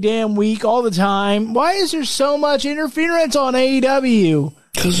involved every damn week, all the time? Why is there so much interference on AEW?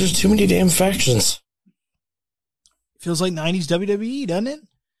 Because there's too many damn factions. Feels like 90s WWE, doesn't it?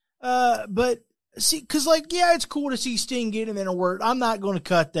 But see, because yeah, it's cool to see Sting get him in a word. I'm not going to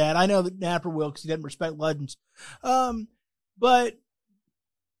cut that. I know that Napper will because he doesn't respect legends. But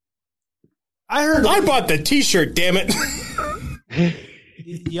I bought the T-shirt. Damn it!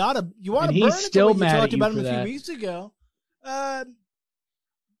 you ought to burn it. He's still mad you at talked about him a that. few weeks ago.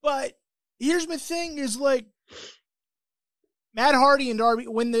 But here's my thing: is Matt Hardy and Darby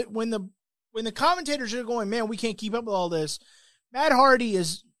when the commentators are going, man, we can't keep up with all this. Matt Hardy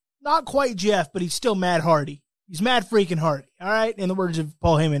is not quite Jeff, but he's still Matt Hardy. He's Matt freaking Hardy. All right, in the words of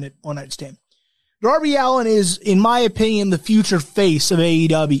Paul Heyman at One Night Stand. Darby Allin is, in my opinion, the future face of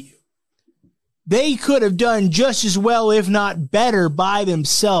AEW. They could have done just as well, if not better, by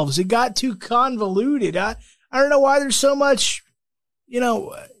themselves. It got too convoluted. I don't know why there's so much,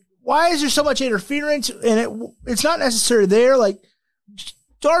 why is there so much interference? And it's not necessarily there.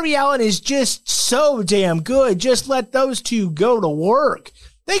 Darby Allin is just so damn good. Just let those two go to work.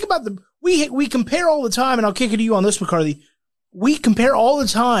 Think about we compare all the time, and I'll kick it to you on this, McCarthy. We compare all the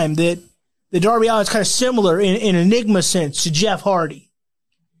time that Darby Allin is kind of similar in enigma sense to Jeff Hardy.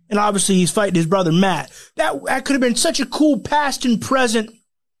 And obviously he's fighting his brother Matt. That could have been such a cool past and present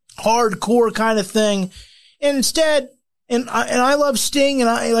hardcore kind of thing. And instead, and I love Sting,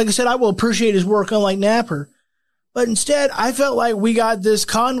 and like I said, I will appreciate his work, unlike Napper. But instead, I felt like we got this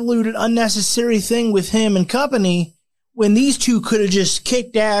convoluted, unnecessary thing with him and company when these two could have just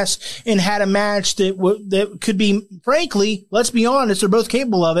kicked ass and had a match that could be, frankly, let's be honest, they're both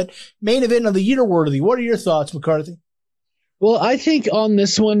capable of it, main event of the year worthy. What are your thoughts, McCarthy? Well, I think on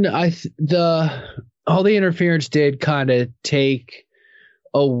this one, all the interference did kind of take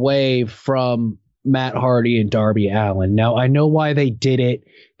away from Matt Hardy and Darby Allin. Now, I know why they did it,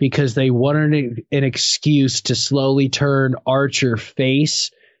 because they wanted an excuse to slowly turn Archer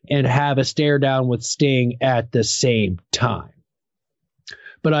face and have a stare down with Sting at the same time.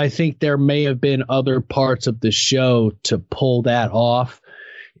 But I think there may have been other parts of the show to pull that off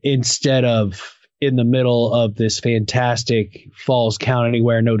instead of in the middle of this fantastic Falls Count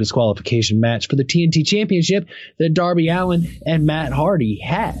Anywhere no disqualification match for the TNT Championship that Darby Allin and Matt Hardy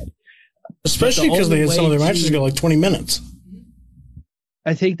had. Especially because they had some of their matches go like 20 minutes.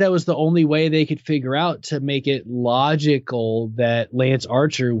 I think that was the only way they could figure out to make it logical that Lance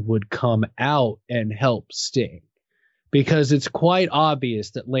Archer would come out and help Sting. Because it's quite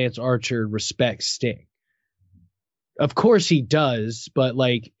obvious that Lance Archer respects Sting. Of course he does, but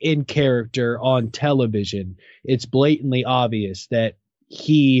like in character on television, it's blatantly obvious that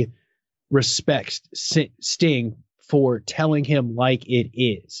he respects Sting for telling him like it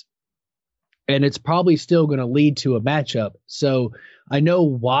is. And it's probably still going to lead to a matchup. So I know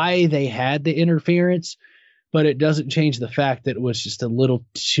why they had the interference, but it doesn't change the fact that it was just a little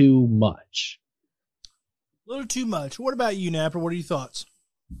too much. A little too much. What about you, Napper? What are your thoughts?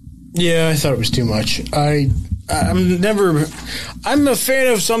 Yeah, I thought it was too much. I'm a fan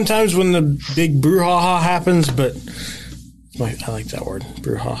of sometimes when the big brouhaha happens, but I like that word,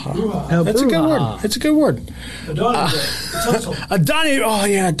 brouhaha. That's a good word. It's a good word.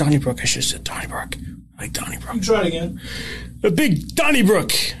 Donnybrook. I should have said Donnybrook. I like Donnybrook. You try it again. A big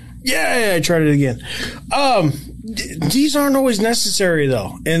Donnybrook. Yeah, I tried it again. These aren't always necessary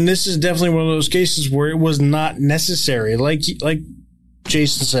though, and this is definitely one of those cases where it was not necessary. Like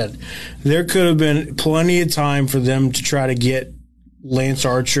Jason said, there could have been plenty of time for them to try to get Lance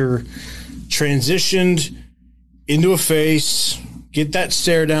Archer transitioned into a face, get that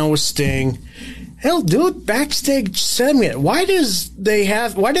stare down with Sting. Hell, do it backstage segment. Why do they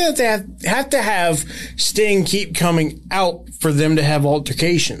have to have Sting keep coming out for them to have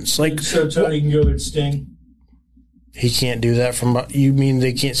altercations? Like, so Tony can go with Sting. He can't do that from. You mean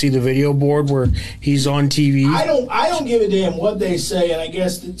they can't see the video board where he's on TV? I don't give a damn what they say, and I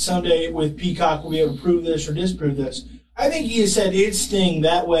guess that someday with Peacock we'll be able to prove this or disprove this. I think he has said it's Sting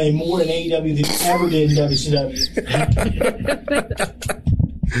that way more in AEW than he ever did in WCW.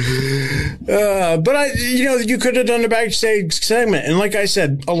 But you could have done the backstage segment, and like I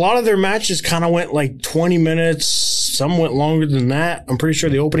said, a lot of their matches kind of went like 20 minutes. Some went longer than that. I'm pretty sure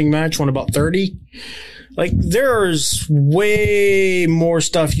the opening match went about 30. Like, there's way more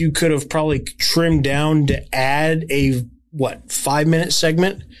stuff you could have probably trimmed down to add a 5-minute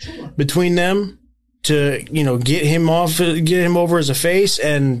segment between them to, get him over as a face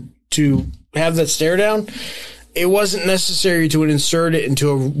and to have that stare down. It wasn't necessary to insert it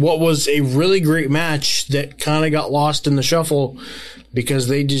into what was a really great match that kind of got lost in the shuffle because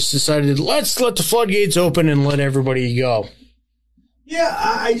they just decided, let's let the floodgates open and let everybody go. Yeah,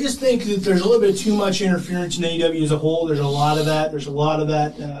 I just think that there's a little bit too much interference in AEW as a whole. There's a lot of that. There's a lot of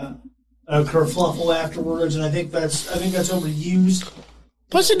that kerfluffle afterwards, and I think that's overused.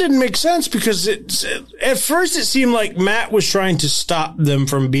 Plus, it didn't make sense because at first it seemed like Matt was trying to stop them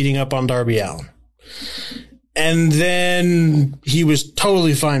from beating up on Darby Allin. And then he was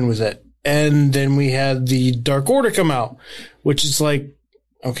totally fine with it. And then we had the Dark Order come out, which is like,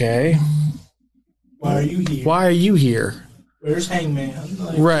 okay. Why are you here? Why are you here? Where's Hangman?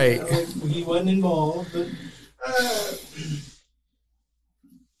 Right. He wasn't involved, but...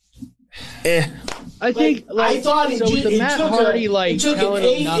 I think, I thought so with the Matt Hardy, telling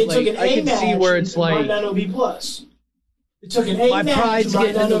him not, I can see where it's like... It took an A my match pride's to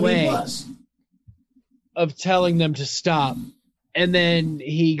getting in the way plus. Of telling them to stop. And then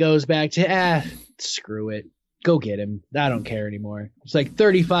he goes back to, screw it. Go get him. I don't care anymore. It's like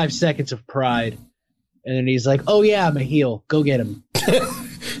 35 seconds of pride. And then he's like, oh, yeah, I'm a heel. Go get him.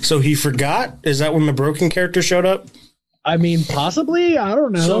 So he forgot? Is that when the broken character showed up? I mean, possibly. I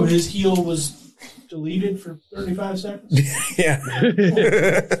don't know. So his heel was deleted for 35 seconds?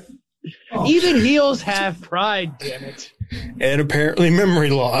 Yeah. Even heels have pride, damn it. And apparently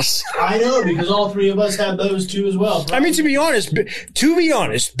memory loss. I know, because all three of us have those too as well. I mean, to be honest,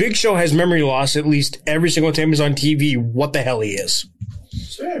 Big Show has memory loss at least every single time he's on TV. What the hell he is?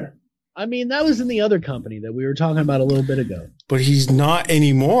 It's fair. I mean, that was in the other company that we were talking about a little bit ago. But he's not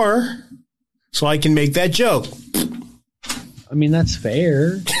anymore, so I can make that joke. I mean, that's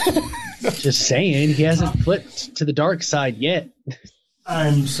fair. Just saying, he hasn't flipped to the dark side yet.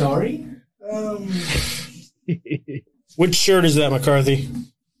 I'm sorry. Which shirt is that, McCarthy?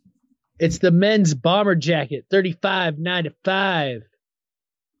 It's the men's bomber jacket, $35.95.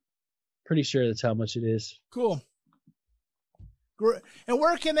 Pretty sure that's how much it is. Cool. And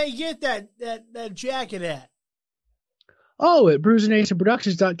where can they get that jacket at? Oh, at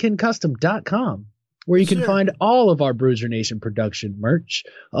BruiserNationProductions.KenCustom.com, where you can find all of our Bruiser Nation production merch,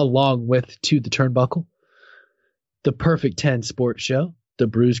 along with To the Turnbuckle, the Perfect 10 Sports Show, the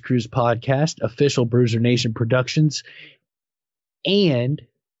Bruise Cruise Podcast, official Bruiser Nation Productions, and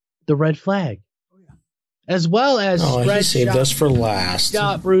the Red Flag. As well as he saved us for last.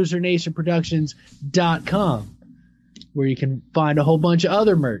 BruiserNationProductions.com, where you can find a whole bunch of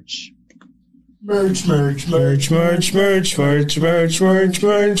other merch. Merch. Buy some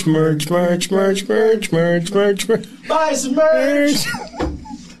merch.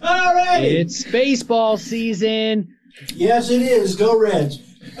 All right. It's baseball season. Yes, it is. Go Reds.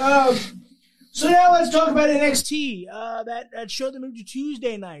 So now let's talk about NXT. That show that moved to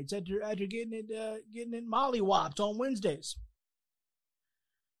Tuesday nights after getting it mollywopped on Wednesdays.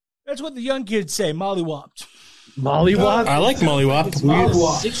 That's what the young kids say, mollywopped. Mollywop? I like mollywop.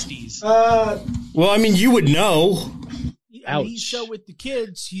 Mollywop. 60s. Well, I mean, you would know. He's so with the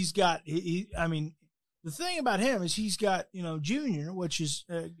kids, he's got. I mean, the thing about him is he's got Junior, which is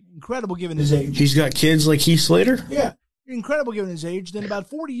incredible given his age. He's got kids like Heath Slater. Yeah, incredible given his age. Then about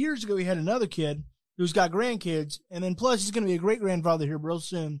 40 years ago, he had another kid who's got grandkids, and then plus he's going to be a great grandfather here real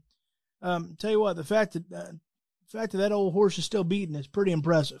soon. Tell you what, the fact that old horse is still beating is pretty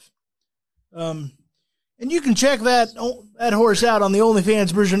impressive. And you can check that horse out on the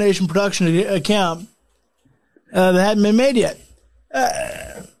OnlyFans Bruiser Nation production account that hadn't been made yet.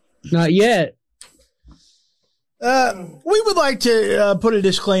 Not yet. We would like to put a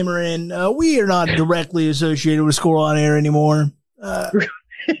disclaimer in. We are not directly associated with Score on Air anymore. But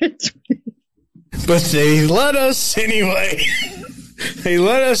they let us anyway. They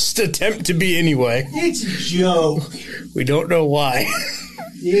let us attempt to be anyway. It's a joke. We don't know why.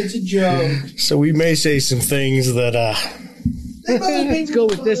 It's a joke. So we may say some things that Let's go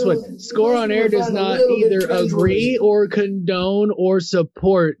with this one. Score on Air does not either agree or condone or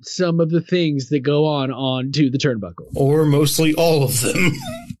support some of the things that go on To the Turnbuckle. Or mostly all of them.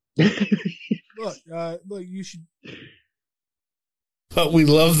 Look, you should. But we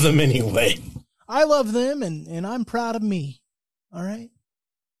love them anyway. I love them, and I'm proud of me. All right?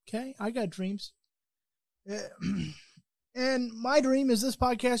 Okay? I got dreams. And my dream is this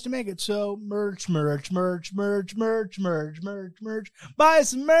podcast to make it. So merch. Buy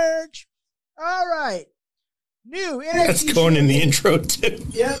some merch. All right. New NXT. That's going in the intro too.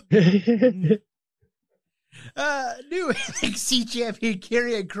 Yep. New NXT champion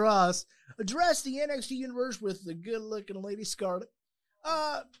Karrion Kross addressed the NXT universe with the good-looking Lady Scarlett.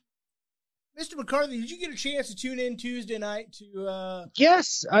 Mr. McCarthy, did you get a chance to tune in Tuesday night to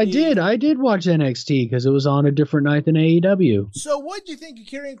Yes, I did. I did watch NXT because it was on a different night than AEW. So what did you think of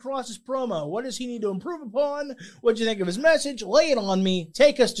Karrion Kross's promo? What does he need to improve upon? What did you think of his message? Lay it on me.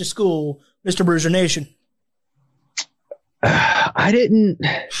 Take us to school, Mr. Bruiser Nation. I didn't.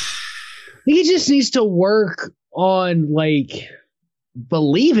 He just needs to work on,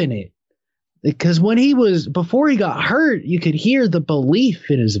 believing it. Because before he got hurt, you could hear the belief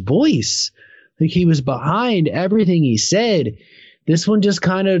in his voice. He was behind everything he said. This one just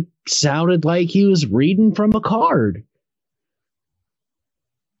kind of sounded like he was reading from a card.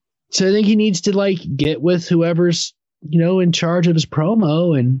 So I think he needs to get with whoever's, in charge of his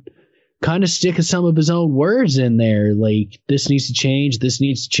promo and kind of stick some of his own words in there. This needs to change. This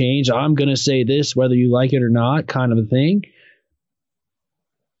needs to change. I'm going to say this, whether you like it or not, kind of a thing.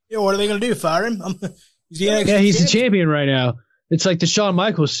 Yeah, what are they going to do? Fire him? He's the champion right now. It's like the Shawn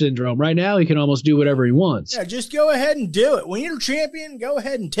Michaels syndrome. Right now, he can almost do whatever he wants. Yeah, just go ahead and do it. When you're champion, go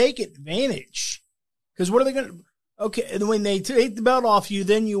ahead and take advantage. Because what are they going to... Okay, and when they take the belt off you,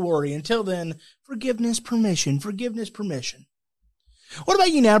 then you worry. Until then, forgiveness, permission. What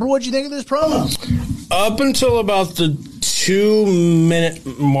about you, Napper? What'd you think of this promo? Up until about the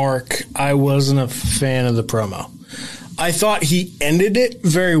 2-minute mark, I wasn't a fan of the promo. I thought he ended it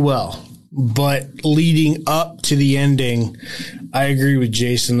very well, but leading up to the ending, I agree with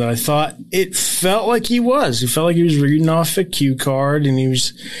Jason that I thought it felt like he was. It felt like he was reading off a cue card, and he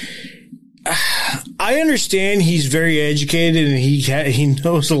was. I understand he's very educated and he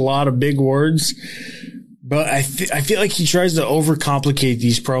knows a lot of big words, but I feel like he tries to overcomplicate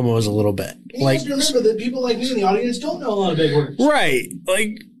these promos a little bit. You have to remember that people like me in the audience don't know a lot of big words, right?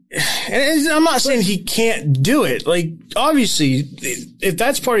 And I'm not saying he can't do it. Obviously, if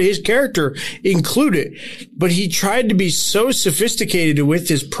that's part of his character, include it. But he tried to be so sophisticated with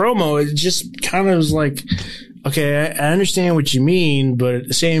his promo. It just kind of was okay, I understand what you mean, but at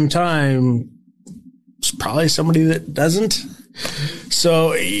the same time, it's probably somebody that doesn't.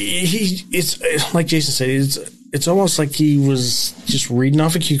 So it's like Jason said, it's almost like he was just reading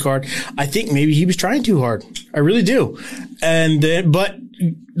off a cue card. I think maybe he was trying too hard. I really do. And but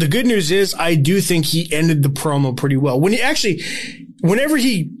the good news is I do think he ended the promo pretty well. Whenever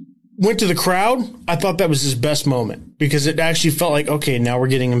he went to the crowd, I thought that was his best moment because it actually felt like, okay, now we're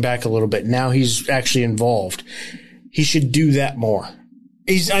getting him back a little bit. Now he's actually involved. He should do that more.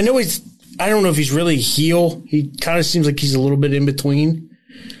 I don't know if he's really heel. He kind of seems like he's a little bit in between.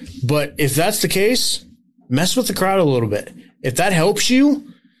 But if that's the case, mess with the crowd a little bit. If that helps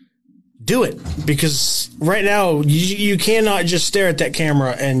you, do it. Because right now, you cannot just stare at that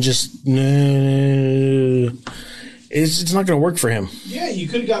camera and just, it's not going to work for him. Yeah, you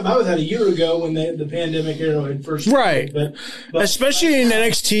could have gotten by with that a year ago when the pandemic era had first started. Right. But especially in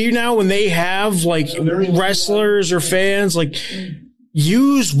NXT now when they have like wrestlers or fans, like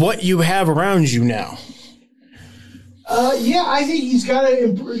use what you have around you now. Yeah, I think he's got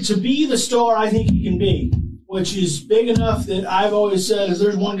to be the star I think he can be, which is big enough that I've always said if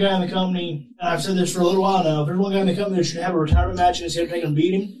there's one guy in the company, and I've said this for a little while now, if there's one guy in the company that should have a retirement match and instead of taking him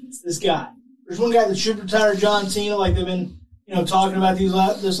beat him, it's this guy. There's one guy that should retire John Cena like they've been talking about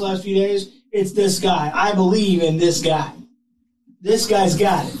this last few days. It's this guy. I believe in this guy. This guy's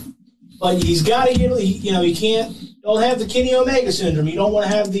got it. But he's got to get, he can't, don't have the Kenny Omega syndrome. You don't want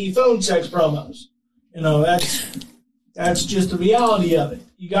to have the phone sex promos. That's just the reality of it.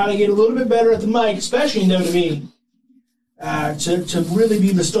 You got to get a little bit better at the mic, especially in WWE, to really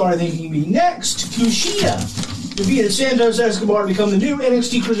be the star I think he can be. Next, Kushida defeated Santos Escobar to become the new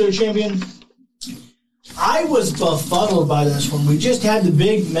NXT Cruiserweight Champion. I was befuddled by this one. We just had the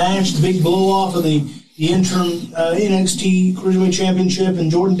big match, the big blow-off of the interim NXT Cruiserweight Championship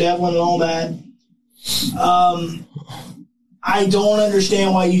and Jordan Devlin and all that. I don't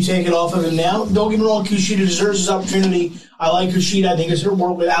understand why you take it off of him now. Don't get me wrong, Kushida deserves his opportunity. I like Kushida. I think his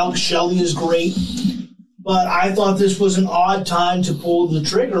work with Alex Shelley is great. But I thought this was an odd time to pull the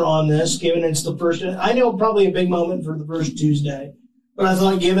trigger on this, given it's the first. I know probably a big moment for the first Tuesday. But I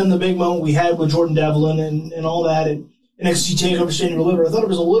thought given the big moment we had with Jordan Devlin and all that, and NXT TakeOver Stand and Deliver, I thought it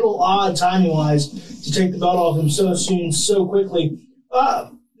was a little odd timing-wise to take the belt off him so soon, so quickly.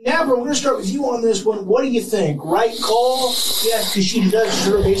 Nabra, we're going to start with you on this one. What do you think? Right call? Yes, Kushida does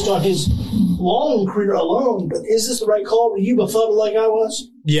deserve based on his long career alone, but is this the right call? Were you befuddled like I was?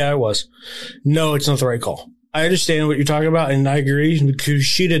 Yeah, I was. No, it's not the right call. I understand what you're talking about, and I agree.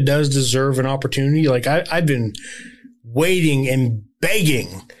 Kushida does deserve an opportunity. Like, I've been waiting and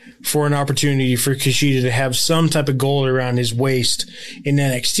begging for an opportunity for Kushida to have some type of gold around his waist in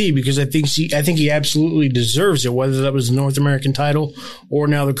NXT because I think he absolutely deserves it, whether that was the North American title or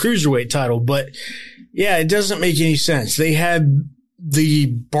now the Cruiserweight title. But yeah, it doesn't make any sense. They had the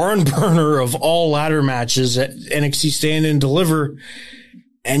barn burner of all ladder matches at NXT Stand and Deliver,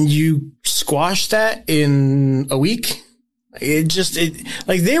 and you squashed that in a week.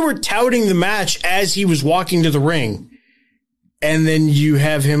 Like they were touting the match as he was walking to the ring. And then you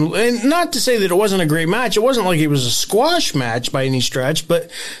have him, and not to say that it wasn't a great match. It wasn't like it was a squash match by any stretch,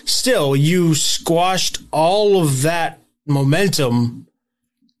 but still, you squashed all of that momentum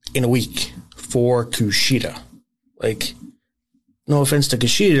in a week for Kushida. Like, no offense to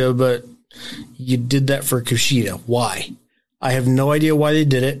Kushida, but you did that for Kushida. Why? I have no idea why they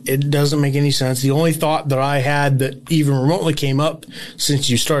did it. It doesn't make any sense. The only thought that I had that even remotely came up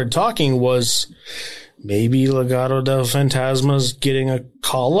since you started talking was maybe Legado del Fantasma's getting a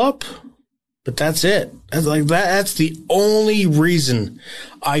call-up, but that's it. That's the only reason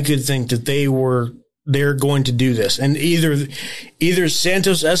I could think that they're going to do this. And either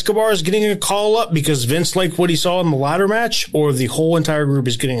Santos Escobar is getting a call-up because Vince liked what he saw in the ladder match, or the whole entire group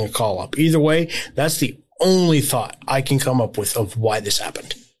is getting a call-up. Either way, that's the only thought I can come up with of why this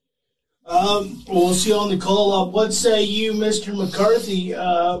happened. We'll see on the call-up. What say you, Mr. McCarthy?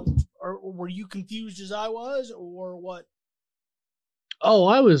 Or were you confused as I was, or what? Oh,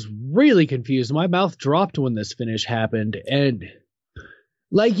 I was really confused. My mouth dropped when this finish happened. And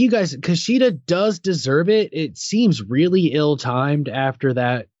like you guys, Kushida does deserve it. It seems really ill-timed after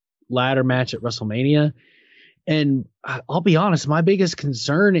that ladder match at WrestleMania. And I'll be honest, my biggest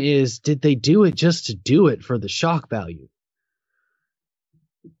concern is, did they do it just to do it for the shock value?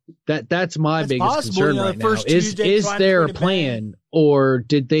 That's my biggest concern right now. Is there a plan, or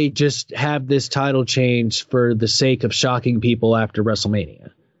did they just have this title change for the sake of shocking people after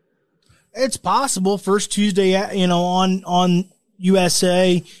WrestleMania? It's possible. First Tuesday, on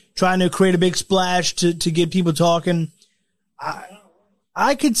USA, trying to create a big splash to get people talking.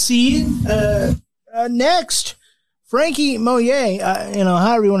 I could see it. Next, Frankie Monet,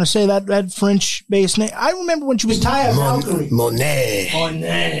 however you want to say that French-based name. I remember when she was Taya Valkyrie. Monet.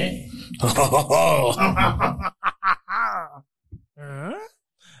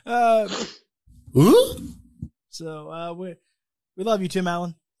 So we love you, Tim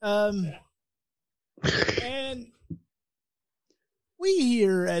Allen. And we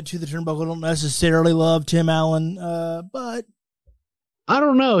here at To the Turnbuckle don't necessarily love Tim Allen, but I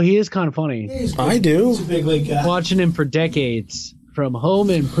don't know. He is kind of funny. I do. He's a big league guy. Watching him for decades, from Home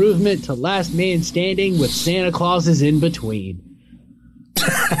Improvement to Last Man Standing, with Santa Clauses in between.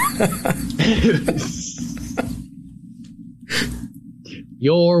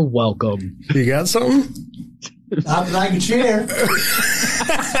 You're welcome. You got something? Not that I can share.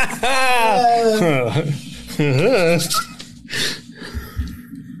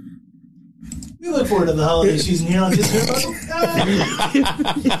 We look forward to the holiday season here on this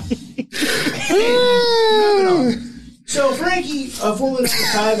So Frankie, formerly known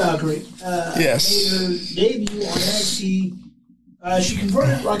as Ty Valkyrie, Yes. made her debut on NXT. She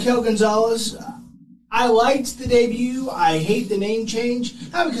confronted Raquel Gonzalez. I liked the debut. I hate the name change.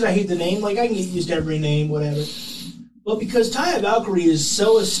 Not because I hate the name. Like, I can get used to every name, whatever. But because Taya Valkyrie is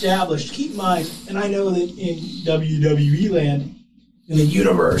so established, keep in mind, and I know that in WWE land, in the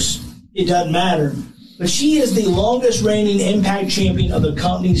universe, it doesn't matter, but she is the longest reigning Impact champion of the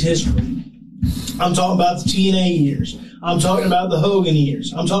company's history. I'm talking about the TNA years. I'm talking about the Hogan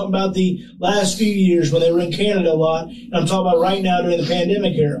years. I'm talking about the last few years when they were in Canada a lot. And I'm talking about right now during the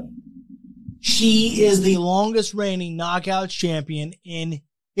pandemic era. She is the longest reigning Knockouts champion in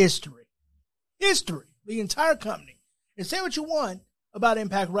history. History. The entire company. And say what you want about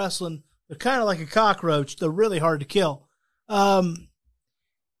Impact Wrestling. They're kind of like a cockroach. They're really hard to kill. They've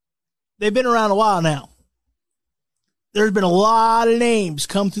been around a while now. There's been a lot of names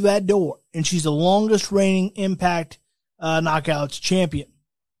come through that door. And she's the longest reigning Impact Knockouts champion.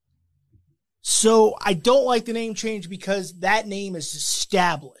 So I don't like the name change because that name is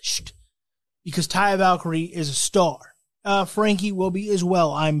established. Because Taya Valkyrie is a star. Frankie will be as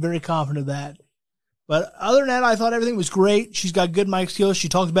well. I'm very confident of that. But other than that, I thought everything was great. She's got good mic skills. She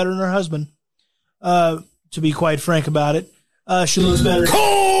talks better than her husband, to be quite frank about it. She looks better.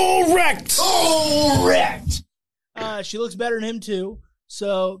 Correct! Correct! She looks better than him, too.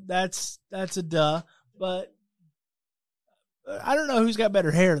 So that's a duh. But I don't know who's got better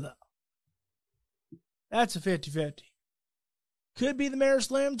hair, though. That's a 50-50. Could be the Mayor of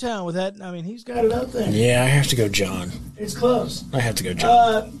Slamtown with that. I mean, he's got it up there. Yeah, I have to go John. It's close. I have to go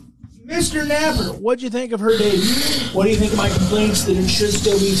John. Mr. Napper, what'd you think of her debut? What do you think of my complaints that it should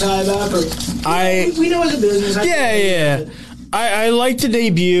still be Ty Valkyrie? We know it's a business. I like the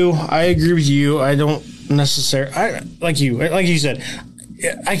debut. I agree with you. I don't necessarily... like you said,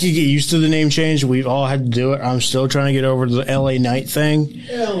 I could get used to the name change. We've all had to do it. I'm still trying to get over the LA Knight thing.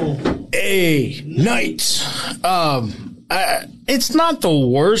 LA Knight. It's not the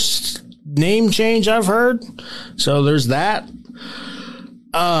worst name change I've heard. So there's that.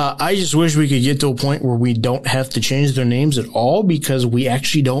 I just wish we could get to a point where we don't have to change their names at all because we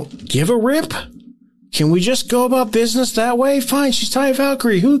actually don't give a rip. Can we just go about business that way? Fine, she's Taya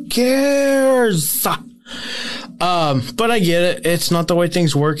Valkyrie. Who cares? But I get it. It's not the way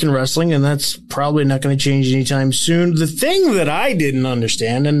things work in wrestling, and that's probably not going to change anytime soon. The thing that I didn't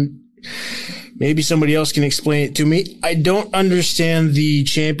understand, and maybe somebody else can explain it to me, I don't understand the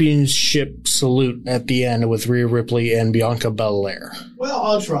championship salute at the end with Rhea Ripley and Bianca Belair. Well,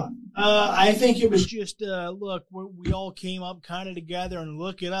 I'll try. I think it was just, look, we all came up kind of together, and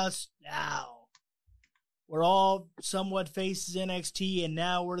look at us now. We're all somewhat faces NXT, and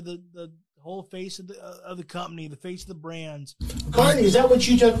now we're the whole face of the company, the face of the brands. McCartney, is that what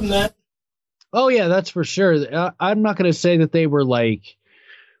you took from that? Oh, yeah, that's for sure. I'm not going to say that they were like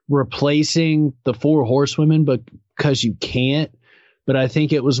replacing the Four Horsewomen, but because you can't. But I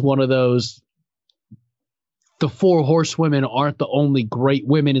think it was one of those, the Four Horsewomen aren't the only great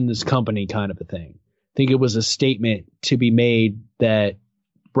women in this company kind of a thing. I think it was a statement to be made that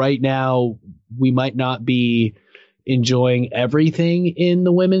right now we might not be enjoying everything in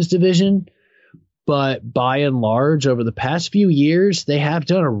the women's division, but by and large, over the past few years, they have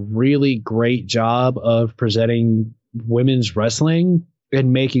done a really great job of presenting women's wrestling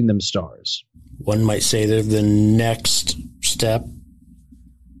and making them stars. One might say they're the next step.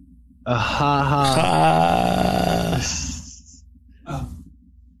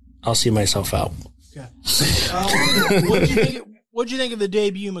 I'll see myself out. Okay. What'd you think of the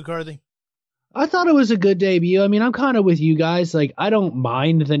debut, McCarthy? I thought it was a good debut. I mean, I'm kind of with you guys. Like, I don't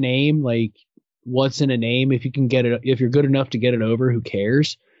mind the name. Like, what's in a name? If you can get it, if you're good enough to get it over, who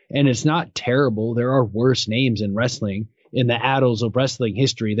cares? And it's not terrible. There are worse names in wrestling. In the annals of wrestling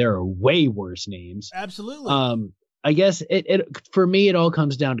history, there are way worse names. Absolutely. I guess it for me, it all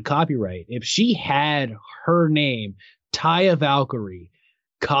comes down to copyright. If she had her name, Taya Valkyrie,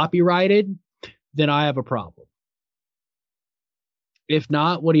 copyrighted, then I have a problem. If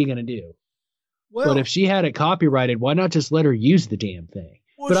not, what are you going to do? Well, but if she had it copyrighted, why not just let her use the damn thing?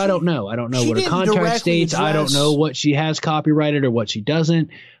 Well, but I don't know. I don't know what her contract states. I don't know what she has copyrighted or what she doesn't.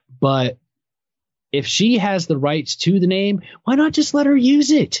 But if she has the rights to the name, why not just let her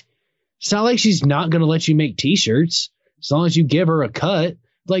use it? It's not like she's not going to let you make T-shirts as long as you give her a cut.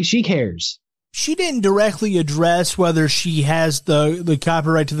 Like, she cares. She didn't directly address whether she has the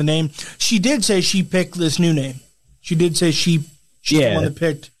copyright to the name. She did say she picked this new name. She did say she's the one that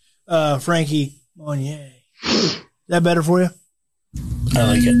picked Frankie Monnier. Is that better for you? I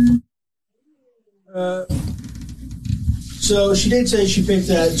like it. So she did say she picked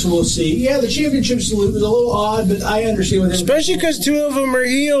that, so we'll see. Yeah, the championship salute was a little odd, but I understand with him. Especially because two of them are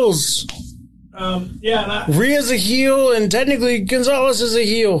heels. Rhea's a heel, and technically Gonzalez is a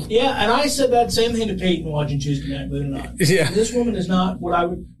heel. Yeah, and I said that same thing to Peyton watching Tuesday night, believe it or not. Yeah. This woman is not what I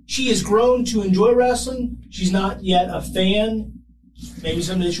would. She has grown to enjoy wrestling. She's not yet a fan. Maybe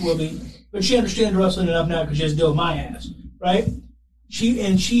someday she will be, but she understands wrestling enough now because she has to deal with my ass, right? She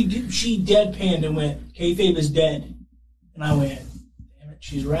deadpanned and went, "Kayfabe is dead," and I went, "Damn it,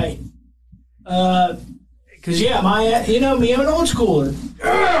 she's right." Because me, I'm an old schooler.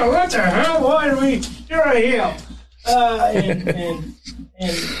 Oh, what the hell? Why are we? You're a heel. And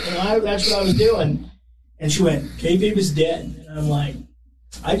that's what I was doing. And she went, "Kayfabe is dead," and I'm like,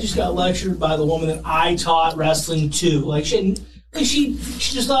 I just got lectured by the woman that I taught wrestling to. Like she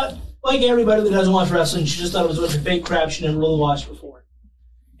just thought, like everybody that doesn't watch wrestling, she just thought it was a bunch of fake crap she never really watched before.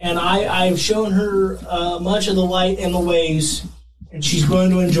 And I've shown her much of the light and the ways, and she's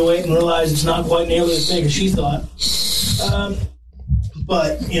going to enjoy it and realize it's not quite nearly as big as she thought.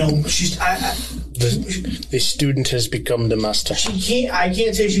 But she's the student has become the master. I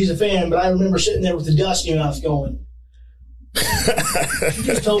can't say she's a fan, but I remember sitting there with the dust in your mouth going. She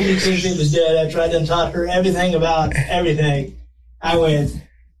just told me Kayfabe was dead after I done taught her everything about everything. I went,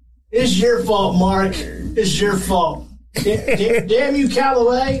 "It's your fault, Mark. It's your fault. Damn you,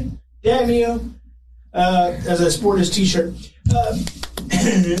 Callaway. Damn you." As I sport his T-shirt.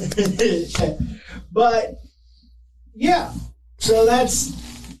 But, yeah. So that's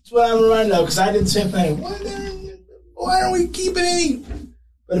what I'm reminded of, because I did the same thing. Why aren't we keeping any?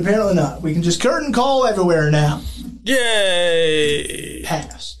 But apparently not. We can just curtain call everywhere now. Yay!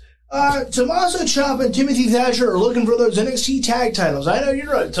 Pass. Tommaso Ciampa and Timothy Thatcher are looking for those NXT tag titles. I know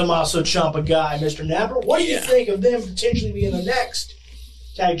you're a Tommaso Ciampa guy, Mr. Napper. What do you think of them potentially being the next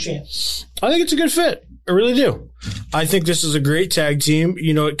tag champs? I think it's a good fit. I really do. I think this is a great tag team.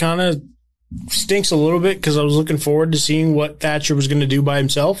 It kind of stinks a little bit because I was looking forward to seeing what Thatcher was going to do by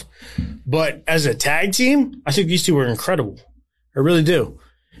himself. But as a tag team, I think these two are incredible. I really do.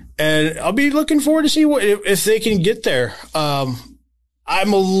 And I'll be looking forward to see if they can get there.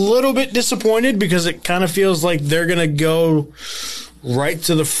 I'm a little bit disappointed because it kind of feels like they're going to go right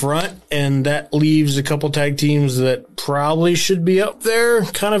to the front, and that leaves a couple tag teams that probably should be up there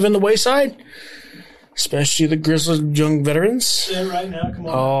kind of in the wayside, especially the Grizzled Young Veterans. Yeah, right now, come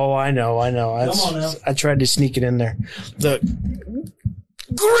on. Oh, I know. Come on now. I tried to sneak it in there. The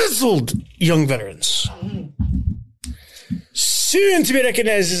Grizzled Young Veterans. Mm-hmm. Soon to be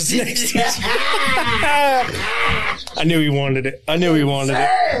recognized as next. I knew he wanted it. Yes,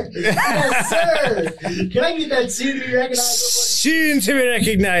 sir. Can I get that soon to be recognized? Soon to be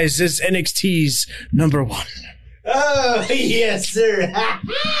recognized as NXT's number one. Oh, yes, sir.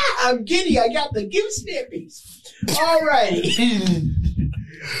 I'm giddy. I got the goose snippies. All righty.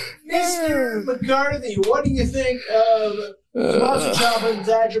 Mr. McCarthy, what do you think of Tommaso Ciampa and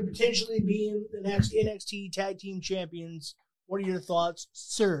Thatcher potentially being the next NXT Tag Team Champions? What are your thoughts,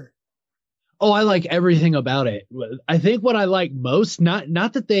 sir? Oh, I like everything about it. I think what I like most, not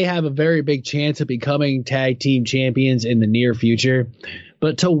that they have a very big chance of becoming tag team champions in the near future,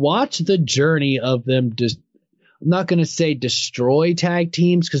 but to watch the journey of them I'm not going to say destroy tag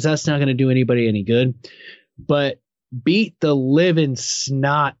teams because that's not going to do anybody any good, but beat the living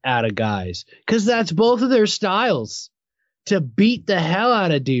snot out of guys, because that's both of their styles. To beat the hell out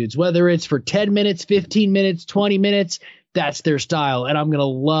of dudes, whether it's for 10 minutes, 15 minutes, 20 minutes, that's their style. And I'm going to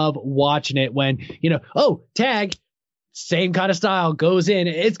love watching it when, tag, same kind of style goes in.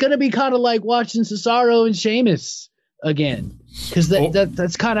 It's going to be kind of like watching Cesaro and Sheamus again, because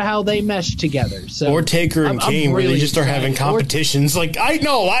that's kind of how they mesh together. So, or Taker and Kane, really, where they just start having competitions. I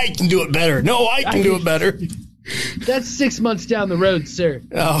can do it better. No, I can do it better. That's 6 months down the road, sir.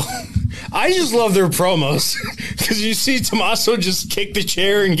 Oh, I just love their promos because you see Tommaso just kick the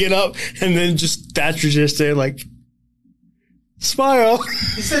chair and get up, and then just Thatcher just there smile.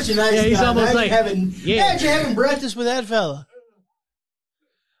 He's such a nice guy. He's almost imagine having breakfast with that fella.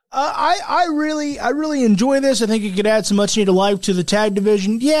 I really enjoy this. I think it could add some much needed life to the tag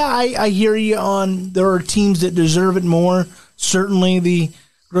division. Yeah, I hear you on there are teams that deserve it more. Certainly the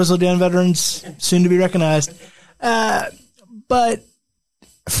Grizzly Den veterans, soon to be recognized. But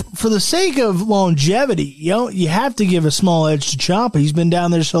for the sake of longevity, you have to give a small edge to Ciampa. He's been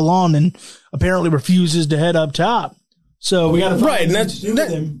down there so long and apparently refuses to head up top. So we got to right,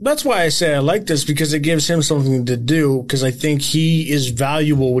 and that's why I say I like this, because it gives him something to do, because I think he is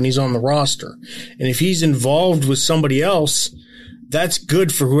valuable when he's on the roster. And if he's involved with somebody else, that's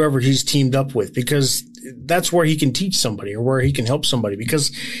good for whoever he's teamed up with, because that's where he can teach somebody or where he can help somebody.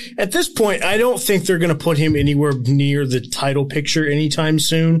 Because at this point, I don't think they're going to put him anywhere near the title picture anytime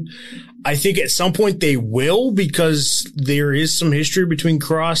soon. I think at some point they will, because there is some history between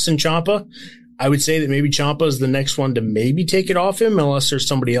Cross and Ciampa. I would say that maybe Ciampa is the next one to maybe take it off him, unless there's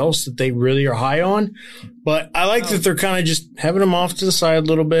somebody else that they really are high on. But I like that they're kind of just having him off to the side a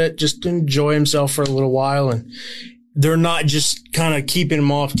little bit, just to enjoy himself for a little while. And they're not just kind of keeping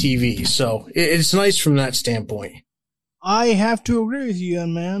him off TV. So it's nice from that standpoint. I have to agree with you,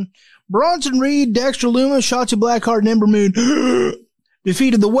 young man. Bronson Reed, Dexter Lumis, Shotzi Blackheart, and Ember Moon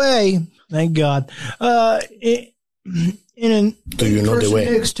defeated The Way. Thank God. In an in-person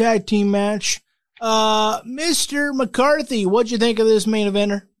mixed tag team match. Mr. McCarthy, what'd you think of this main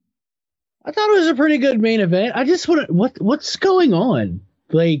eventer? I thought it was a pretty good main event. I just want to, what's going on?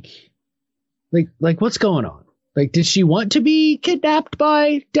 Like what's going on? Like, did she want to be kidnapped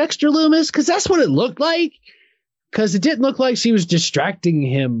by Dexter Lumis? Cause that's what it looked like. Cause it didn't look like she was distracting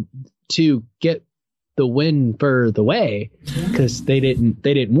him to get the win for The Way, because they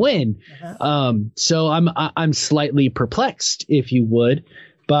didn't win. So I'm slightly perplexed, if you would,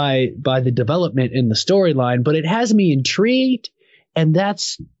 by the development in the storyline, but it has me intrigued, and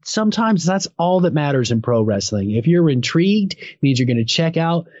sometimes that's all that matters in pro wrestling. If you're intrigued, it means you're going to check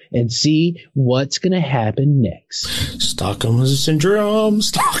out and see what's going to happen next. Stockholm Syndrome.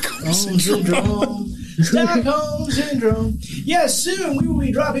 Stockholm Syndrome. Stockholm Syndrome. Yes, soon we will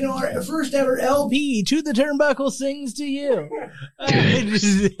be dropping our first ever LP, To the Turnbuckle Sings to You.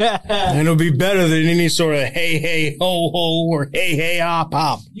 And it'll be better than any sort of hey, hey, ho, ho, or hey, hey, hop,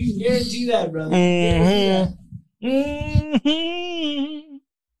 hop. You can guarantee that, brother.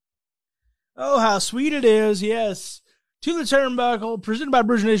 Oh, how sweet it is, yes. To the Turnbuckle, presented by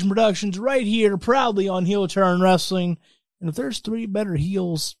Bruiser Nation Productions, right here, proudly on Heel Turn Wrestling. And if there's 3 better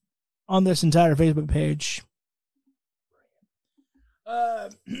heels on this entire Facebook page.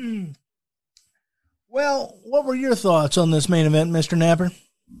 Well, what were your thoughts on this main event, Mr. Napper?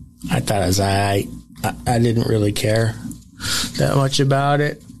 I thought it was I didn't really care that much about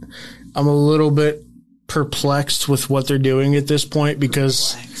it. I'm a little bit perplexed with what they're doing at this point,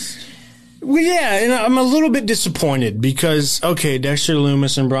 because well, yeah, and I'm a little bit disappointed because, okay, Dexter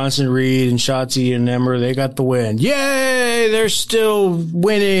Lumis and Bronson Reed and Shotzi and Ember, they got the win. Yay! They're still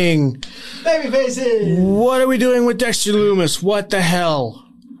winning. Baby faces. What are we doing with Dexter Lumis? What the hell?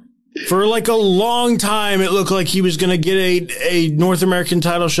 For like a long time, it looked like he was going to get a North American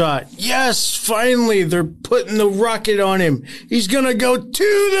title shot. Yes, finally, they're putting the rocket on him. He's going to go to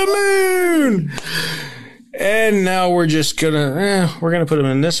the moon. And now we're just we're going to put him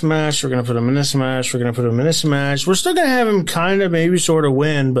in this match. We're going to put him in this match. We're going to put him in this match. We're still going to have him kind of maybe sort of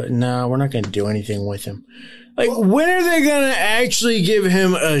win, but no, we're not going to do anything with him. Like, when are they going to actually give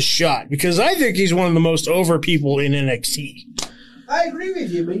him a shot? Because I think he's one of the most over people in NXT. I agree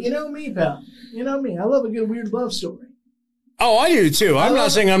with you, but you know me, pal. You know me. I love a good weird love story. Oh, I do too. I'm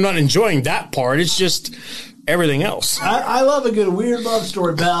not saying I'm not enjoying that part. It's just everything else. I love a good weird love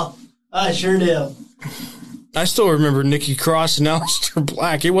story, pal. I sure do. I still remember Nikki Cross and Aleister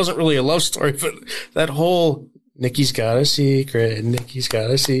Black. It wasn't really a love story, but that whole Nikki's got a secret, Nikki's got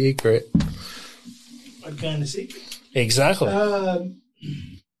a secret. What kind of secret? Exactly. There's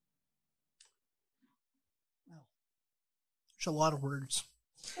a lot of words.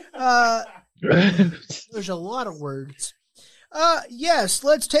 There's a lot of words. Yes,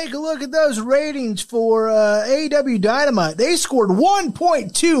 let's take a look at those ratings for AEW Dynamite. They scored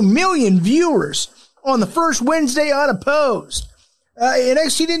 1.2 million viewers on the first Wednesday unopposed.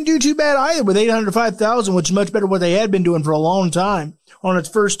 NXT didn't do too bad either with 805,000, which is much better than what they had been doing for a long time on its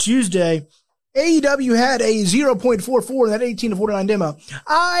first Tuesday. AEW had a 0.44 in that 18-49 demo.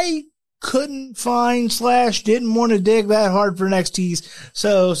 I couldn't find / didn't want to dig that hard for NXT's,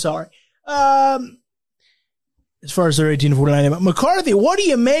 so sorry. As far as their 18-49 demo. McCarthy, what do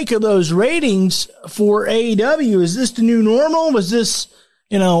you make of those ratings for AEW? Is this the new normal? Was this...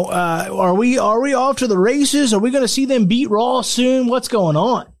 are we off to the races? Are we going to see them beat Raw soon? What's going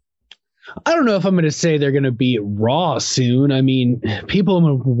on? I don't know if I'm going to say they're going to be Raw soon. I mean, people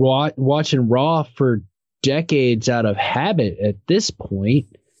have been watching Raw for decades out of habit at this point.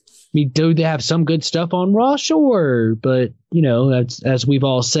 I mean, do they have some good stuff on Raw? Sure. But, you know, that's, as we've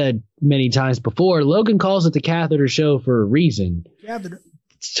all said many times before, Logan calls it the catheter show for a reason. Catheter.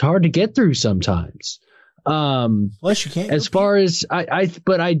 It's hard to get through sometimes. Plus, you can't. As far as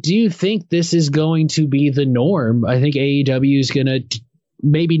but I do think this is going to be the norm. I think AEW is going to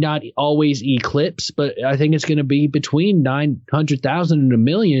maybe not always eclipse, but I think it's going to be between 900,000 and 1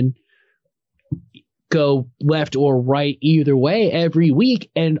 million. Go left or right either way every week.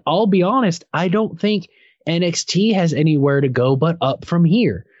 And I'll be honest, I don't think NXT has anywhere to go but up from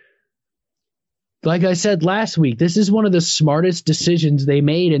here. Like I said last week, this is one of the smartest decisions they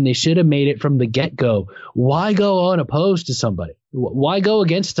made, and they should have made it from the get-go. Why go unopposed to somebody? Why go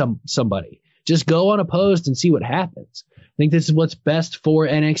against somebody? Just go unopposed and see what happens. I think this is what's best for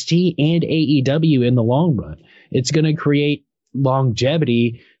NXT and AEW in the long run. It's going to create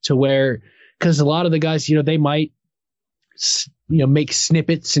longevity to where, because a lot of the guys, you know, they might, you know, make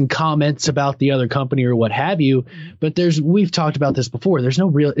snippets and comments about the other company or what have you, but we've talked about this before.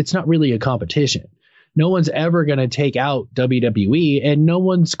 It's not really a competition. No one's ever going to take out WWE, and no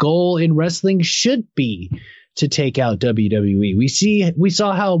one's goal in wrestling should be to take out WWE. We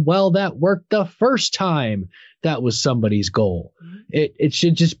saw how well that worked the first time that was somebody's goal. It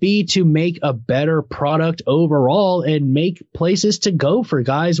should just be to make a better product overall and make places to go for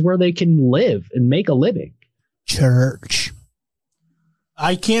guys where they can live and make a living. Church.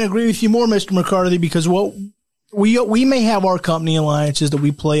 I can't agree with you more, Mr. McCarthy, because what we may have our company alliances that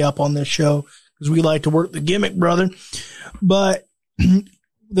we play up on this show because we like to work the gimmick, brother. But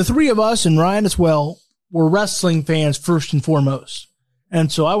the three of us, and Ryan as well, we're wrestling fans first and foremost.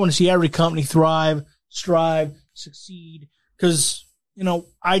 And so I want to see every company thrive, strive, succeed. Because, you know,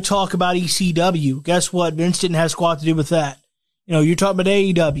 I talk about ECW. Guess what? Vince didn't have squat to do with that. You know, you're talking about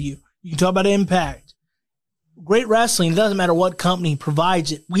AEW. You can talk about Impact. Great wrestling, it doesn't matter what company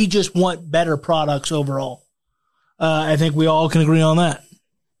provides it. We just want better products overall. I think we all can agree on that.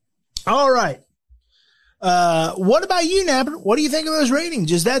 All right. What about you, Napper? What do you think of those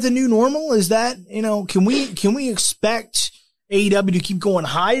ratings? Is that the new normal? Is that, you know, can we expect AEW to keep going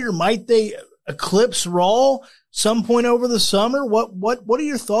higher? Might they eclipse Raw some point over the summer? What are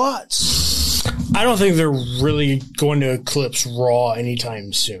your thoughts? I don't think they're really going to eclipse Raw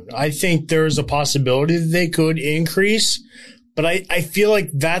anytime soon. I think there's a possibility that they could increase, but I feel like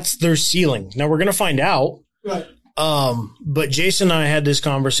that's their ceiling. Now we're going to find out. Right. But Jason and I had this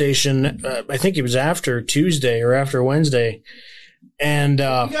conversation, I think it was after Tuesday or after Wednesday. And, you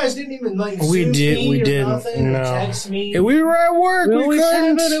guys didn't even like we didn't. Nothing, no. text me. We were at work. We always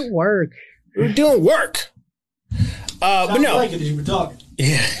couldn't. have it at work. We were doing work. But no. Like it as you were talking.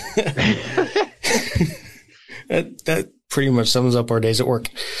 Yeah. that pretty much sums up our days at work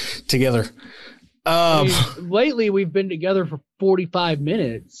together. I mean, lately we've been together for 45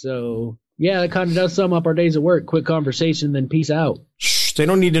 minutes, so yeah, that kind of does sum up our days at work. Quick conversation, then peace out. Shh, they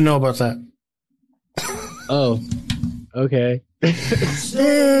don't need to know about that. Oh, okay.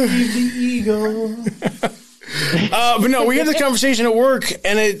 Save the ego. But no, we had the conversation at work,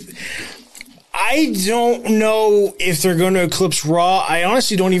 and I don't know if they're going to eclipse Raw. I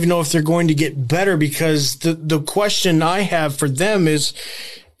honestly don't even know if they're going to get better, because the question I have for them is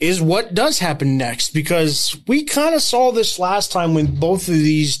what does happen next? Because we kind of saw this last time when both of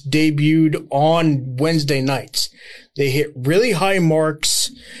these debuted on Wednesday nights. They hit really high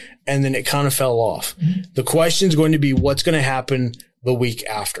marks, and then it kind of fell off. Mm-hmm. The question is going to be what's going to happen the week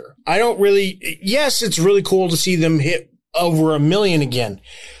after. Yes, it's really cool to see them hit over 1 million again.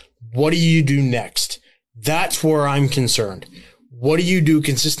 What do you do next? That's where I'm concerned. What do you do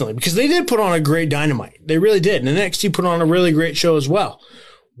consistently? Because they did put on a great Dynamite. They really did. And NXT put on a really great show as well.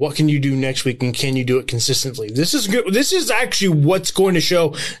 What can you do next week, and can you do it consistently? This is good. This is actually what's going to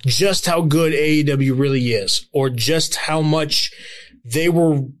show just how good AEW really is, or just how much they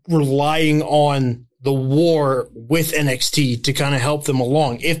were relying on the war with NXT to kind of help them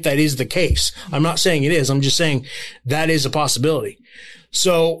along, if that is the case. I'm not saying it is. I'm just saying that is a possibility.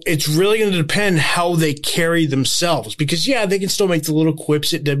 So it's really going to depend how they carry themselves, because yeah, they can still make the little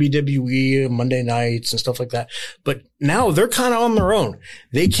quips at WWE Monday nights and stuff like that. But now they're kind of on their own.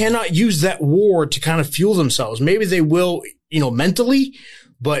 They cannot use that war to kind of fuel themselves. Maybe they will, mentally,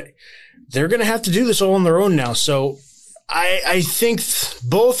 but they're going to have to do this all on their own now. So I think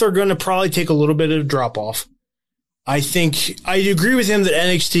both are going to probably take a little bit of drop off. I think I agree with him that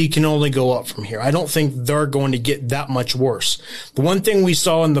NXT can only go up from here. I don't think they're going to get that much worse. The one thing we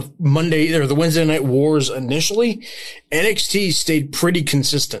saw in the Wednesday Night Wars initially, NXT stayed pretty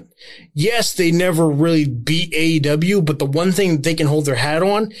consistent. Yes, they never really beat AEW, but the one thing they can hold their hat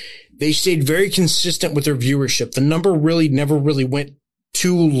on, they stayed very consistent with their viewership. The number never really went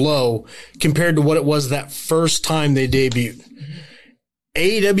too low compared to what it was that first time they debuted.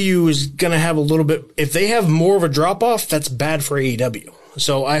 AEW is going to have a little bit, if they have more of a drop off, that's bad for AEW.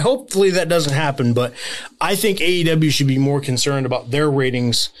 So hopefully that doesn't happen, but I think AEW should be more concerned about their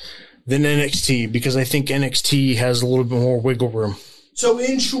ratings than NXT, because I think NXT has a little bit more wiggle room. So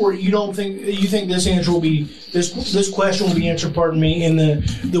in short, you think this answer will be, this question will be answered, in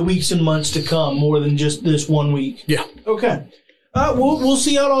the weeks and months to come, more than just this 1 week? Yeah. Okay. We'll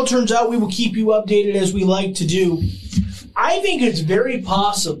see how it all turns out. We will keep you updated as we like to do. I think it's very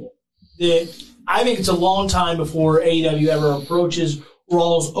possible I think it's a long time before AEW ever approaches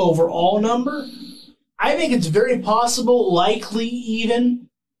Raw's overall number. I think it's very possible, likely even,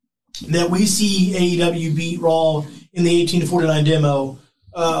 that we see AEW beat Raw in the 18-49 demo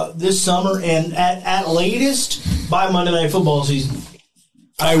this summer, and at latest by Monday Night Football season.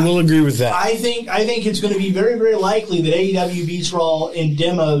 I will agree with that. I think it's going to be very, very likely that AEW beats Raw in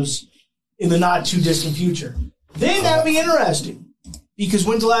demos in the not too distant future. Then that would be interesting, because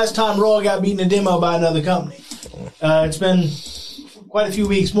when's the last time Raw got beaten in demo by another company? It's been quite a few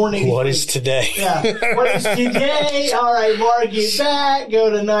weeks, more than 80. What is today? Yeah. What is today? All right, Mark, get back. Go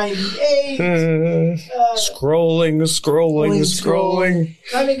to 98. Scrolling.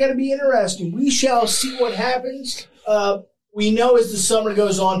 I think it'll be interesting. We shall see what happens. We know as the summer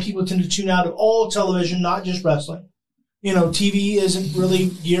goes on, people tend to tune out of all television, not just wrestling. TV isn't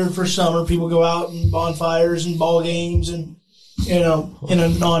really geared for summer. People go out and bonfires and ball games and, in a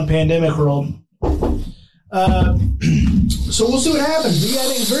non-pandemic world. So we'll see what happens. But yeah, I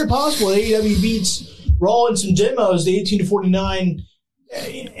think it's very possible that AEW beats Raw in some demos, the 18-49.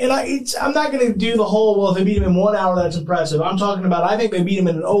 And I'm not going to do the whole, well, if they beat him in 1 hour, that's impressive. I'm talking about, I think they beat him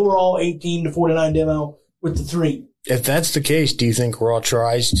in an overall 18-49 demo with the 3. If that's the case, do you think Raw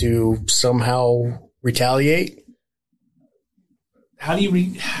tries to somehow retaliate? How do you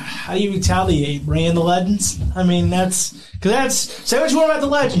retaliate? Bring in the Legends? I mean, say what you want about the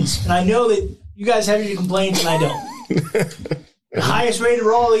Legends, and I know that you guys have your complaints, and I don't. The highest rated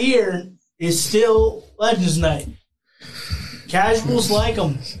Raw of the year is still Legends Night. Casuals like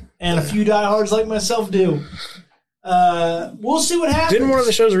them, and a few diehards like myself do. We'll see what happens. Didn't one of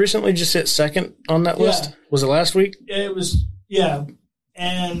the shows recently just hit second on that list? Was it last week? It was, yeah.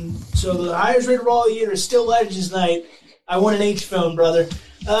 And so the highest rated Raw of the year is still Legends Night. I want an H phone, brother.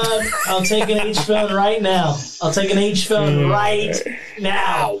 I'll take an H phone right now. Right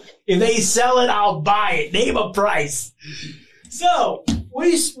now. If they sell it, I'll buy it. Name a price. So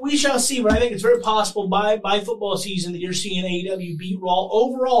we shall see, but I think it's very possible by football season that you're seeing AEW beat Raw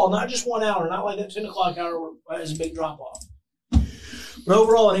overall, not just 1 hour, not like that 10 o'clock hour where there's a big drop off, but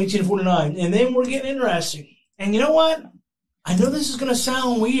overall at 18-49. And then we're getting interesting. And you know what? I know this is going to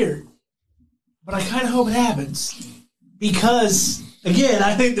sound weird, but I kind of hope it happens. Because, again,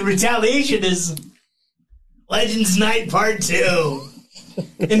 I think the retaliation is Legends Night Part 2.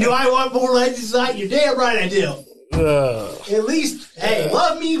 And do I want more Legends Night? You're damn right I do. At least, hey,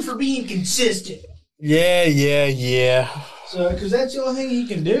 love me for being consistent. Yeah. So, because that's the only thing he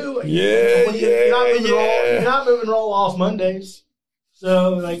can do. You're not moving Raw off Mondays.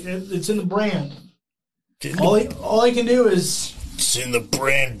 So, it's in the brand. All he can do is... It's in the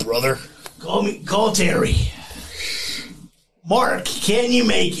brand, brother. Call Terry. Mark, can you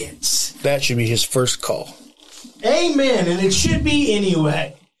make it? That should be his first call. Amen, and it should be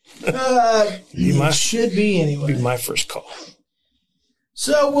anyway. Should be anyway. Be my first call.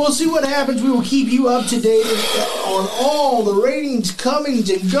 So we'll see what happens. We will keep you up to date on all the ratings, comings,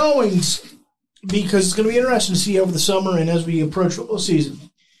 and goings, because it's going to be interesting to see over the summer and as we approach football season.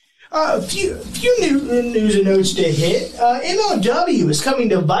 A few news and notes to hit. MLW is coming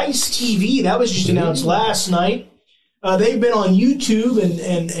to Vice TV. That was just announced last night. They've been on YouTube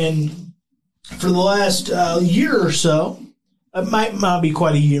and for the last year or so. It might be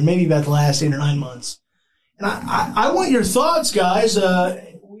quite a year, maybe about the last 8 or 9 months. And I want your thoughts, guys.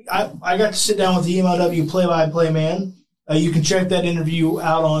 I got to sit down with the MLW play-by-play man. You can check that interview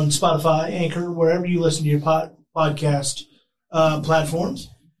out on Spotify, Anchor, wherever you listen to your podcast platforms.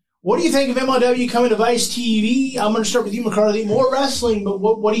 What do you think of MLW coming to Vice TV? I'm going to start with you, McCarthy. More wrestling, but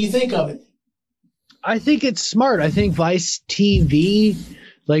what do you think of it? I think it's smart. I think Vice TV,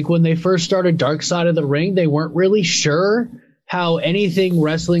 like when they first started Dark Side of the Ring, they weren't really sure how anything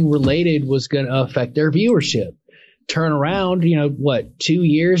wrestling related was going to affect their viewership. turn around, 2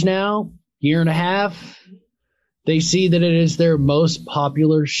 years now, year and a half, they see that it is their most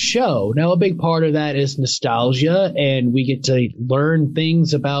popular show. Now, a big part of that is nostalgia, and we get to learn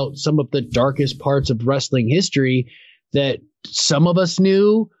things about some of the darkest parts of wrestling history that some of us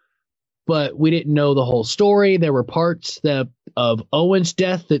knew, but we didn't know the whole story. There were parts of Owen's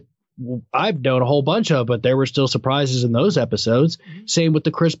death that I've known a whole bunch of, but there were still surprises in those episodes. Same with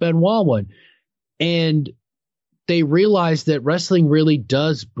the Chris Benoit one. And they realized that wrestling really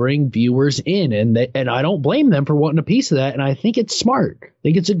does bring viewers in, and I don't blame them for wanting a piece of that. And I think it's smart. I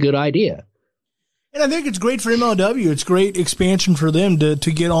think it's a good idea. And I think it's great for MLW. It's great expansion for them to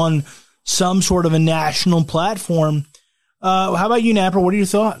get on some sort of a national platform. How about you, Napper? What are your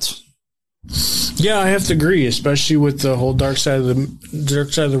thoughts? Yeah, I have to agree, especially with the whole dark side of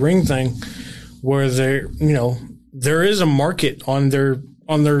the ring thing, where there is a market on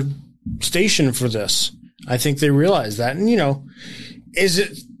their station for this. I think they realize that, and is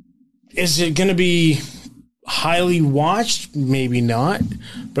it going to be highly watched? Maybe not,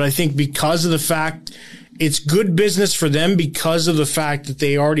 but I think because of the fact it's good business for them, because of the fact that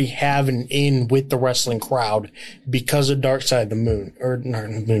they already have an in with the wrestling crowd because of Dark Side of the Moon, or not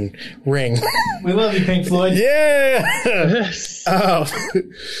the Moon, Ring. We love you, Pink Floyd. Yeah.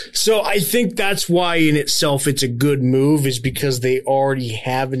 So I think that's why in itself it's a good move, is because they already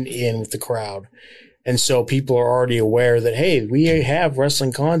have an in with the crowd. And so people are already aware that, hey, we have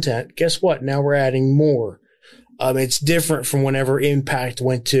wrestling content. Guess what? Now we're adding more. It's different from whenever Impact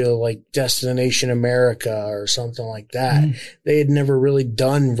went to like Destination America or something like that. Mm. They had never really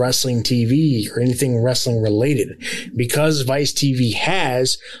done wrestling TV or anything wrestling related. Because Vice TV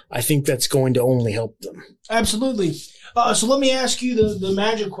has, I think that's going to only help them. Absolutely. So let me ask you the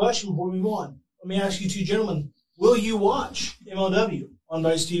magic question before we move on. Let me ask you two gentlemen, will you watch MLW on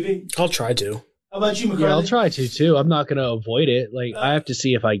Vice TV? I'll try to. How about you, McCarthy? Yeah, I'll try to too. I'm not going to avoid it. I have to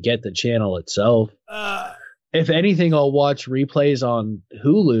see if I get the channel itself. If anything, I'll watch replays on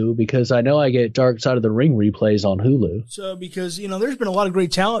Hulu, because I know I get Dark Side of the Ring replays on Hulu. So, because, there's been a lot of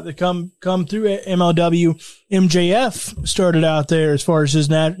great talent that come through at MLW. MJF started out there as far as his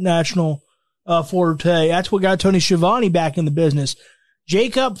national forte. That's what got Tony Schiavone back in the business.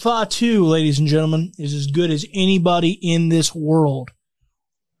 Jacob Fatu, ladies and gentlemen, is as good as anybody in this world.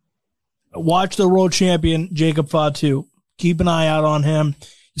 Watch the world champion, Jacob Fatu. Keep an eye out on him.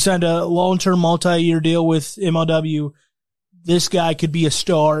 He signed a long-term multi-year deal with MLW. This guy could be a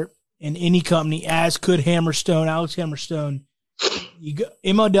star in any company, as could Hammerstone, Alex Hammerstone.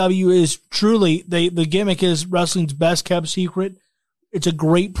 MLW is truly, the gimmick is wrestling's best kept secret. It's a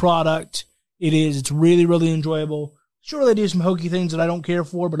great product. It is. It's really, really enjoyable. Sure, they do some hokey things that I don't care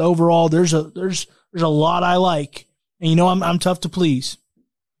for, but overall, there's a lot I like. And I'm tough to please.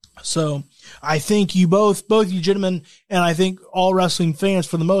 So I think you both you gentlemen, and I think all wrestling fans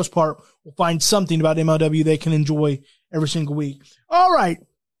for the most part will find something about MLW they can enjoy every single week. All right.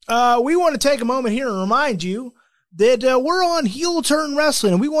 We want to take a moment here and remind you that we're on Heel Turn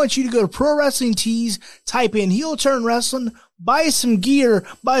Wrestling, and we want you to go to Pro Wrestling Tees, type in Heel Turn Wrestling, buy some gear,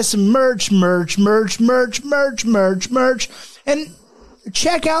 buy some merch, and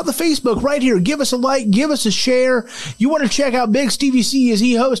check out the Facebook right here. Give us a like, give us a share. You want to check out Big Stevie C as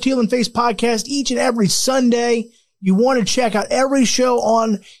he hosts Heel and Face Podcast each and every Sunday. You want to check out every show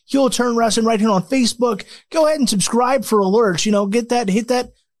on Heel Turn Wrestling right here on Facebook. Go ahead and subscribe for alerts. Get that, hit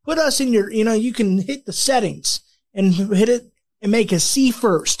that, put us in your, you can hit the settings and hit it and make us see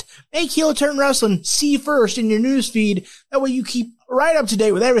first. Make Heel Turn Wrestling see first in your news feed. That way you keep right up to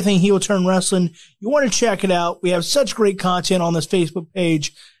date with everything Heel Turn Wrestling. You want to check it out. We have such great content on this Facebook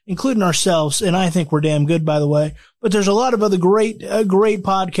page, including ourselves, and I think we're damn good, by the way. But there's a lot of other great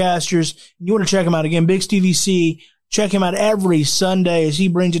podcasters. You want to check them out. Again, Big Stevie C. Check him out every Sunday as he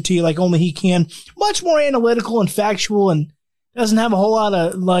brings it to you like only he can. Much more analytical and factual, and doesn't have a whole lot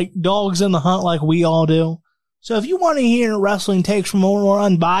of like dogs in the hunt like we all do. So if you want to hear wrestling takes from a more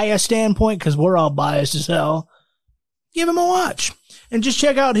unbiased standpoint, because we're all biased as hell, give him a watch. And just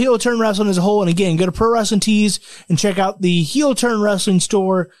check out Heel Turn Wrestling as a whole. And again, go to Pro Wrestling Tees and check out the Heel Turn Wrestling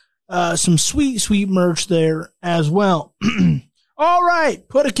store. Some sweet, sweet merch there as well. All right.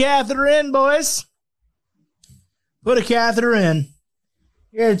 Put a catheter in, boys. Put a catheter in.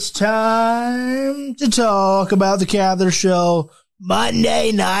 It's time to talk about the Catheter Show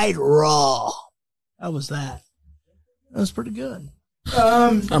Monday Night Raw. How was that? That was pretty good.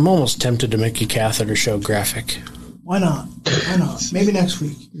 I'm almost tempted to make a Catheter Show graphic. Why not? Why not? Maybe next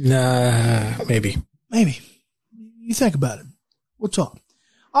week. Nah, maybe. Maybe. You think about it. We'll talk.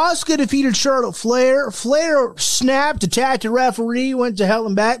 Asuka defeated Charlotte Flair. Flair snapped, attacked the referee, went to hell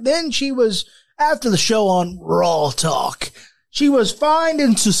and back. Then she was after the show on Raw Talk. She was fined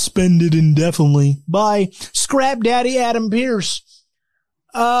and suspended indefinitely by Scrap Daddy Adam Pearce.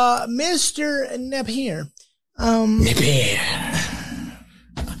 Mr. Napier. Napier.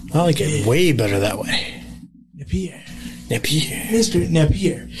 I like it way better that way. Napier. Napier. Mr.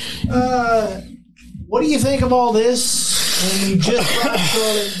 Napier. What do you think of all this? And we just brought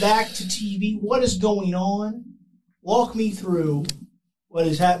Charlotte back to TV. What is going on? Walk me through what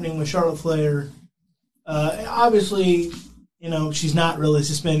is happening with Charlotte Flair. Obviously, you know, she's not really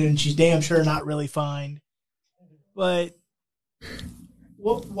suspended and she's damn sure not really fined. But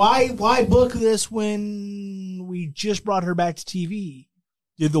why book this when we just brought her back to TV?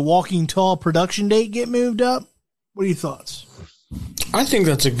 Did the Walking Tall production date get moved up? What are your thoughts? I think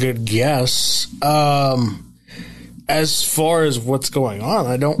that's a good guess. As far as what's going on,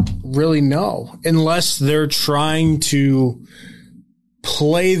 I don't really know. Unless they're trying to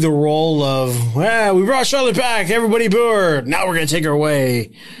play the role of, we brought Charlotte back, everybody boo her. Now we're going to take her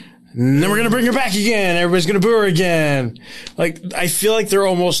away. And then we're going to bring her back again. Everybody's going to boo her again. Like, I feel like they're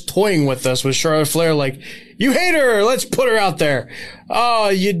almost toying with us with Charlotte Flair. Like, you hate her. Let's put her out there. Oh,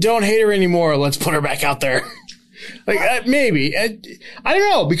 you don't hate her anymore. Let's put her back out there. Like, maybe. I don't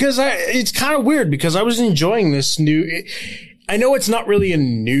know, because it's kind of weird because I was enjoying this new. I know it's not really a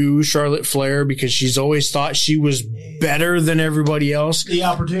new Charlotte Flair because she's always thought she was better than everybody else. The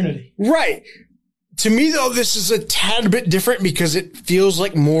opportunity. Right. To me, though, this is a tad bit different because it feels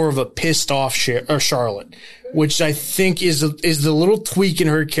like more of a pissed off Charlotte, which I think is the little tweak in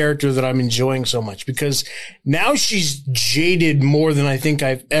her character that I'm enjoying so much because now she's jaded more than I think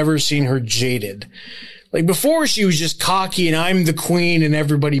I've ever seen her jaded. Like before she was just cocky and I'm the queen and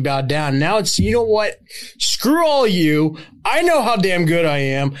everybody bowed down. Now it's, you know what? Screw all you. I know how damn good I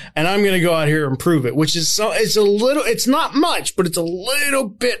am and I'm going to go out here and prove it, which is it's not much, but it's a little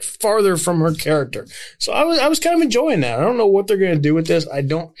bit farther from her character. So I was kind of enjoying that. I don't know what they're going to do with this.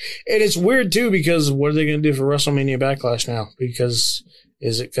 And it's weird too, because what are they going to do for WrestleMania Backlash now? Because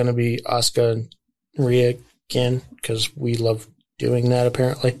is it going to be Asuka and Rhea again? Because we love doing that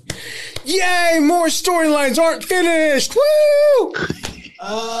apparently. Yay! More storylines aren't finished. Woo!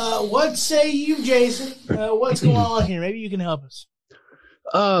 What say you, Jason? What's going on here? Maybe you can help us.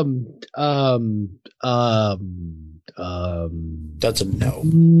 That's a no.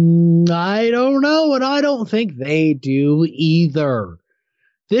 I don't know, and I don't think they do either.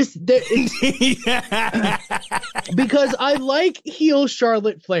 Because I like heel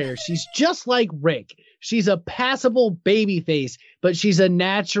Charlotte Flair. She's just like Rick. She's a passable babyface, but she's a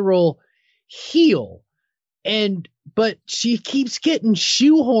natural heel. But she keeps getting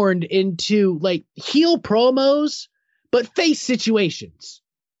shoehorned into like heel promos, but face situations.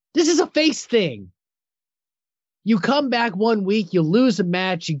 This is a face thing. You come back one week, you lose a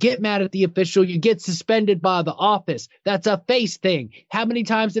match, you get mad at the official, you get suspended by the office. That's a face thing. How many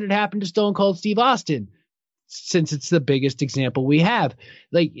times did it happen to Stone Cold Steve Austin? Since it's the biggest example we have.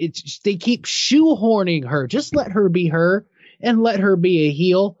 Like, they keep shoehorning her. Just let her be her and let her be a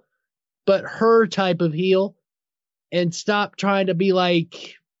heel, but her type of heel, and stop trying to be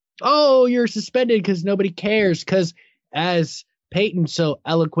like, oh, you're suspended because nobody cares. Because as Peyton so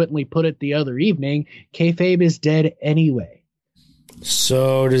eloquently put it the other evening, kayfabe is dead anyway.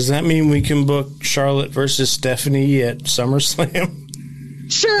 So does that mean we can book Charlotte versus Stephanie at SummerSlam?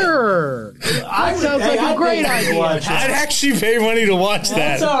 Sure. That sounds like a great idea. I'd actually pay money to watch that.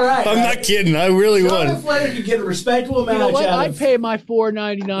 That's all right. I'm not kidding. I really Charlotte would. Flair could get a respectable match. You know what? Out I'd of pay my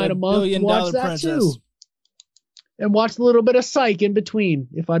 $4.99 a month to watch that princess. too. And watch a little bit of Psych in between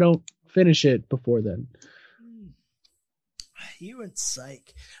if I don't finish it before then. You and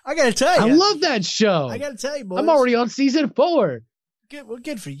Psych. I got to tell you. I love that show. I got to tell you, boys. I'm already on season 4.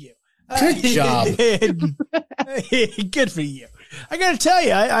 Good for you. Good job. Good for you. I got to tell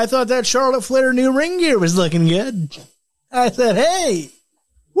you, I thought that Charlotte Flair new ring gear was looking good. I said, hey,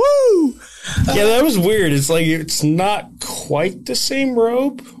 woo. Yeah, that was weird. It's like, it's not quite the same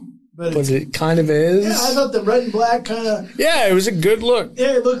robe, but it kind of is. Yeah, I thought the red and black kind of. Yeah, it was a good look.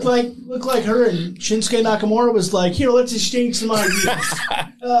 Yeah, it looked like her and Shinsuke Nakamura was like, here, let's exchange some ideas.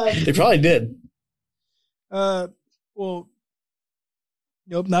 They probably did. Well,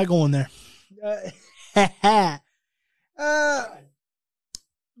 nope, not going there.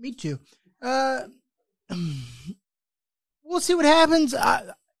 Me too. We'll see what happens.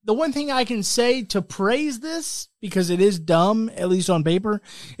 The one thing I can say to praise this, because it is dumb, at least on paper,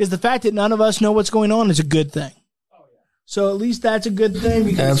 is the fact that none of us know what's going on is a good thing. So at least that's a good thing.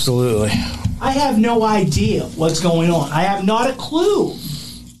 Because Absolutely. I have no idea what's going on. I have not a clue.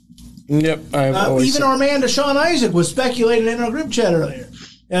 Yep. Even our man, Deshaun Isaac, was speculating in our group chat earlier.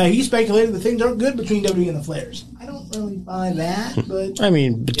 He speculated that things aren't good between WWE and the Flairs. I don't really buy that, but I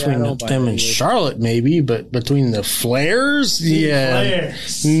mean, between them and Charlotte, maybe, but between the Flairs,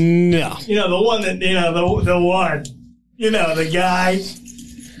 Flairs. No. The one that the one, the guy.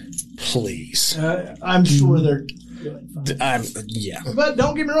 Please, I'm sure they're doing fine. Yeah. But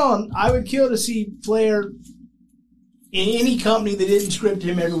don't get me wrong, I would kill to see Flair in any company that didn't script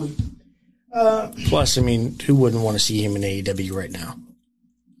him every week. Plus, I mean, who wouldn't want to see him in AEW right now?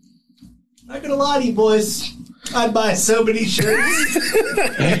 Not gonna lie to you, boys. I'd buy so many shirts.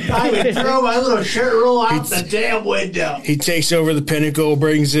 I would throw my little shirt roll out the damn window. He takes over the Pinnacle,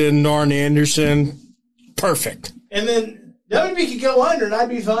 brings in Arn Anderson. Perfect. And then WWE could go under, and I'd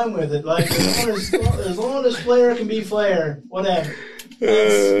be fine with it. Like as long as Flair can be Flair, whatever.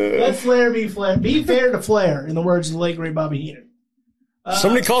 Let Flair be Flair. Be fair to Flair, in the words of the late great Bobby Heenan.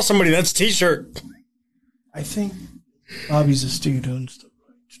 Somebody call somebody. That's a T-shirt. I think Bobby's a student.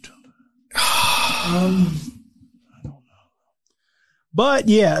 I don't know. But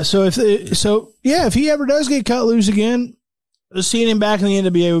yeah, if he ever does get cut loose again, seeing him back in the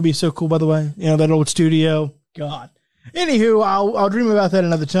NWA would be so cool. By the way, that old studio. God. Anywho, I'll dream about that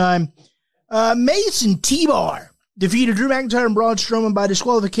another time. Mason T-Bar defeated Drew McIntyre and Braun Strowman by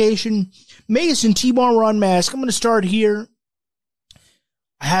disqualification. Mason T-Bar were unmasked. I'm going to start here.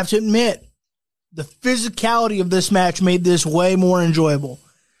 I have to admit, the physicality of this match made this way more enjoyable.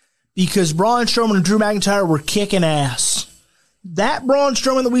 Because Braun Strowman and Drew McIntyre were kicking ass. That Braun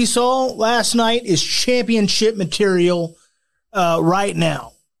Strowman that we saw last night is championship material right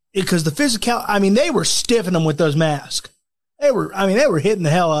now. Because the physical, they were stiffing them with those masks. They were hitting the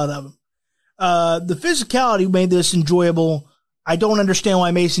hell out of them. The physicality made this enjoyable. I don't understand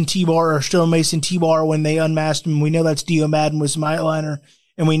why Mason T-Bar are still Mason T-Bar when they unmasked him. We know that's Dio Madden with some eyeliner.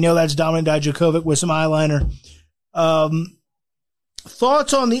 And we know that's Dominik Dijakovic with some eyeliner.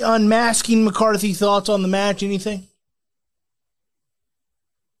 Thoughts on the unmasking, McCarthy? Thoughts on the match? Anything?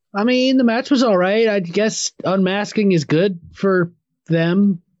 The match was all right. I guess unmasking is good for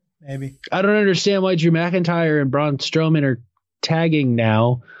them. Maybe. I don't understand why Drew McIntyre and Braun Strowman are tagging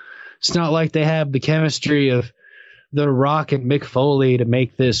now. It's not like they have the chemistry of The Rock and Mick Foley to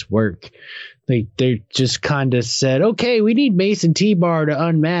make this work. They just kind of said, okay, we need Mason T-Bar to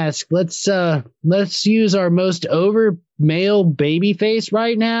unmask. Let's use our most over male babyface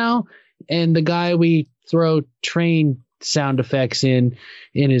right now, and the guy we throw train sound effects in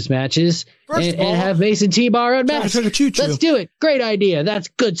his matches, and have Mason T-Bar unmasked. Let's do it. Great idea. That's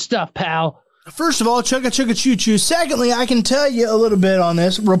good stuff, pal. First of all, chugga chugga choo choo. Secondly, I can tell you a little bit on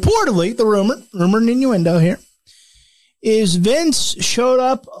this. Reportedly, the rumor and innuendo here, is Vince showed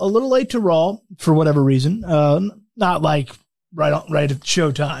up a little late to Raw for whatever reason. Not like right at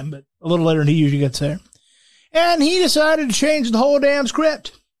showtime, but a little later than he usually gets there. And he decided to change the whole damn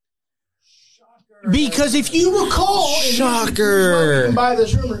script. Because if you recall, shocker, by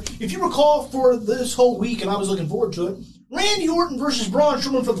this rumor, if you recall for this whole week, and I was looking forward to it, Randy Orton versus Braun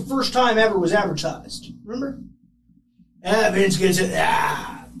Strowman for the first time ever was advertised. Remember? Vince gets it.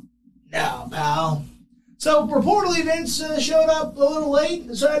 No, pal. So reportedly, Vince showed up a little late,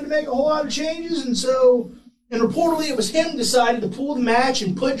 decided to make a whole lot of changes, and reportedly it was him decided to pull the match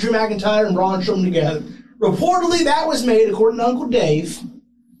and put Drew McIntyre and Braun Strowman together. Reportedly, that was made, according to Uncle Dave,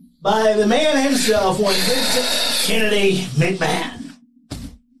 by the man himself, one Vincent Kennedy McMahon.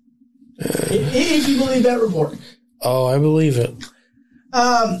 If you believe that report. Oh, I believe it.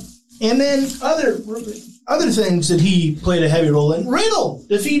 And then other things that he played a heavy role in. Riddle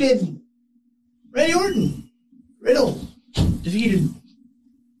defeated Randy Orton. Riddle defeated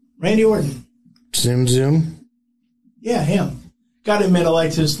Randy Orton. Zoom, zoom. Yeah, him. Got to admit, I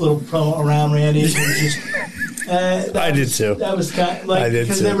liked his little promo around Randy. I did too. That was kind of like,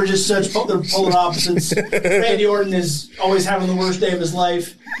 because they were just they're polar opposites. Randy Orton is always having the worst day of his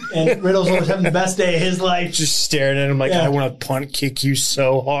life, and Riddle's always having the best day of his life. Just staring at him like, I want to punt kick you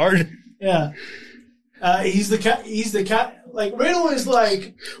so hard. Yeah. He's the guy. Like, Riddle is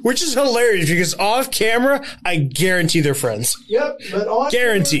like... Which is hilarious, because off camera, I guarantee they're friends. Yep, but on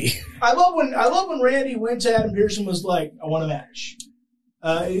guarantee. Camera, I love when Randy went to Adam Pearce and was like, I want a match.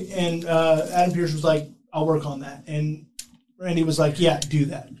 And Adam Pearce was like, I'll work on that. And Randy was like, yeah, do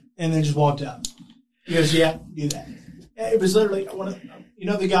that. And then just walked out. He goes, yeah, do that. It was literally,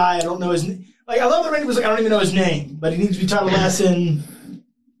 the guy, I don't know his name. Like, I love that Randy was like, I don't even know his name, but he needs to be taught a lesson.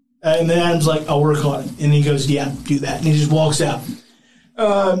 And then Adam's like, I'll work on it. And he goes, yeah, do that. And he just walks out.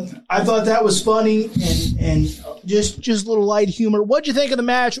 I thought that was funny and just a little light humor. What'd you think of the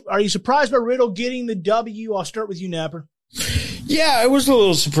match? Are you surprised by Riddle getting the W? I'll start with you, Napper. Yeah, I was a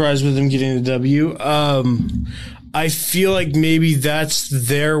little surprised with him getting the W. I feel like maybe that's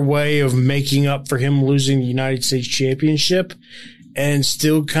their way of making up for him losing the United States Championship and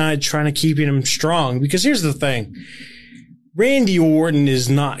still kind of trying to keep him strong. Because here's the thing. Randy Orton is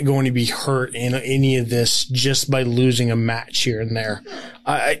not going to be hurt in any of this just by losing a match here and there.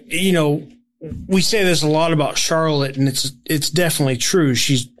 We say this a lot about Charlotte, and it's definitely true.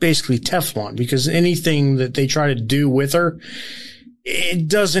 She's basically Teflon, because anything that they try to do with her, it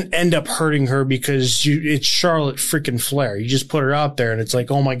doesn't end up hurting her because it's Charlotte freaking Flair. You just put her out there, and it's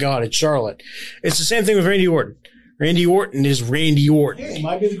like, oh my God, it's Charlotte. It's the same thing with Randy Orton. Randy Orton is Randy Orton. Hey, he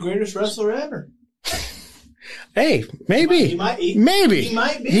might be the greatest wrestler ever. Hey, maybe. He might be.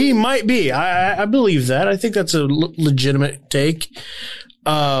 He might be. I believe that. I think that's a legitimate take.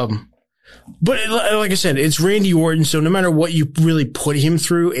 But like I said, it's Randy Orton, so no matter what you really put him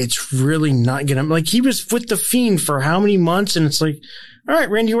through, it's really not going to... Like, he was with The Fiend for how many months, and it's like, all right,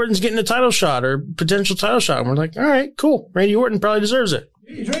 Randy Orton's getting a title shot or potential title shot. And we're like, all right, cool. Randy Orton probably deserves it.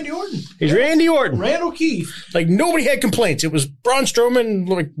 He's Randy Orton. He's Randy Orton. Randall Keith. Like, nobody had complaints. It was Braun Strowman,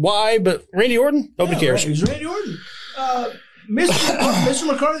 like, why? But Randy Orton, nobody cares. He's Randy Orton. Mr.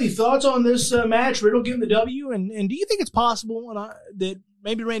 McCarthy, thoughts on this match? Riddle getting the W, and do you think it's possible that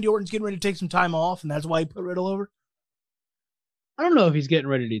maybe Randy Orton's getting ready to take some time off, and that's why he put Riddle over? I don't know if he's getting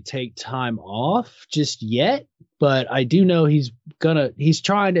ready to take time off just yet, but I do know he's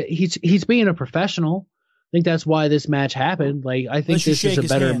being a professional. I think that's why this match happened. Like, I think this is a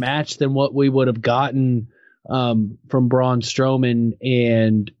better match than what we would have gotten from Braun Strowman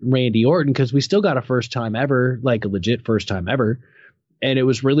and Randy Orton, because we still got a first time ever, like a legit first time ever. And it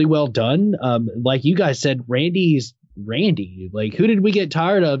was really well done. Like you guys said, Randy's Randy. Like, who did we get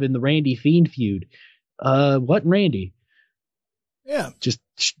tired of in the Randy Fiend feud? What Randy? Yeah. Just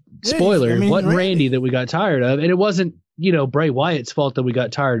spoiler. What Randy that we got tired of. And it wasn't, Bray Wyatt's fault that we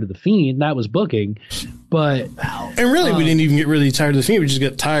got tired of the Fiend. That was booking. But and really, we didn't even get really tired of the Fiend. We just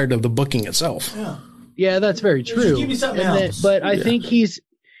got tired of the booking itself. Yeah, that's very true. Give me something else. But I think he's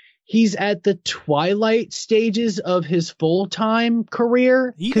at the twilight stages of his full-time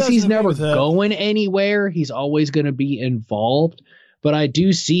career, because he's never going anywhere. He's always going to be involved. But I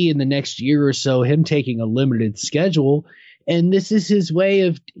do see in the next year or so him taking a limited schedule. And this is his way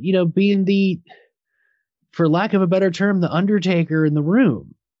of, being the, for lack of a better term, the Undertaker in the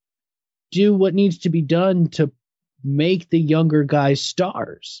room. Do what needs to be done to make the younger guys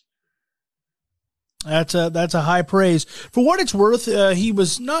stars. That's a high praise. For what it's worth, he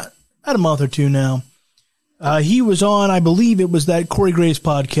was not a month or two now. He was on, I believe it was that Corey Graves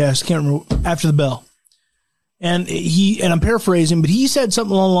podcast. Can't remember, After the Bell. And I'm paraphrasing, but he said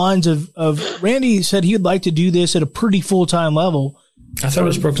something along the lines of Randy said he would like to do this at a pretty full-time level. I thought it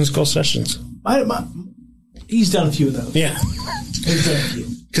was Broken Skull Sessions. He's done a few of those. Yeah. He's done a few.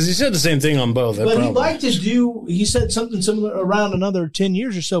 Because he said the same thing on both. But he'd like to do, he said something similar around another 10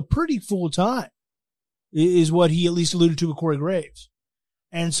 years or so, pretty full-time, is what he at least alluded to with Corey Graves.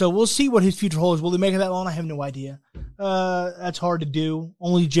 And so we'll see what his future holds. Will he make it that long? I have no idea. That's hard to do.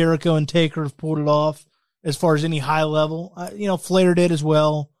 Only Jericho and Taker have pulled it off as far as any high level. Flair did as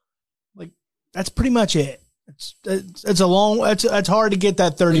well. Like, that's pretty much it. It's hard to get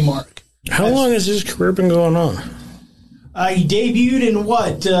that 30 mark. How long has his career been going on? He debuted in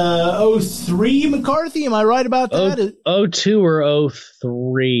what, 03, McCarthy? Am I right about that? 02 or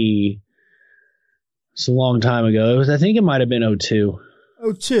 03. It's a long time ago. I think it might have been 02.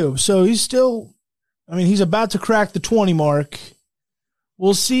 02. So he's still, he's about to crack the 20 mark.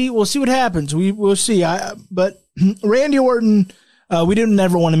 We'll see what happens. We'll see. But Randy Orton, we didn't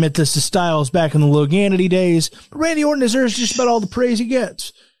ever want to admit this to Styles back in the Loganity days. But Randy Orton deserves just about all the praise he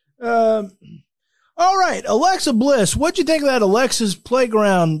gets. All right, Alexa Bliss. What'd you think of that Alexa's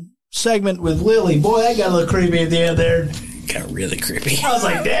Playground segment with Lily? Boy, that got a little creepy at the end there. Got really creepy. I was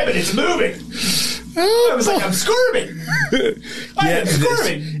like, damn it, it's moving. I was like, I'm squirming. I'm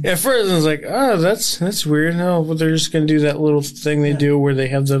squirming. At first, I was like, oh, that's weird. Oh, well, they're just going to do that little thing they do where they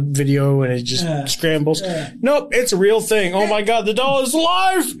have the video and it just scrambles. Nope, it's a real thing. Oh, my God, the doll is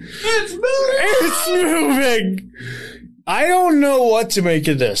alive. It's moving. It's moving. I don't know what to make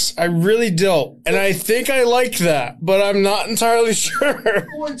of this. I really don't. And I think I like that, but I'm not entirely sure.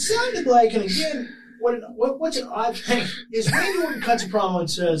 Well, it sounded like, and again, what's an odd thing is Randy Orton cuts a promo and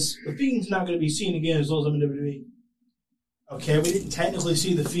says, the Fiend's not going to be seen again as long as I'm in WWE. Okay, we didn't technically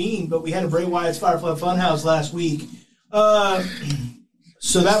see the Fiend, but we had a Bray Wyatt's Firefly Funhouse last week.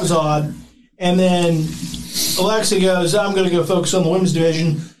 So that was odd. And then Alexa goes, I'm going to go focus on the women's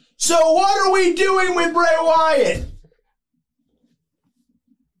division. So what are we doing with Bray Wyatt?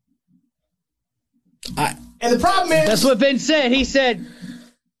 And the problem is... That's what Vince said. He said...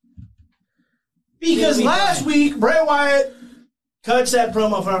 Because last week, Bray Wyatt cuts that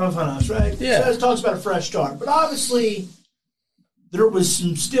promo for Funhouse, right? Yeah. So it talks about a fresh start. But obviously, there was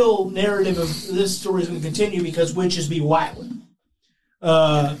some still narrative of this story is going to continue because witches be wilding.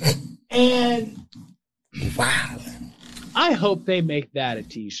 And Wow. I hope they make that a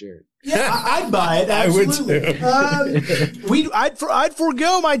T-shirt. yeah, I'd buy it. Absolutely. I would too. I'd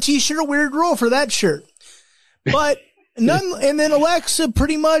forego my T-shirt Weird Rule for that shirt. But and then Alexa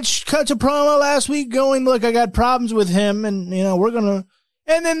pretty much cuts a promo last week going, look, I got problems with him, and we're gonna.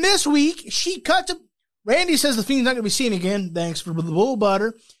 And then this week she cuts a. Randy says the Fiend's not gonna be seen again. Thanks for the bull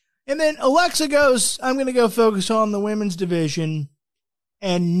butter. And then Alexa goes, I'm gonna go focus on the women's division.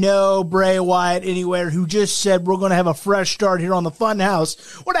 And no Bray Wyatt anywhere, who just said we're going to have a fresh start here on the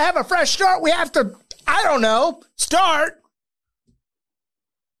Funhouse. Well, to have a fresh start, we have to, I don't know, start.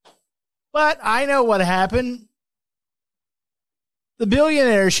 But I know what happened. The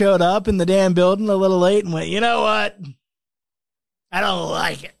billionaire showed up in the damn building a little late and went, you know what? I don't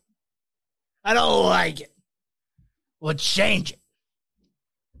like it. I don't like it. We'll change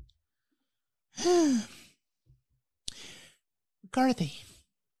it. McCarthy.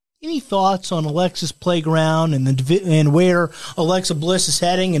 Any thoughts on Alexa's playground and where Alexa Bliss is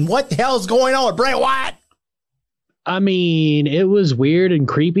heading and what the hell is going on with Bray Wyatt? I mean, it was weird and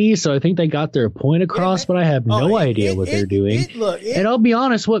creepy, so I think they got their point across, but I have no idea what they're doing. And I'll be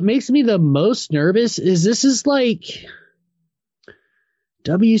honest, what makes me the most nervous is this is like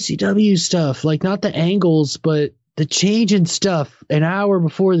WCW stuff, like not the angles, but the change in stuff an hour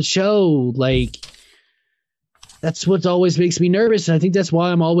before the show, like... That's what always makes me nervous, and I think that's why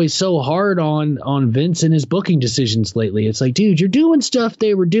I'm always so hard on Vince and his booking decisions lately. It's like, dude, you're doing stuff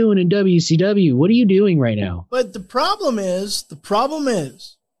they were doing in WCW. What are you doing right now? But the problem is,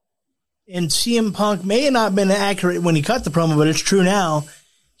 and CM Punk may have not been accurate when he cut the promo, but it's true now,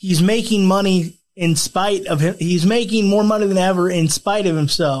 he's making money in spite of him. He's making more money than ever in spite of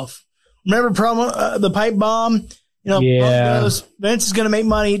himself. Remember the pipe bomb? Punk goes, Vince is going to make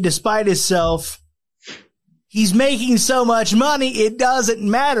money despite himself. He's making so much money, it doesn't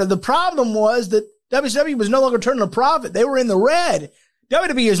matter. The problem was that WCW was no longer turning a profit. They were in the red.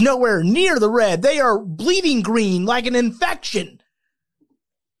 WWE is nowhere near the red. They are bleeding green like an infection.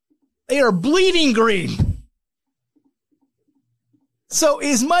 They are bleeding green. So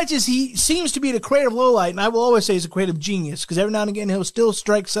as much as he seems to be the creative lowlight, and I will always say he's a creative genius, because every now and again he'll still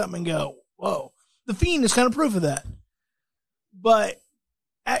strike something and go, whoa. The Fiend is kind of proof of that. But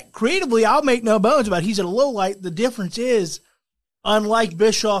creatively, I'll make no bones about it. He's at a low light. The difference is, unlike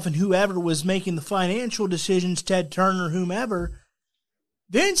Bischoff and whoever was making the financial decisions, Ted Turner, whomever,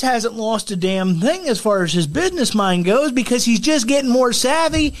 Vince hasn't lost a damn thing as far as his business mind goes because he's just getting more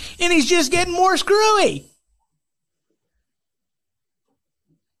savvy and he's just getting more screwy.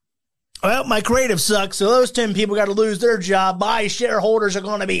 Well, my creative sucks, so those 10 people got to lose their job. My shareholders are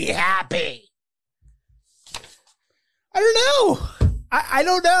going to be happy. I don't know. I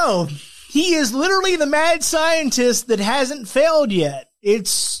don't know. He is literally the mad scientist that hasn't failed yet.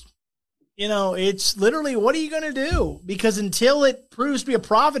 It's literally, what are you going to do? Because until it proves to be a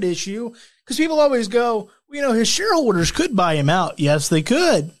profit issue, because people always go, his shareholders could buy him out. Yes, they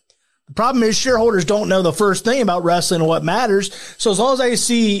could. The problem is shareholders don't know the first thing about wrestling and what matters. So as long as I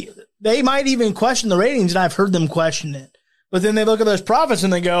see, they might even question the ratings, and I've heard them question it. But then they look at those profits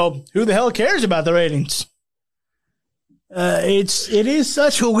and they go, who the hell cares about the ratings? It is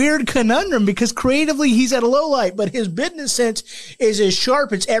such a weird conundrum because creatively he's at a low light, but his business sense is as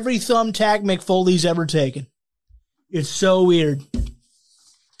sharp as every thumbtack Mick Foley's ever taken. It's so weird.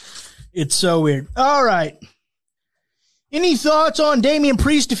 It's so weird. All right. Any thoughts on Damian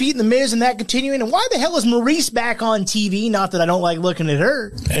Priest defeating The Miz and that continuing? And why the hell is Maurice back on TV? Not that I don't like looking at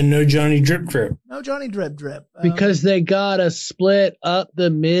her. And no Johnny Drip Drip. No Johnny Drip Drip. Because they gotta split up The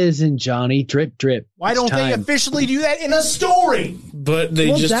Miz and Johnny Drip Drip. Why don't they officially do that in a story? But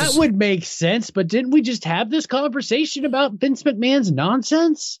that would make sense, but didn't we just have this conversation about Vince McMahon's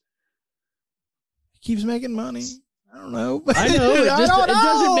nonsense? He keeps making money. I don't know. I know. It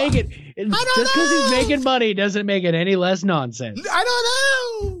doesn't make it. Just because he's making money doesn't make it any less nonsense. I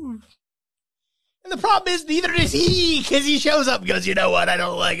don't know. And the problem is neither does he, because he shows up and goes, you know what? I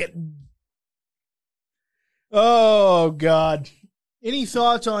don't like it. Oh, God. Any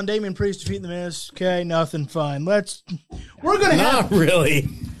thoughts on Damian Priest defeating The Miz? Okay, nothing. Fine. We're going to have... Not really.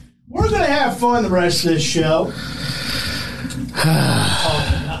 We're going to have fun the rest of this show.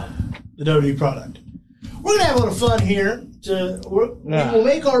 The WWE product. We're going to have a little fun here. We will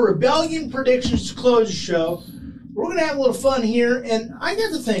make our rebellion predictions to close the show. We're going to have a little fun here. And I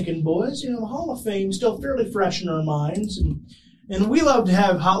got to thinking, boys, the Hall of Fame is still fairly fresh in our minds. And we love to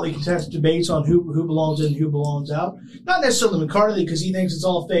have hotly contested debates on who belongs in and who belongs out. Not necessarily McCarthy, because he thinks it's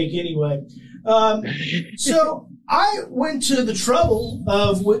all fake anyway. So I went to the trouble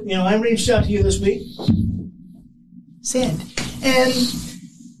of, I reached out to you this week. Send. And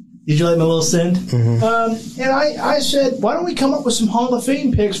did you like my little send? Mm-hmm. And I said, why don't we come up with some Hall of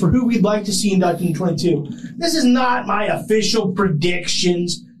Fame picks for who we'd like to see inducted in 22? This is not my official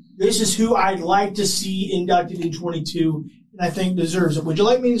predictions. This is who I'd like to see inducted in 22. I think deserves it. Would you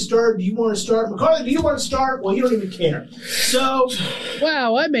like me to start? Do you want to start? McCarthy, do you want to start? Well, you don't even care. So,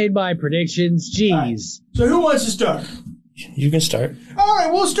 wow, I made my predictions. Jeez. Right. So who wants to start? You can start. All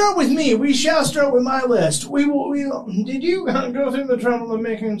right, we'll start with me. We shall start with my list. Did you go through the trouble of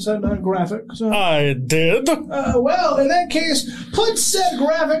making said graphic? I did. Well, in that case, put said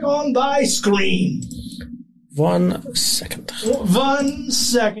graphic on thy screen. 1 second. 1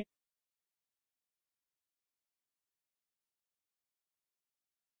 second.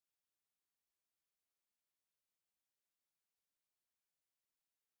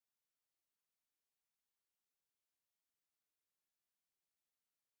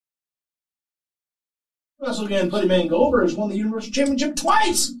 Wrestle again, Buddy Man Goldberg has won the Universal Championship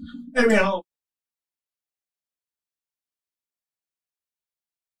twice. Anyhow.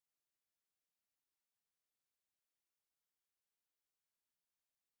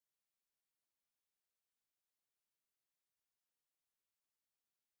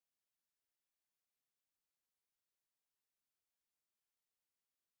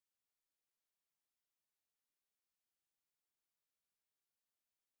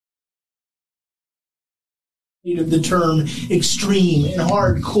 Of the term extreme and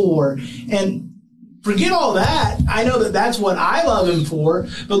hardcore, and forget all that. I know that that's what I love him for,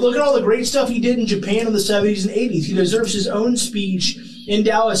 but look at all the great stuff he did in Japan in the 70s and 80s. He deserves his own speech in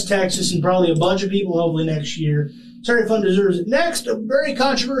Dallas, Texas, and probably a bunch of people hopefully next year. Terry Funk deserves it. Next, a very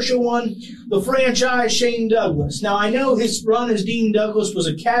controversial one, the franchise Shane Douglas. Now, I know his run as Dean Douglas was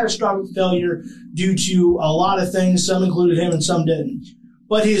a catastrophic failure due to a lot of things. Some included him and some didn't.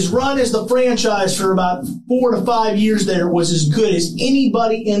 But his run as the franchise for about 4 to 5 years there was as good as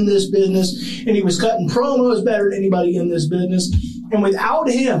anybody in this business, and he was cutting promos better than anybody in this business. And without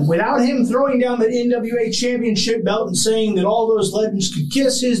him throwing down the NWA Championship belt and saying that all those legends could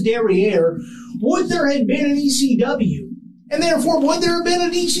kiss his derriere, would there have been an ECW? And therefore, would there have been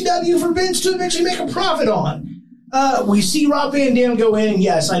an ECW for Vince to eventually make a profit on? We see Rob Van Dam go in, and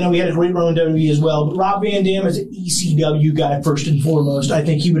yes, I know he had a great run in WWE as well, but Rob Van Dam is an ECW guy first and foremost. I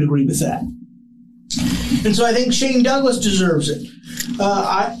think he would agree with that. And so I think Shane Douglas deserves it.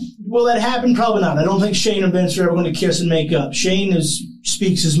 Will that happen? Probably not. I don't think Shane and Vince are ever going to kiss and make up. Shane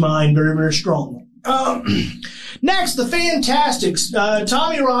speaks his mind very, very strongly. Next, the Fantastics.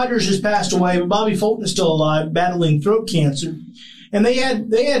 Tommy Rogers has passed away, but Bobby Fulton is still alive, battling throat cancer. And they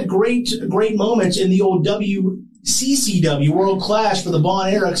had great moments in the old WCCW World Clash for the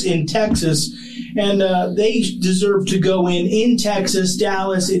Von Erichs in Texas, and they deserve to go in Texas,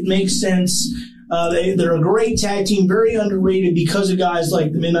 Dallas. It makes sense. They're a great tag team, very underrated because of guys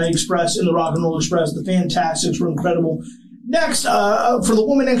like the Midnight Express and the Rock and Roll Express. The Fantastics were incredible. Next, for the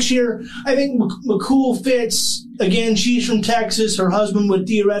woman next year, I think McCool fits. Again, she's from Texas. Her husband would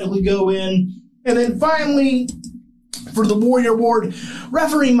theoretically go in. And then finally, for the Warrior Award,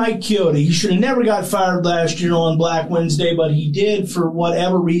 referee Mike Chioda. He should have never got fired last year on Black Wednesday, but he did for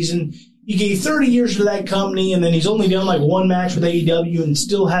whatever reason. He gave 30 years to that company, and then he's only done like one match with AEW and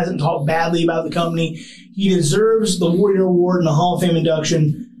still hasn't talked badly about the company. He deserves the Warrior Award and the Hall of Fame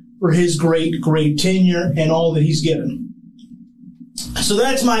induction for his great, great tenure and all that he's given. So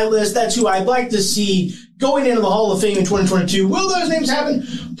that's my list. That's who I'd like to see going into the Hall of Fame in 2022. Will those names happen?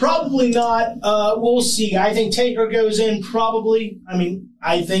 Probably not. We'll see. I think Taker goes in probably.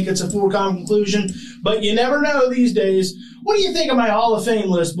 I think it's a foregone conclusion, but you never know these days. What do you think of my Hall of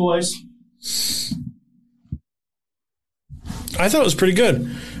Fame list, boys? I thought it was pretty good.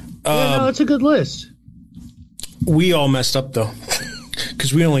 No, it's a good list. We all messed up, though,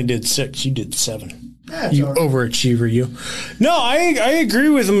 because we only did 6. You did 7. That's you right. overachiever, you. No, I agree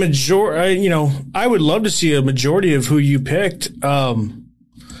with the majority. I would love to see a majority of who you picked, because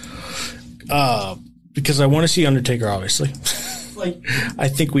I want to see Undertaker, obviously. I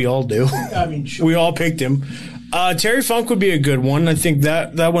think we all do. Sure. We all picked him. Terry Funk would be a good one. I think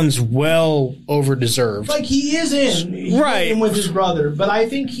that one's well over-deserved. He is in. Right. In with his brother. But I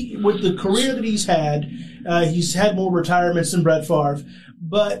think with the career that he's had more retirements than Brett Favre.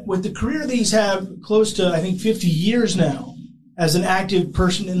 But with the career that he's had close to, I think, 50 years now as an active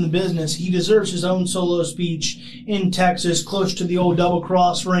person in the business, he deserves his own solo speech in Texas, close to the old Double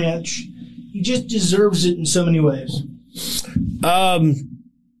Cross Ranch. He just deserves it in so many ways.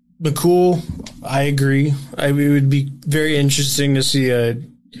 McCool, I agree. It would be very interesting to see a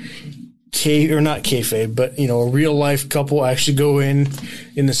not kayfabe, but a real life couple actually go in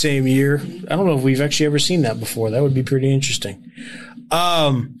the same year. I don't know if we've actually ever seen that before. That would be pretty interesting.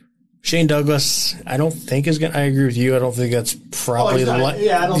 Shane Douglas, I don't think is going to. I agree with you. I don't think that's probably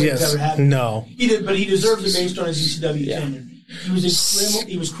I don't think it's ever happened. No. But he deserves it based on his ECW tenure.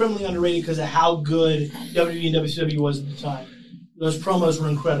 He was criminally underrated because of how good WWE and WCW was at the time. Those promos were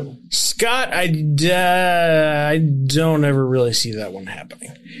incredible. Scott, I don't ever really see that one happening.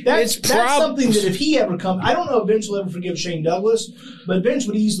 That's something that if he ever comes, I don't know if Vince will ever forgive Shane Douglas, but Vince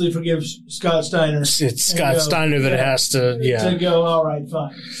would easily forgive Scott Steiner. It's Scott Steiner that has to go, all right,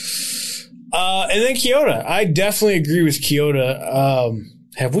 fine. And then Kyoto. I definitely agree with Kyoto.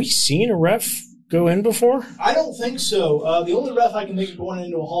 Have we seen a ref go in before? I don't think so. The only ref I can think of going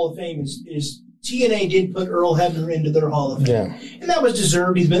into a Hall of Fame is TNA did put Earl Hebner into their Hall of Fame. Yeah. And that was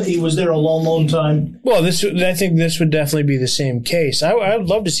deserved. He was there a long, long time. Well, I think this would definitely be the same case. I would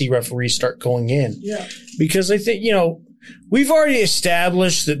love to see referees start going in. Yeah. Because I think, we've already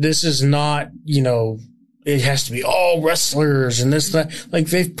established that this is not, it has to be all wrestlers and this, that. Like,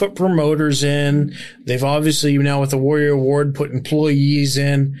 they've put promoters in. They've obviously now with the Warrior Award put employees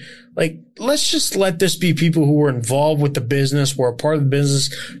in. Like, let's just let this be people who were involved with the business, were a part of the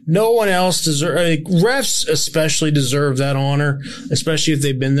business. No one else deserves, refs especially deserve that honor, especially if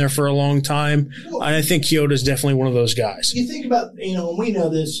they've been there for a long time. Well, and I think Kyoto is definitely one of those guys. You think about, and we know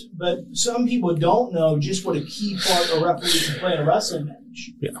this, but some people don't know just what a key part a referee can play in a wrestling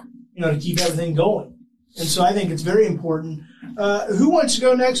match. Yeah. To keep everything going. And so I think it's very important. Who wants to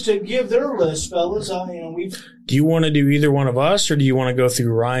go next to give their list, fellas? Do you want to do either one of us, or do you want to go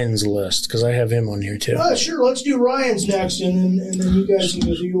through Ryan's list? Because I have him on here too. Sure. Let's do Ryan's next, and then you guys can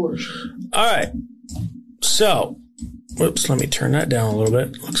go through yours. All right. So, whoops, let me turn that down a little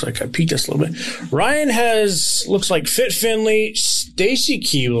bit. Looks like I peaked us a little bit. Ryan looks like Fit Finlay, Stacy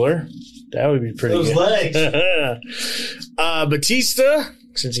Keibler. That would be pretty good. Those legs. Batista,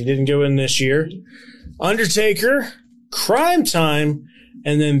 since he didn't go in this year. Undertaker, Crime Time,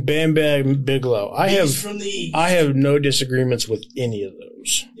 and then Bam Bam Bigelow. I have no disagreements with any of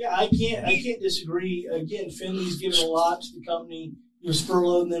those. Yeah, I can't disagree. Again, Finley's given a lot to the company. He was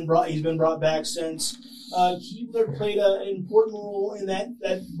furloughed and then he's been brought back since. Keibler played an important role in that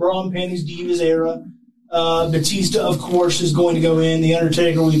bra and panties Divas era. Batista, of course, is going to go in. The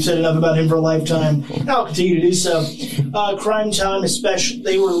Undertaker, we've said enough about him for a lifetime. And I'll continue to do so. Crime Time, especially,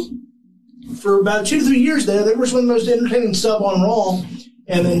 they were, for about 2 to 3 years there, they were some of the most entertaining stuff on Raw.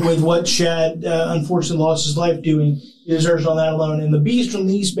 And then with what Shad unfortunately lost his life doing, he deserves on that alone. And the Beast from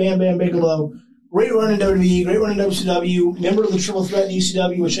the East, Bam Bam Bigelow, great run in WWE, great run in WCW, member of the Triple Threat in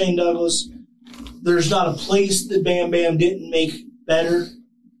ECW with Shane Douglas. There's not a place that Bam Bam didn't make better.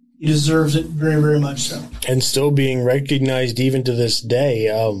 He deserves it very, very much so. And still being recognized even to this day.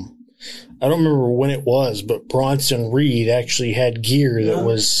 I don't remember when it was, but Bronson Reed actually had gear that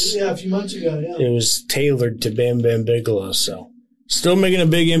was... Yeah, a few months ago, yeah. It was tailored to Bam Bam Bigelow, so... Still making a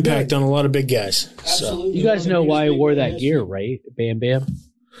big impact on a lot of big guys. Absolutely. So. You guys know why he wore that gear, right? Bam Bam?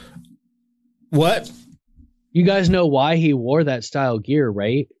 What? You guys know why he wore that style gear,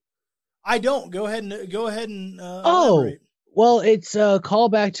 right? I don't. Go ahead and elaborate. Well, it's a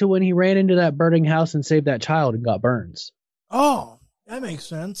callback to when he ran into that burning house and saved that child and got burns. Oh, that makes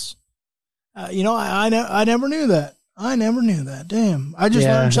sense. I never knew that. Damn. I just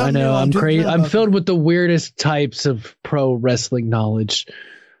learned something. I know. I'm crazy. I'm filled with the weirdest types of pro wrestling knowledge.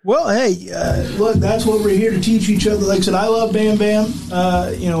 Well, hey, look, that's what we're here to teach each other. Like I said, I love Bam Bam.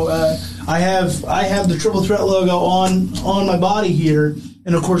 I have the Triple Threat logo on my body here,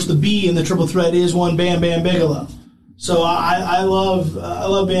 and of course the B in the Triple Threat is one Bam Bam Bigelow. So I love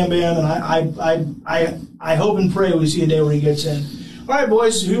Bam Bam, and I hope and pray we see a day where he gets in. All right,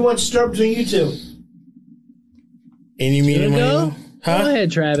 boys, who wants to start between you two? Any meeting? Go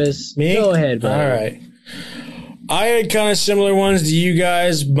ahead, Travis. Me? Go ahead, buddy. All right. I had kind of similar ones to you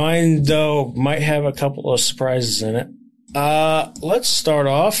guys. Mine, though, might have a couple of surprises in it. Let's start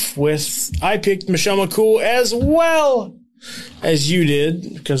off with, I picked Michelle McCool as well as you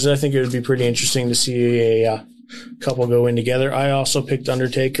did, because I think it would be pretty interesting to see a couple go in together. I also picked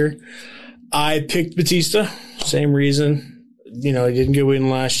Undertaker. I picked Batista, same reason. He didn't go in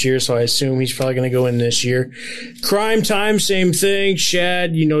last year, so I assume he's probably going to go in this year. Crime Time, same thing.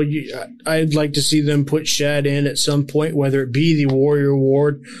 Shad, I'd like to see them put Shad in at some point, whether it be the Warrior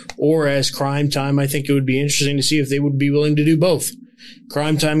Award or as Crime Time. I think it would be interesting to see if they would be willing to do both.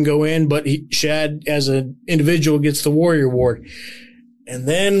 Crime Time go in, but Shad as an individual gets the Warrior Award. And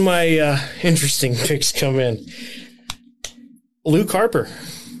then my interesting picks come in. Luke Harper.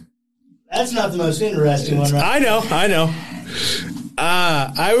 That's not the most interesting one, right? I know.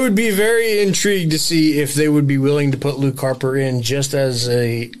 I would be very intrigued to see if they would be willing to put Luke Harper in just as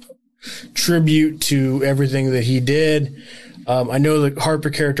a tribute to everything that he did. I know the Harper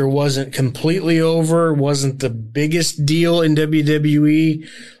character wasn't completely over, wasn't the biggest deal in WWE,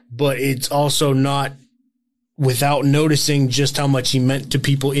 but it's also not without noticing just how much he meant to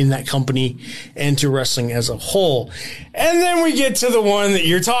people in that company and to wrestling as a whole. And then we get to the one that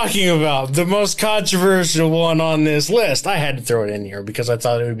you're talking about, the most controversial one on this list. I had to throw it in here because I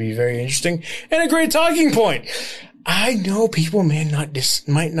thought it would be very interesting and a great talking point. I know people might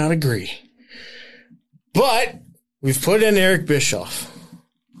not agree, but we've put in Eric Bischoff.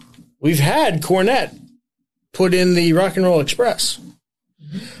 We've had Cornette put in the Rock and Roll Express.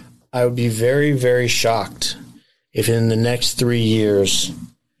 I would be very, very shocked if in the next 3 years,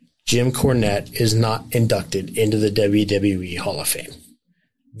 Jim Cornette is not inducted into the WWE Hall of Fame.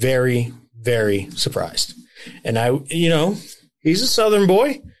 Very, very surprised. And he's a Southern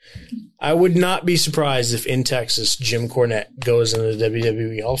boy. I would not be surprised if in Texas, Jim Cornette goes into the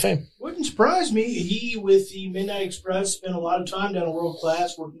WWE Hall of Fame. Wouldn't surprise me. He, with the Midnight Express, spent a lot of time down at World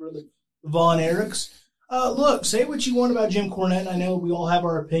Class working for the Von Erichs. Look, say what you want about Jim Cornette. I know we all have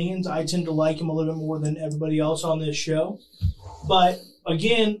our opinions. I tend to like him a little bit more than everybody else on this show. But,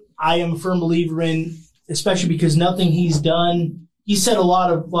 again, I am a firm believer in, especially because nothing he's done, he said a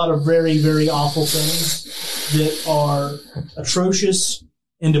lot of very, very awful things that are atrocious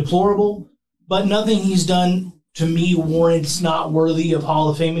and deplorable, but nothing he's done, to me, warrants not worthy of Hall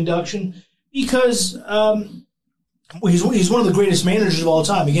of Fame induction because he's one of the greatest managers of all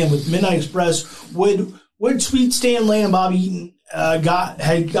time. Again, with Midnight Express, would Sweet Stan Lane and Bobby Eaton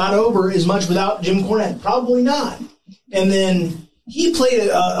had got over as much without Jim Cornette? Probably not. And then he played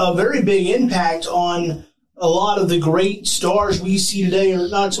a very big impact on a lot of the great stars we see today, or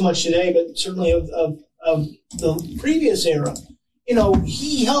not so much today, but certainly of the previous era.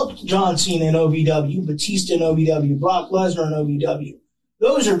 He helped John Cena in OVW, Batista in OVW, Brock Lesnar in OVW.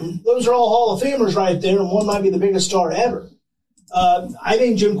 Those are all Hall of Famers right there, and one might be the biggest star ever. I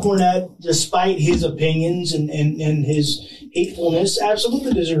think Jim Cornette, despite his opinions and his hatefulness,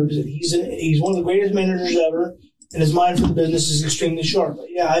 absolutely deserves it. He's one of the greatest managers ever, and his mind for the business is extremely sharp. But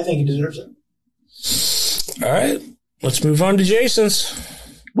yeah, I think he deserves it. All right, let's move on to Jason's.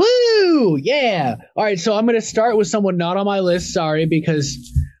 Woo! Yeah. All right, so I'm going to start with someone not on my list. Sorry,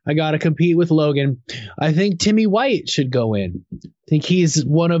 because I got to compete with Logan. I think Timmy White should go in. I think he's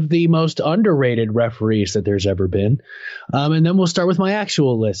one of the most underrated referees that there's ever been. And then we'll start with my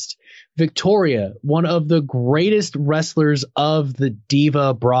actual list. Victoria, one of the greatest wrestlers of the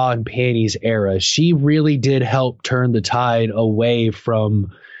Diva Bra and Panties era. She really did help turn the tide away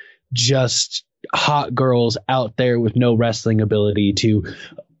from just hot girls out there with no wrestling ability to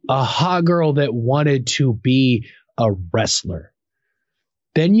a hot girl that wanted to be a wrestler.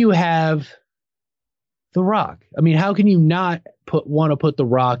 Then you have The Rock. I mean, how can you not want to put The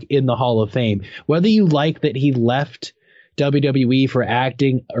Rock in the Hall of Fame? Whether you like that he left WWE for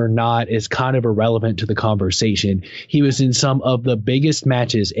acting or not is kind of irrelevant to the conversation. He was in some of the biggest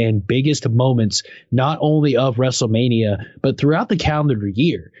matches and biggest moments, not only of WrestleMania, but throughout the calendar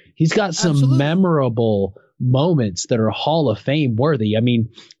year. He's got some memorable moments that are Hall of Fame worthy. I mean,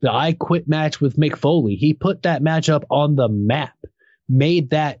 the I Quit match with Mick Foley, he put that match up on the map,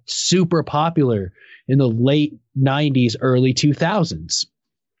 made that super popular in the late 90s, early 2000s.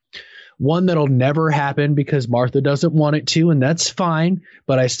 One that'll never happen because Martha doesn't want it to, and that's fine,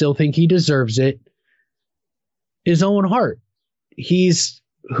 but I still think he deserves it, is Owen Hart. He's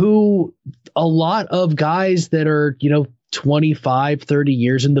who a lot of guys that are, 25, 30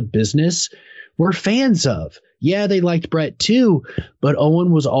 years in the business were fans of. Yeah, they liked Brett too, but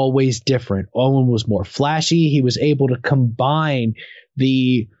Owen was always different. Owen was more flashy. He was able to combine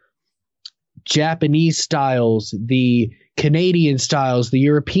the Japanese styles, the Canadian styles, the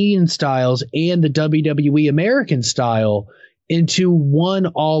European styles, and the WWE American style into one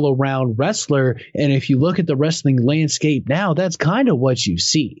all-around wrestler. And if you look at the wrestling landscape now, that's kind of what you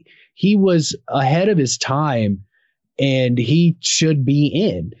see. He was ahead of his time, and he should be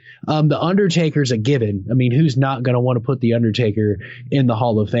in. The Undertaker's a given. I mean, who's not going to want to put The Undertaker in the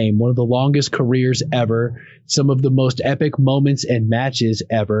Hall of Fame? One of the longest careers ever, some of the most epic moments and matches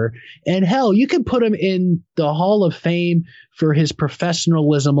ever. And hell, you could put him in the Hall of Fame for his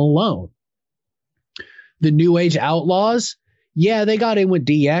professionalism alone. The New Age Outlaws, yeah, they got in with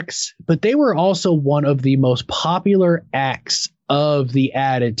DX, but they were also one of the most popular acts of the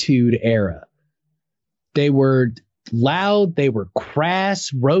Attitude Era. They were loud. They were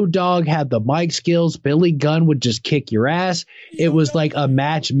crass. Road Dogg had the mic skills. Billy Gunn would just kick your ass. It was like a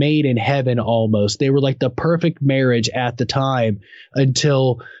match made in heaven almost. They were like the perfect marriage at the time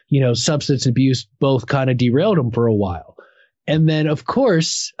until, substance abuse both kind of derailed them for a while. And then, of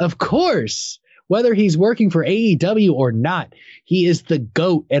course, whether he's working for AEW or not, he is the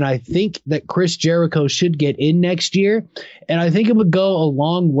GOAT. And I think that Chris Jericho should get in next year. And I think it would go a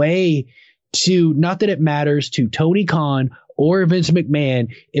long way to, not that it matters to Tony Khan or Vince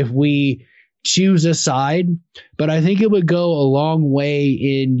McMahon if we choose a side, but I think it would go a long way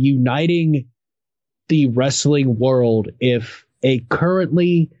in uniting the wrestling world if a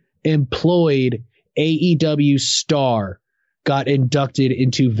currently employed AEW star got inducted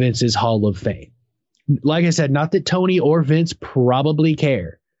into Vince's Hall of Fame. Like I said, not that Tony or Vince probably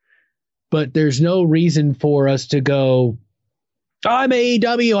care, but there's no reason for us to go, I'm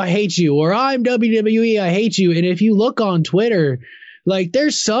AEW, I hate you, or I'm WWE, I hate you. And if you look on Twitter, like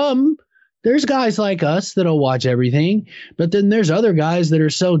there's guys like us that'll watch everything, but then there's other guys that are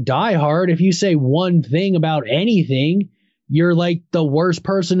so diehard. If you say one thing about anything, you're like the worst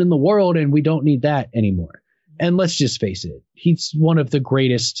person in the world, and we don't need that anymore. And let's just face it, he's one of the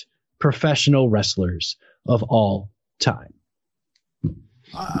greatest professional wrestlers of all time.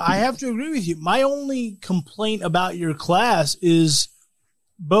 I have to agree with you. My only complaint about your class is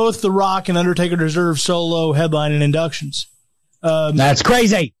both The Rock and Undertaker deserve solo headline and inductions. That's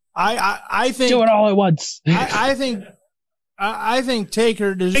crazy. I think do it all at once. I think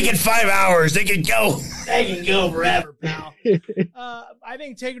Taker deserves. They get 5 hours. They can go. They can go forever, pal. I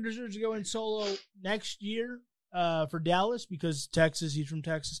think Taker deserves to go in solo next year for Dallas because Texas. He's from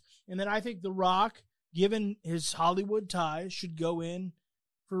Texas, and then I think The Rock, given his Hollywood ties, should go in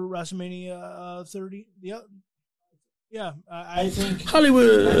for WrestleMania 30. I think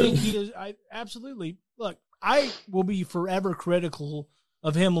Hollywood. I think he does. Absolutely. Look, I will be forever critical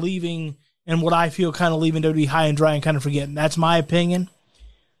of him leaving and what I feel kind of leaving WWE high and dry and kind of forgetting. That's my opinion.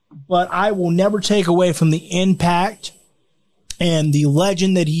 But I will never take away from the impact and the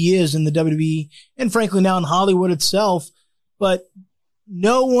legend that he is in the WWE and frankly now in Hollywood itself. But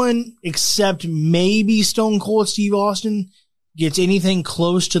no one except maybe Stone Cold Steve Austin gets anything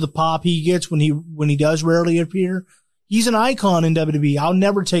close to the pop he gets when he does rarely appear. He's an icon in WWE. I'll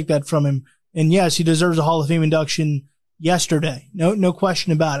never take that from him. And yes, he deserves a Hall of Fame induction yesterday. No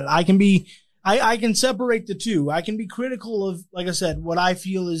question about it. I can separate the two. I can be critical of, like I said, what I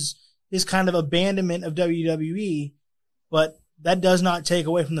feel is his kind of abandonment of WWE, but that does not take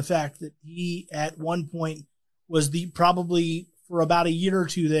away from the fact that he at one point was probably for about a year or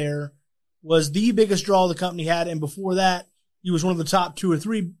two there was the biggest draw the company had. And before that, he was one of the top 2 or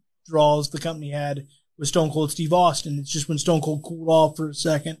 3 draws the company had with Stone Cold Steve Austin. It's just when Stone Cold cooled off for a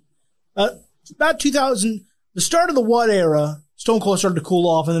second. About 2000, the start of the What era, Stone Cold started to cool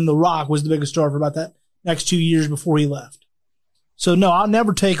off, and then The Rock was the biggest star for about that next 2 years before he left. So, no, I'll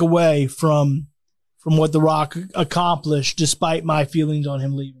never take away from what The Rock accomplished, despite my feelings on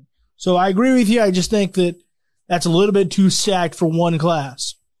him leaving. So I agree with you. I just think that that's a little bit too stacked for one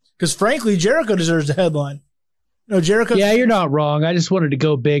class. Because, frankly, Jericho deserves the headline. Jericho. Yeah, you're not wrong. I just wanted to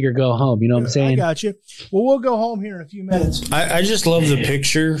go big or go home. You know what I'm saying? I got you. Well, we'll go home here in a few minutes. I just love the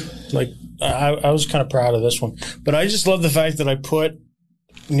picture. Like, I was kind of proud of this one. But I just love the fact that I put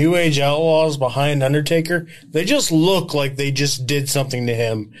New Age Outlaws behind Undertaker. They just look like they just did something to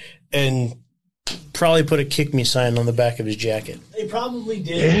him and probably put a kick me sign on the back of his jacket. They probably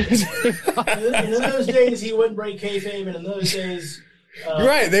did. in those days, he wouldn't break kayfabe, and in those days... You're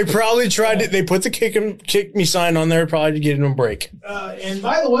right. They probably tried to. They put the kick me sign on there probably to get him a break. And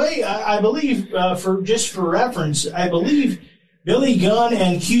by the way, I believe for reference, I believe Billy Gunn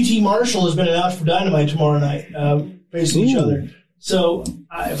and QT Marshall has been announced for Dynamite tomorrow night, facing each other. So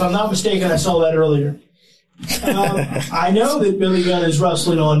if I'm not mistaken, I saw that earlier. I know that Billy Gunn is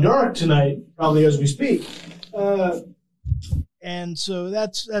wrestling on Dark tonight, probably as we speak, and so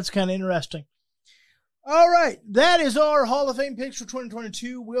that's kind of interesting. All right, that is our Hall of Fame picks for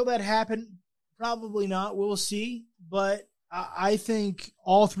 2022. Will that happen? Probably not. We'll see. But I think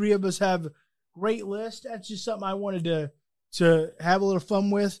all three of us have great lists. That's just something I wanted to have a little fun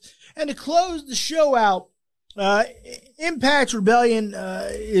with. And to close the show out, Impact Rebellion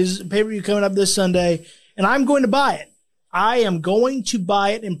is a pay-per-view coming up this Sunday, and I'm going to buy it. I am going to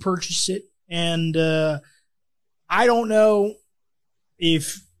buy it and purchase it. And I don't know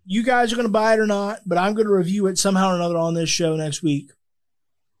if you guys are going to buy it or not, but I'm going to review it somehow or another on this show next week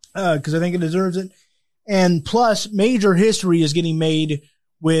because I think it deserves it. And plus, major history is getting made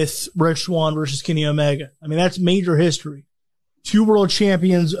with Rich Swann versus Kenny Omega. I mean, that's major history. 2 world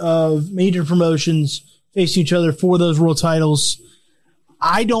champions of major promotions facing each other for those world titles.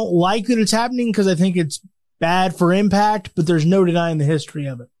 I don't like that it's happening because I think it's bad for Impact, but there's no denying the history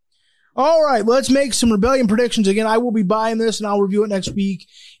of it. All right, let's make some Rebellion predictions. Again, I will be buying this and I'll review it next week.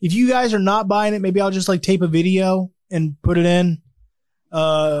 If you guys are not buying it, maybe I'll just like tape a video and put it in.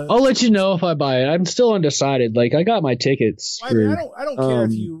 I'll let you know if I buy it. I'm still undecided. Like, I got my tickets. I don't care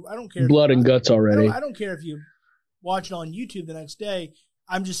if you. I don't care. Blood and guts already. I don't care if you watch it on YouTube the next day.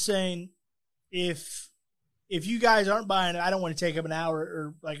 I'm just saying, if you guys aren't buying it, I don't want to take up an hour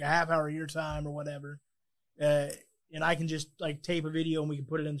or like a half hour of your time or whatever. And I can just like tape a video and we can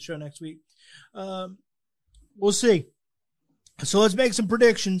put it in the show next week. We'll see. So let's make some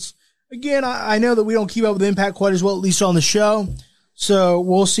predictions. Again, I know that we don't keep up with Impact quite as well, at least on the show. So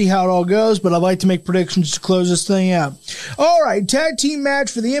we'll see how it all goes, but I'd like to make predictions to close this thing out. All right, tag team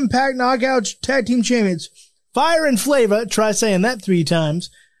match for the Impact Knockouts Tag Team Champions. Fire and Flava, try saying that 3 times,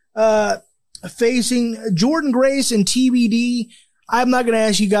 facing Jordynne Grace and TBD. I'm not going to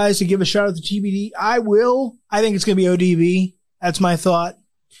ask you guys to give a shout out to TBD. I will. I think it's going to be ODB. That's my thought.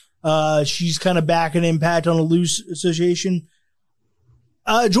 She's kind of back in Impact on a loose association.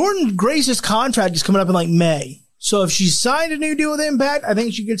 Jordynne Grace's contract is coming up in like May. So if she's signed a new deal with Impact, I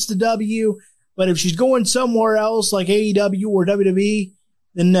think she gets the W. But if she's going somewhere else like AEW or WWE,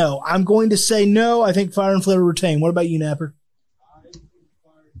 then no. I'm going to say no. I think Fire and Flava retain. What about you, Napper?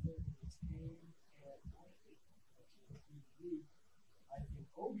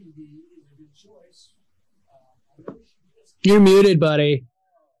 You're muted, buddy.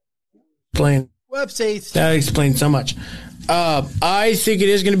 Websites. That explains so much. I think it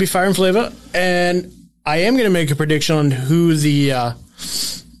is going to be Fire and Flava, and I am going to make a prediction on who the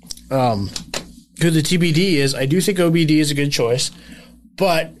TBD is. I do think OBD is a good choice,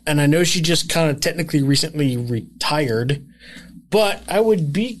 and I know she just kind of technically recently retired, but I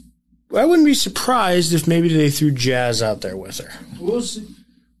wouldn't be surprised if maybe they threw Jazz out there with her. We'll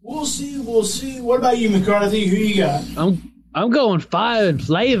see. What about you, McCarthy? Who you got? I'm going Fire and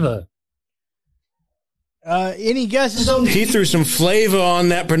Flava. Any guesses on He threw some flavor on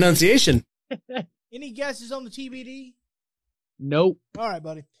that pronunciation. Any guesses on the TBD? Nope. All right,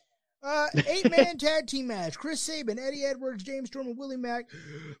 buddy. 8-man tag team match. Chris Sabin, Eddie Edwards, James Storm, and Willie Mack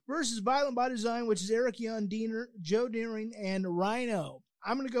versus Violent by Design, which is Eric Young, Joe Deering, and Rhino.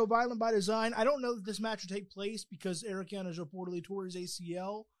 I'm going to go Violent by Design. I don't know that this match will take place because Eric Young has reportedly tore his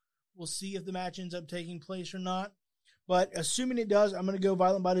ACL. We'll see if the match ends up taking place or not. But assuming it does, I'm going to go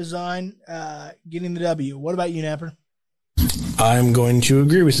Violent by Design, getting the W. What about you, Napper? I'm going to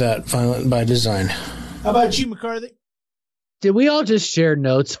agree with that. Violent by Design. How about you, McCarthy? Did we all just share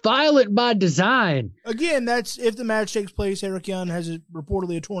notes? Violent by Design. Again, that's if the match takes place. Eric Young has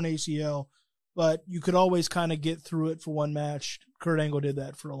reportedly a torn ACL, but you could always kind of get through it for one match. Kurt Angle did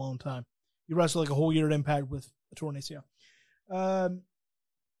that for a long time. He wrestled like a whole year at Impact with a torn ACL.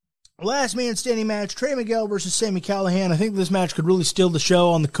 Last man standing match, Trey Miguel versus Sami Callihan. I think this match could really steal the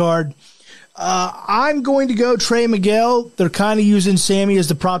show on the card. I'm going to go Trey Miguel. They're kind of using Sami as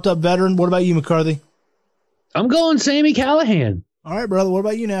the propped up veteran. What about you, McCarthy? I'm going Sami Callihan. All right, brother. What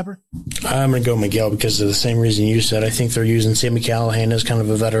about you, Napper? I'm going to go Miguel because of the same reason you said. I think they're using Sami Callihan as kind of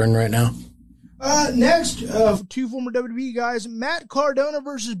a veteran right now. Next, 2 former WWE guys, Matt Cardona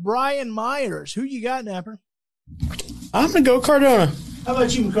versus Brian Myers. Who you got, Napper? I'm going to go Cardona. How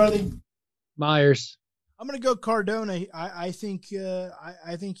about you, McCarthy? Myers. I'm going to go Cardona. I think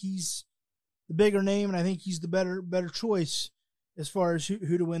he's the bigger name, and I think he's the better choice as far as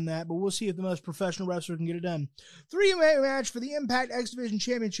who to win that. But we'll see if the most professional wrestler can get it done. 3-man match for the Impact X Division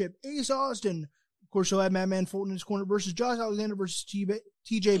Championship. Ace Austin, of course, he'll have Madman Fulton in his corner versus Josh Alexander versus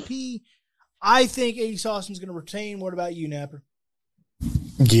TJP. I think Ace Austin's going to retain. What about you, Napper?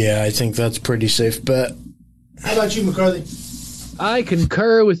 Yeah, I think that's a pretty safe bet. How about you, McCarthy? I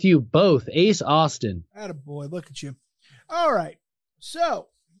concur with you both. Ace Austin. Attaboy, look at you. All right. So,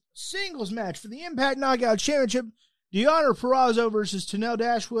 singles match for the Impact Knockout Championship. Deonna Purrazzo versus Tenille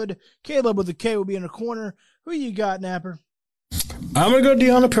Dashwood. Caleb with the K will be in her corner. Who you got, Napper? I'm going to go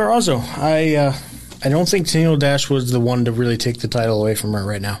Deonna Purrazzo. I don't think Tenille Dashwood's the one to really take the title away from her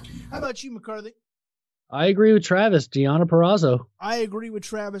right now. How about you, McCarthy? I agree with Travis. Deonna Purrazzo. I agree with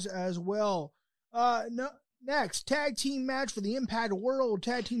Travis as well. Next, tag team match for the Impact World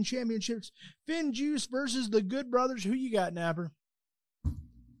Tag Team Championships. Finn Juice versus the Good Brothers. Who you got, Napper?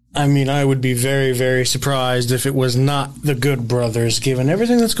 I mean, I would be very, very surprised if it was not the Good Brothers, given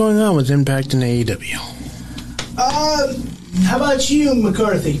everything that's going on with Impact and AEW. How about you,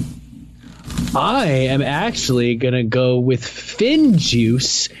 McCarthy? I am actually going to go with Finn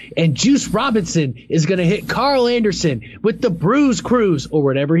Juice, and Juice Robinson is going to hit Carl Anderson with the Bruise Cruise, or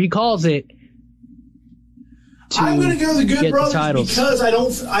whatever he calls it. I'm going to go the Good get Brothers the titles.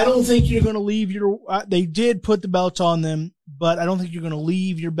 because I don't think you're going to leave your. They did put the belts on them, but I don't think you're going to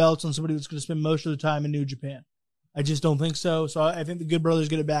leave your belts on somebody that's going to spend most of the time in New Japan. I just don't think so. So I think the Good Brothers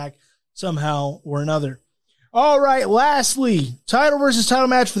get it back somehow or another. All right. Lastly, title versus title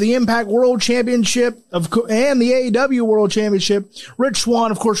match for the Impact World Championship and the AEW World Championship. Rich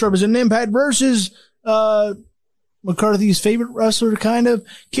Swann, of course, representing Impact versus McCarthy's favorite wrestler, kind of,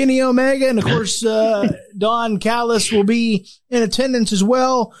 Kenny Omega. And, of course, Don Callis will be in attendance as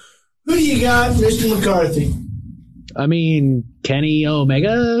well. Who do you got, Mr. McCarthy? I mean, Kenny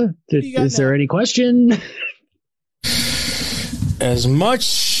Omega? Is there any question? As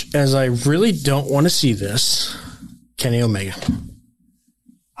much as I really don't want to see this, Kenny Omega.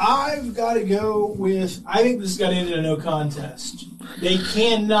 I've got to go with, I think this has got to end in a no contest. They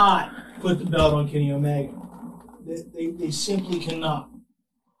cannot put the belt on Kenny Omega. They simply cannot.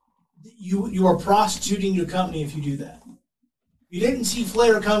 You are prostituting your company if you do that. You didn't see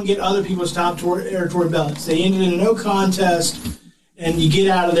Flair come get other people's top territory belts. They ended in a no contest, and you get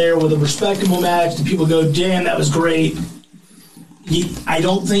out of there with a respectable match that people go, damn, that was great. I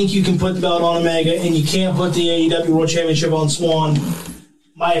don't think you can put the belt on Omega, and you can't put the AEW World Championship on Swann.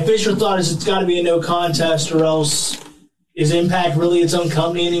 My official thought is it's got to be a no contest, or else is Impact really its own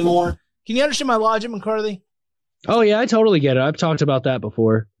company anymore? Can you understand my logic, McCarthy? Oh, yeah, I totally get it. I've talked about that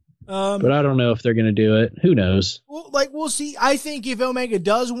before. But I don't know if they're going to do it. Who knows? Well, we'll see. I think if Omega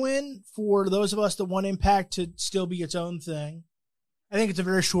does win, for those of us that want Impact to still be its own thing, I think it's a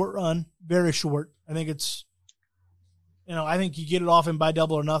very short run. Very short. I think it's, I think you get it off him by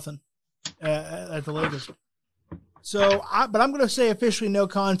double or nothing at the latest. So, but I'm going to say officially no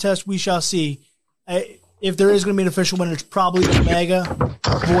contest. We shall see. If there is going to be an official winner, it's probably Omega.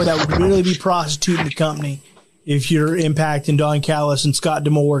 Boy, that would really be prostituting the company if you're Impact and Don Callis and Scott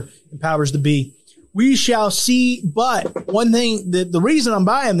D'Amore and Powers to Be. We shall see. But one thing, the reason I'm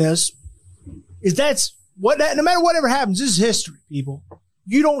buying this is no matter whatever happens, this is history, people.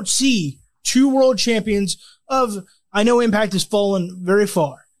 You don't see two world champions I know Impact has fallen very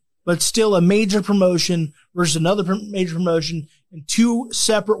far, but still a major promotion versus another major promotion and two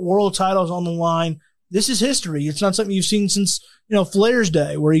separate world titles on the line. This is history. It's not something you've seen since, Flair's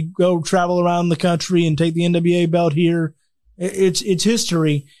day, where he go travel around the country and take the NWA belt here. It's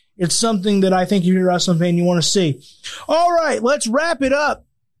history. It's something that I think if you're a wrestling fan, you want to see. All right, let's wrap it up.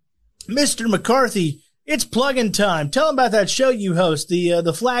 Mr. McCarthy, it's plug-in time. Tell them about that show you host,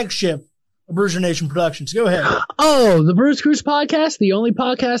 the flagship of Bruiser Nation Productions. Go ahead. Oh, the Bruce Cruz podcast, the only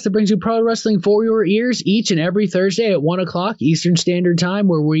podcast that brings you pro wrestling for your ears each and every Thursday at 1:00 Eastern Standard Time,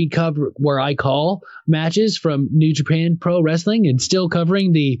 where I call matches from New Japan Pro Wrestling and still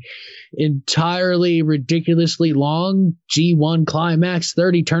covering the entirely ridiculously long G1 Climax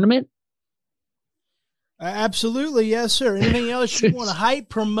 30 tournament. Absolutely, yes, sir. Anything else you want to hype,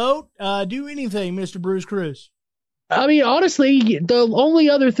 promote, do anything, Mr. Bruce Cruz? I mean, honestly, the only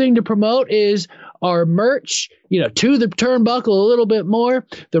other thing to promote is our merch, To the Turnbuckle a little bit more,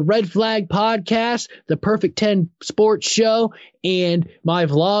 the Red Flag podcast, the Perfect 10 Sports Show, and my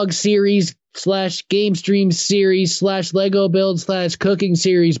vlog series / game stream series / Lego build / cooking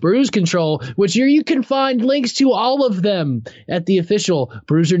series, Bruise Control, which you can find links to all of them at the official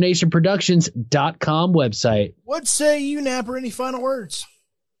BruiserNationProductions.com website. What say you, Napper? Any final words?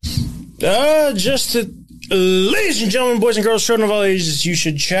 Ladies and gentlemen, boys and girls, children of all ages, you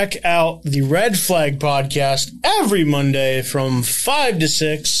should check out the Red Flag podcast every Monday from 5 to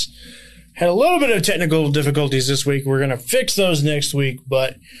 6. Had a little bit of technical difficulties this week. We're going to fix those next week.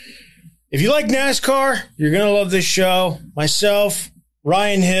 But if you like NASCAR, you're going to love this show. Myself,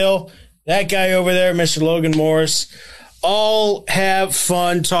 Ryan Hill, that guy over there, Mr. Logan Morris, all have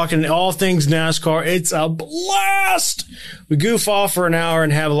fun talking all things NASCAR. It's a blast. We goof off for an hour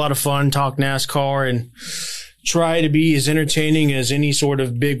and have a lot of fun, talk NASCAR, and try to be as entertaining as any sort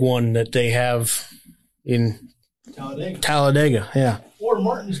of big one that they have in Talladega, yeah. Or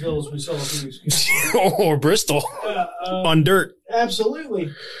Martinsville, as we saw a few weeks ago. Or Bristol on dirt. Absolutely.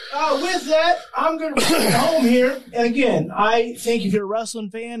 With that, I'm going to bring it home here. And again, I think if you're a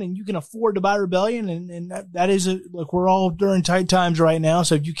wrestling fan and you can afford to buy Rebellion, and that is look, we're all during tight times right now,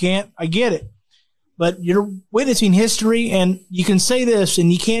 so if you can't, I get it. But you're witnessing history, and you can say this,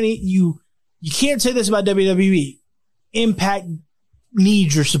 and you can't say this about WWE. Impact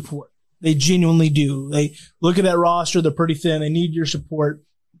needs your support. They genuinely do. They look at that roster; they're pretty thin. They need your support.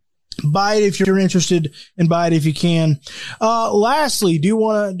 Buy it if you're interested, and buy it if you can. Lastly, do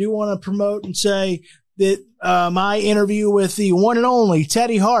want to promote and say that my interview with the one and only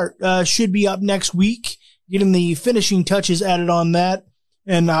Teddy Hart should be up next week. Getting the finishing touches added on that,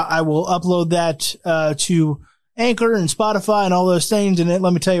 and I will upload that to Anchor and Spotify and all those things. And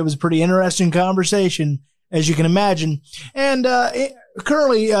let me tell you, it was a pretty interesting conversation, as you can imagine. And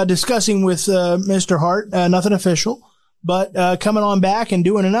currently discussing with Mr. Hart, nothing official, but coming on back and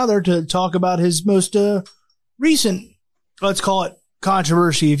doing another to talk about his most recent, let's call it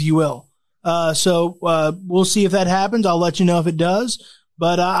controversy, if you will. So we'll see if that happens. I'll let you know if it does.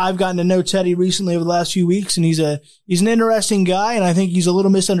 But I've gotten to know Teddy recently over the last few weeks, and he's an interesting guy, and I think he's a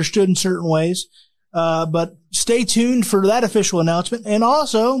little misunderstood in certain ways. But stay tuned for that official announcement. And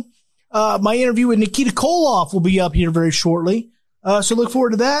also, my interview with Nikita Koloff will be up here very shortly. So look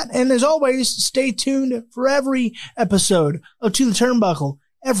forward to that. And as always, stay tuned for every episode of To the Turnbuckle.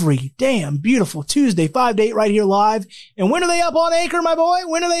 Every damn beautiful Tuesday, 5 to 8 right here live. And when are they up on Anchor, my boy?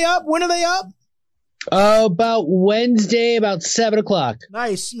 When are they up? About Wednesday, about 7 o'clock.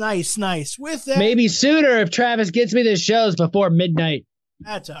 Nice. With that, maybe sooner if Travis gets me the shows before midnight.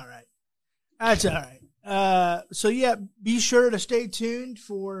 That's all right. So yeah, be sure to stay tuned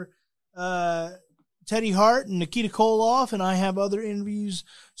for Teddy Hart and Nikita Koloff, and I have other interviews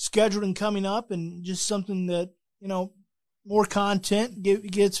scheduled and coming up, and just something that, more content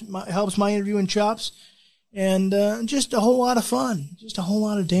helps my interviewing chops, and just a whole lot of fun, just a whole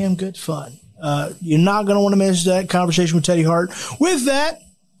lot of damn good fun. You're not going to want to miss that conversation with Teddy Hart. With that,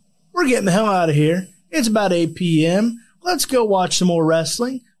 we're getting the hell out of here. It's about 8 p.m. Let's go watch some more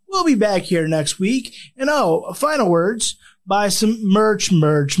wrestling. We'll be back here next week. And final words. Buy some merch. You're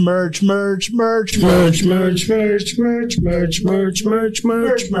not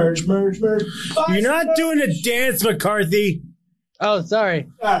doing a dance, McCarthy. Oh, sorry.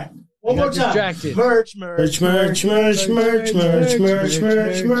 All right. One more time. Distracted. Merch. All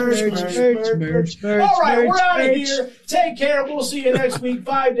right, we're out of here. Take care. We'll see you next week,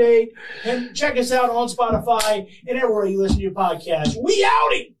 5 to 8. And check us out on Spotify and everywhere you listen to your podcast. We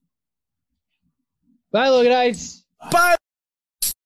outie. Bye, Loganites. Bye.